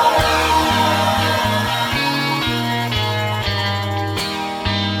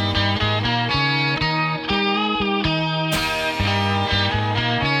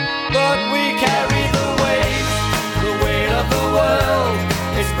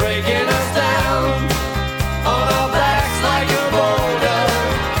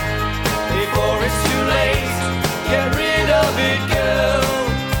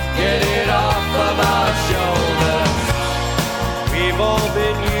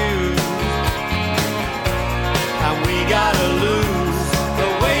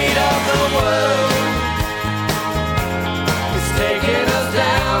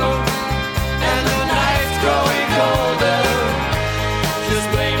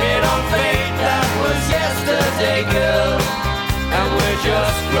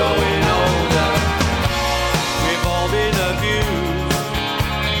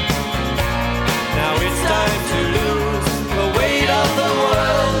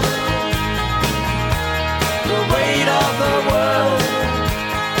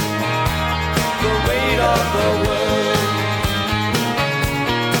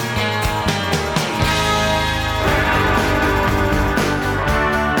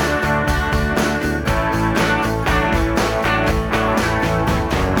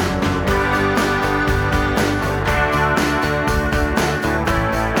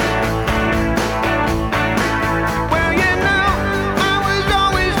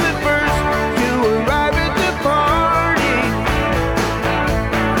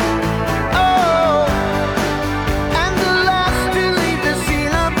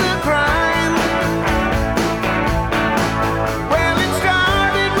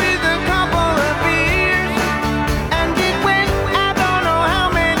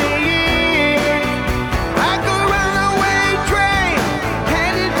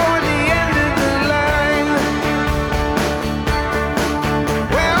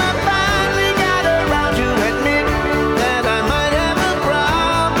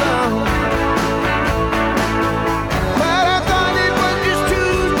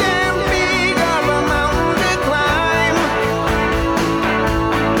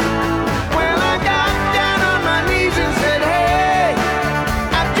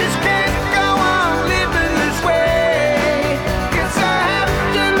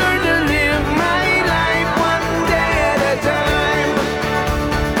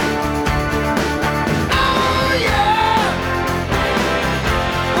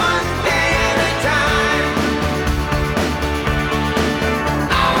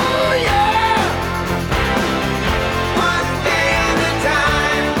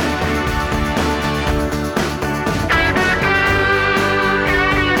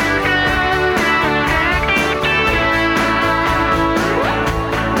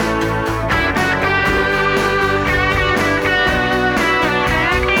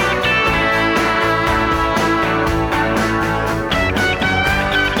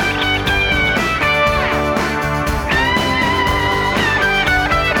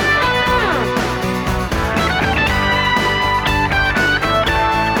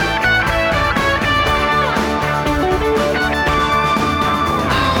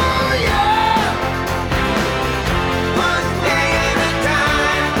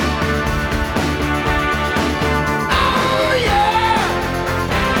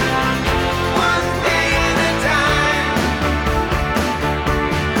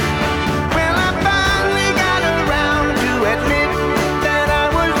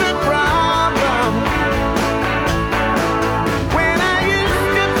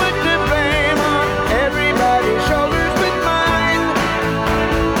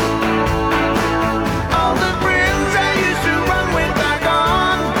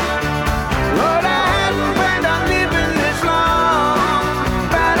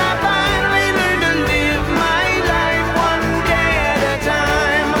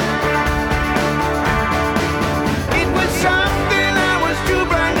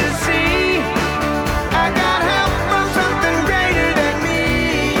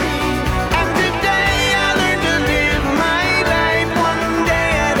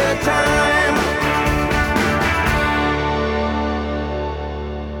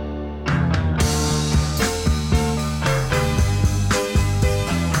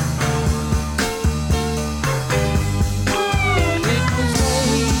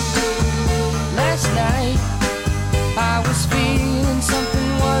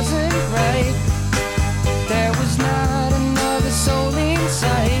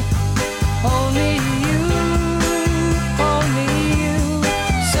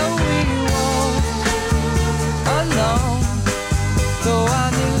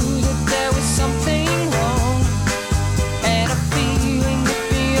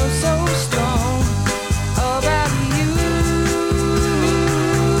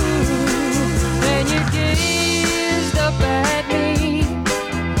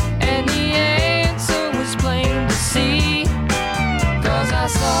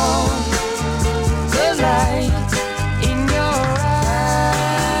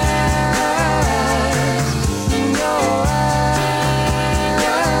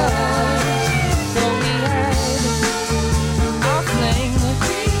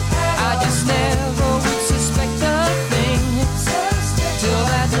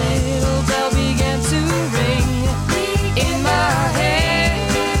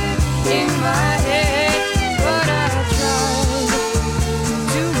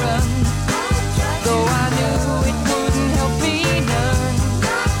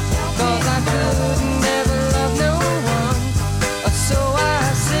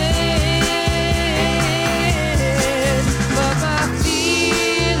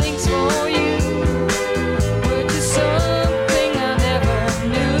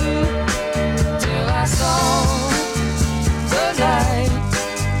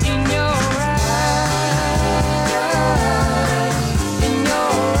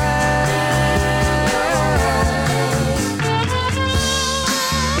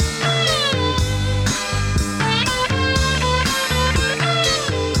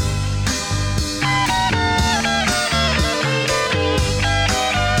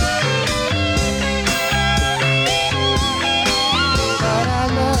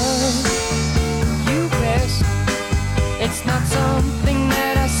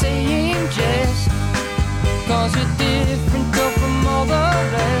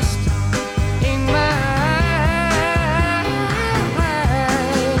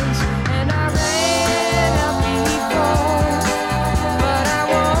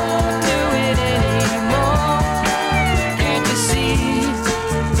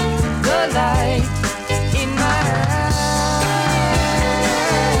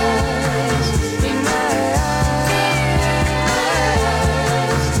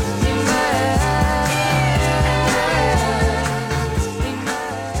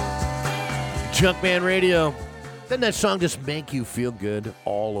Junkman Radio. Doesn't that song just make you feel good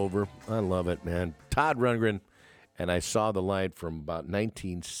all over? I love it, man. Todd Rundgren, and I Saw the Light from about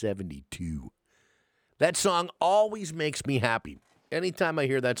 1972. That song always makes me happy. Anytime I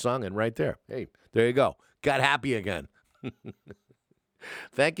hear that song, and right there, hey, there you go. Got happy again.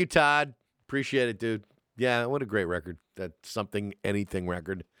 Thank you, Todd. Appreciate it, dude. Yeah, what a great record. That Something Anything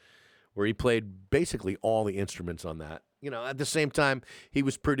record, where he played basically all the instruments on that. You know, at the same time, he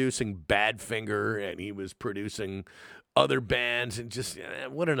was producing Badfinger, and he was producing other bands, and just,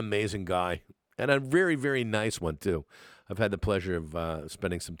 what an amazing guy. And a very, very nice one, too. I've had the pleasure of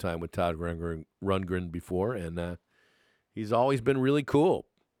spending some time with Todd Rundgren before, and he's always been really cool.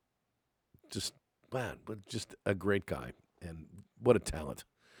 Just, man, but just a great guy. And what a talent.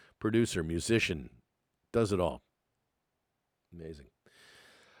 Producer, musician, does it all. Amazing.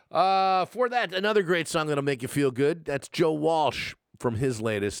 For that, another great song that'll make you feel good. That's Joe Walsh from his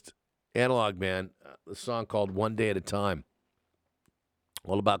latest Analog Man, the song called One Day at a Time.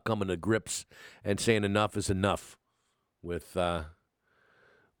 All about coming to grips and saying enough is enough with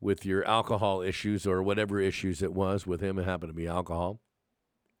your alcohol issues or whatever issues it was. With him, it happened to be alcohol.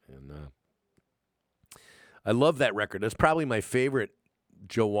 And I love that record. That's probably my favorite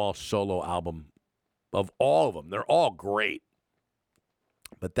Joe Walsh solo album of all of them. They're all great.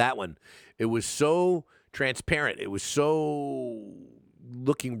 But that one, it was so transparent. It was so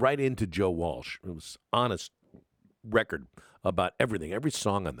looking right into Joe Walsh. It was honest record about everything, every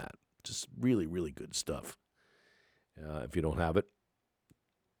song on that. Just really, really good stuff. If you don't have it,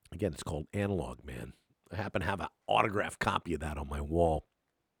 again, it's called Analog Man. I happen to have an autographed copy of that on my wall.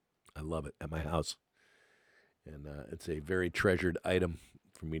 I love it at my house. And it's a very treasured item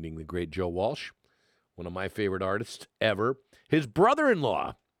for meeting the great Joe Walsh, one of my favorite artists ever. His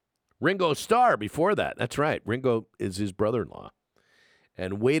brother-in-law, Ringo Starr, before that. That's right. Ringo is his brother-in-law.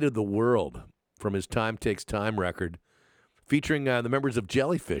 And Weight of the World from his Time Takes Time record, featuring the members of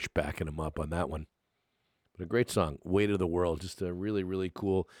Jellyfish backing him up on that one. But a great song, Weight of the World. Just a really, really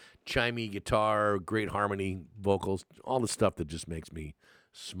cool chimey guitar, great harmony, vocals, all the stuff that just makes me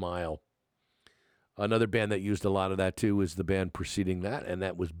smile. Another band that used a lot of that, too, was the band preceding that, and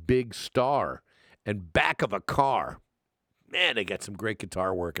that was Big Star and Back of a Car. Man, they got some great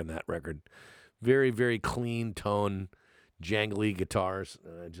guitar work in that record. Very, very clean tone, jangly guitars.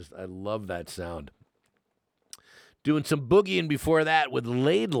 I love that sound. Doing some boogieing before that with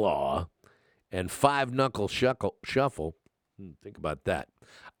Laidlaw and Five Knuckle Shuffle. Think about that.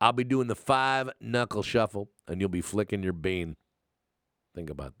 I'll be doing the Five Knuckle Shuffle, and you'll be flicking your bean. Think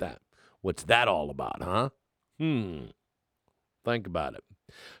about that. What's that all about, huh? Think about it.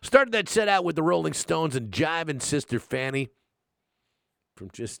 Started that set out with the Rolling Stones and Jivin' Sister Fanny. From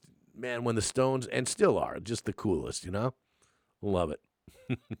just, man, when the Stones, and still are, just the coolest, you know? Love it.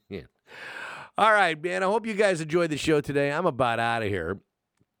 Yeah. All right, man, I hope you guys enjoyed the show today. I'm about out of here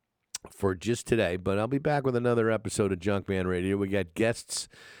for just today, but I'll be back with another episode of Junkman Radio. We got guests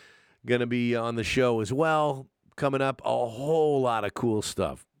going to be on the show as well. Coming up, a whole lot of cool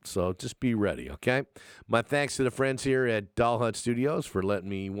stuff. So just be ready, okay? My thanks to the friends here at Doll Hut Studios for letting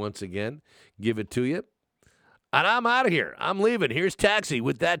me once again give it to you. And I'm out of here. I'm leaving. Here's Taxi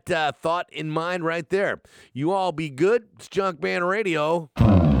with that thought in mind right there. You all be good. It's Junkman Radio.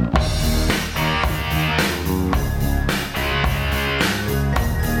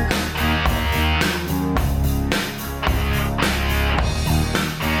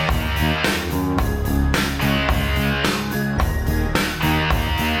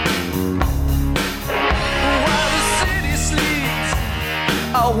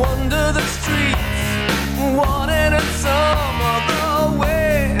 I wander the streets, wanting it some other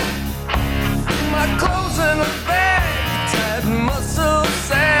way. My clothes in a bag, tight muscles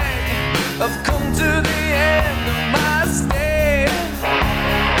sag. I've come to the end of my stay.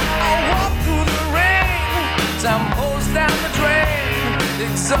 I walk through the rain, time pours down the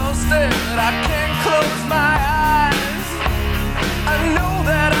drain. Exhausted, I can't close my eyes. I know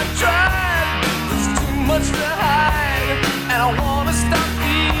that I tried, there's too much to hide, and I wanna stop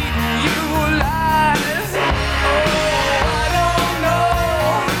feeding you lies. Oh, I don't know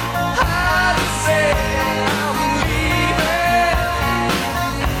how to say I'm leaving.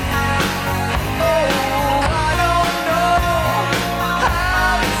 Oh, I don't know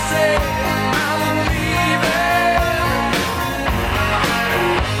how to say I'm leaving.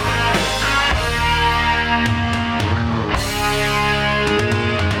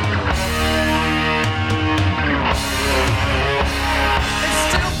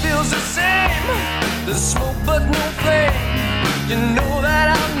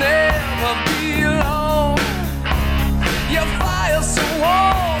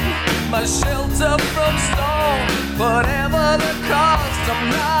 my shelter from storm. Whatever the cost, I'm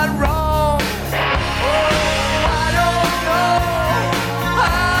not wrong. Oh, I don't know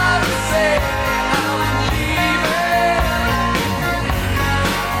how to say I'm leaving.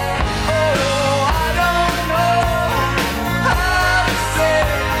 Oh, I don't know how to say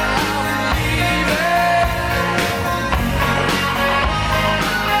I'm leaving.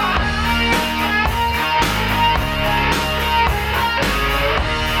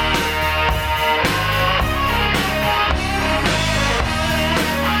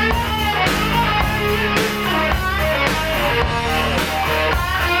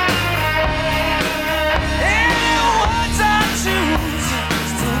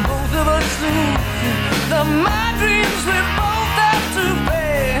 My dreams we both have to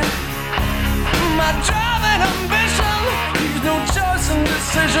pay. My drive and ambition leaves no choice and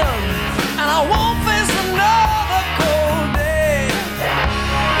decision, and I won't face another cold day.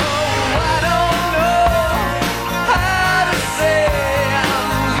 Oh, I don't know how to say I'm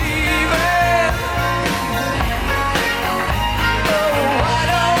leaving. Oh, I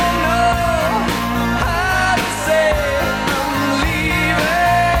don't know how to say I'm leaving.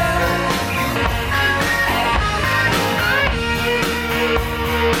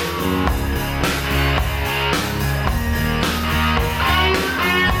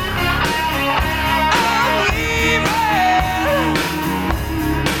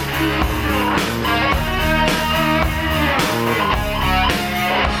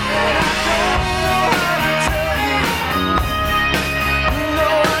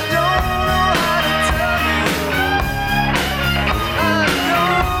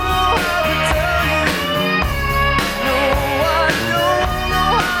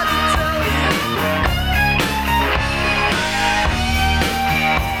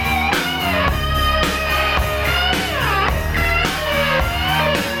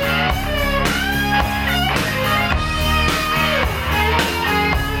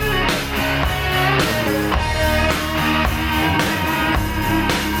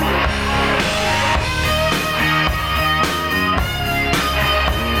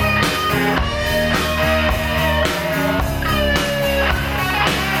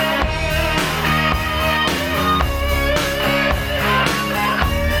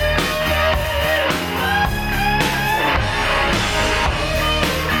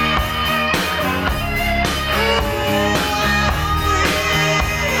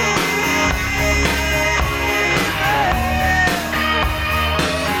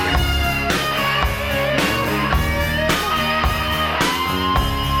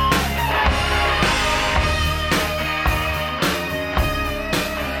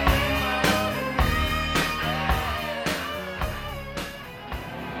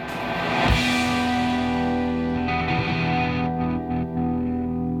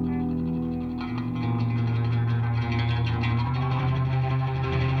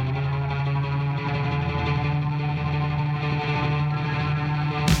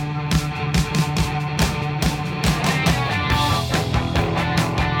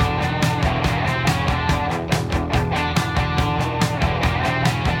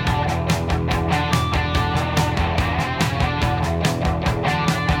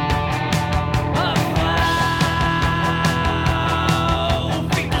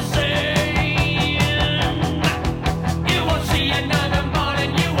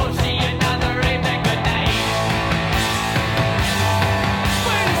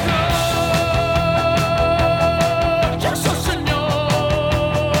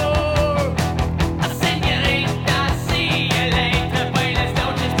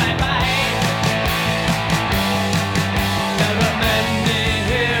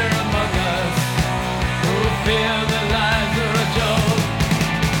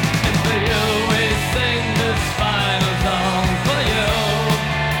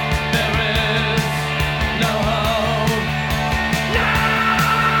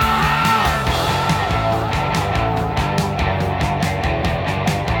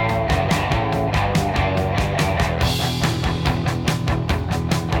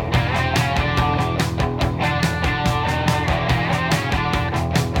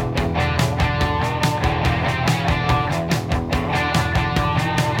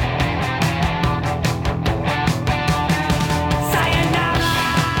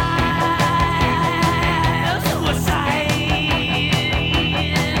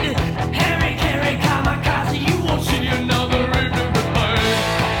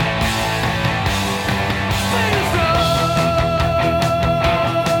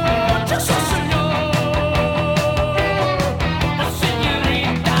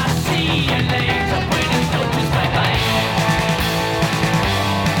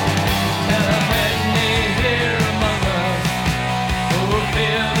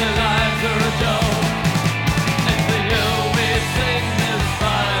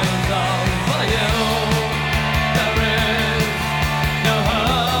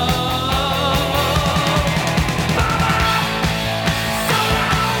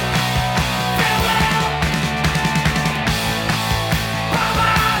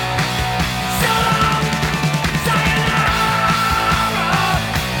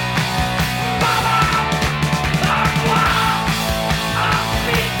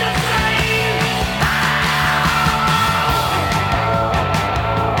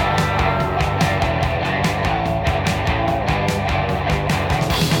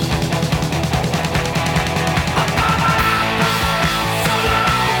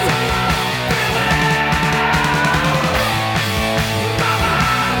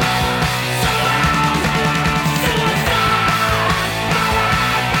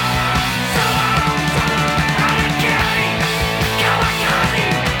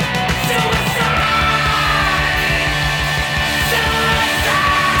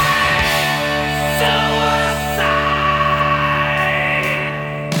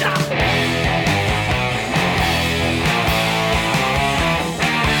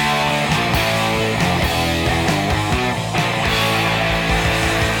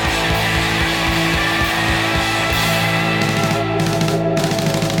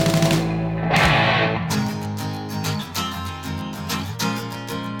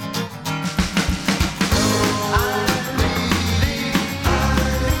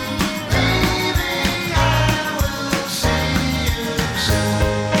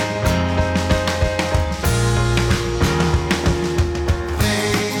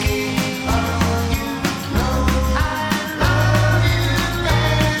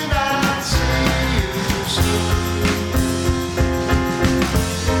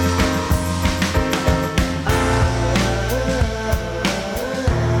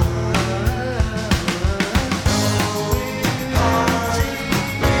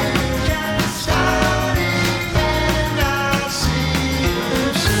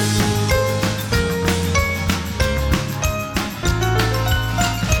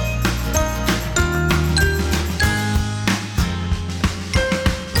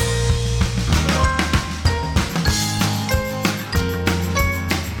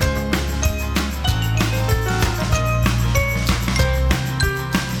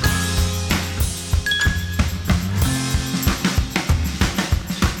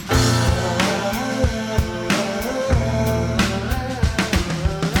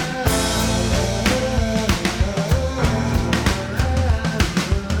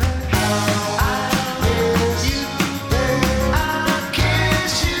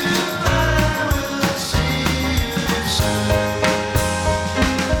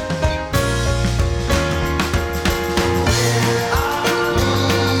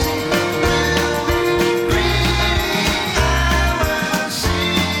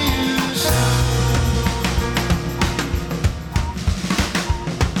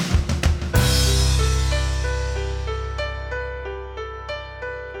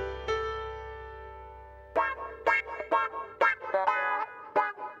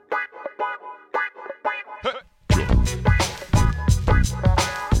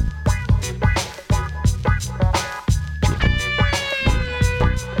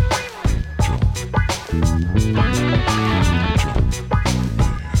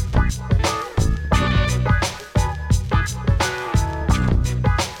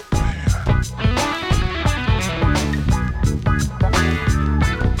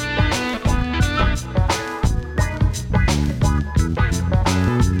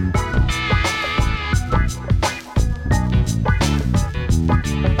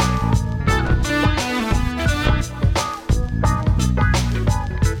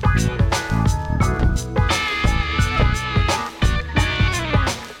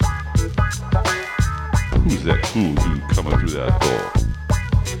 Who's that cool dude coming through that door?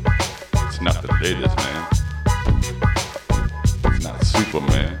 It's not the latest, man. It's not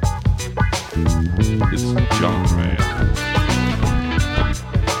Superman. It's Junkman.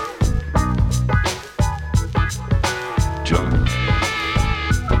 Junkman.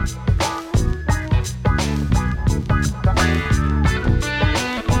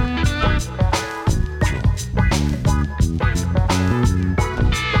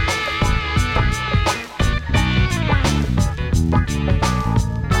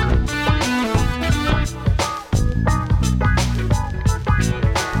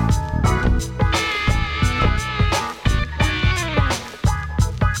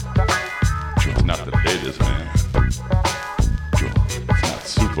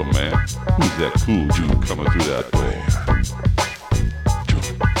 Man, who's that cool dude coming through that door?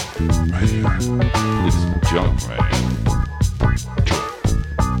 Man, it's Junkman.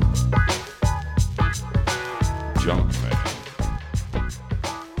 Junkman.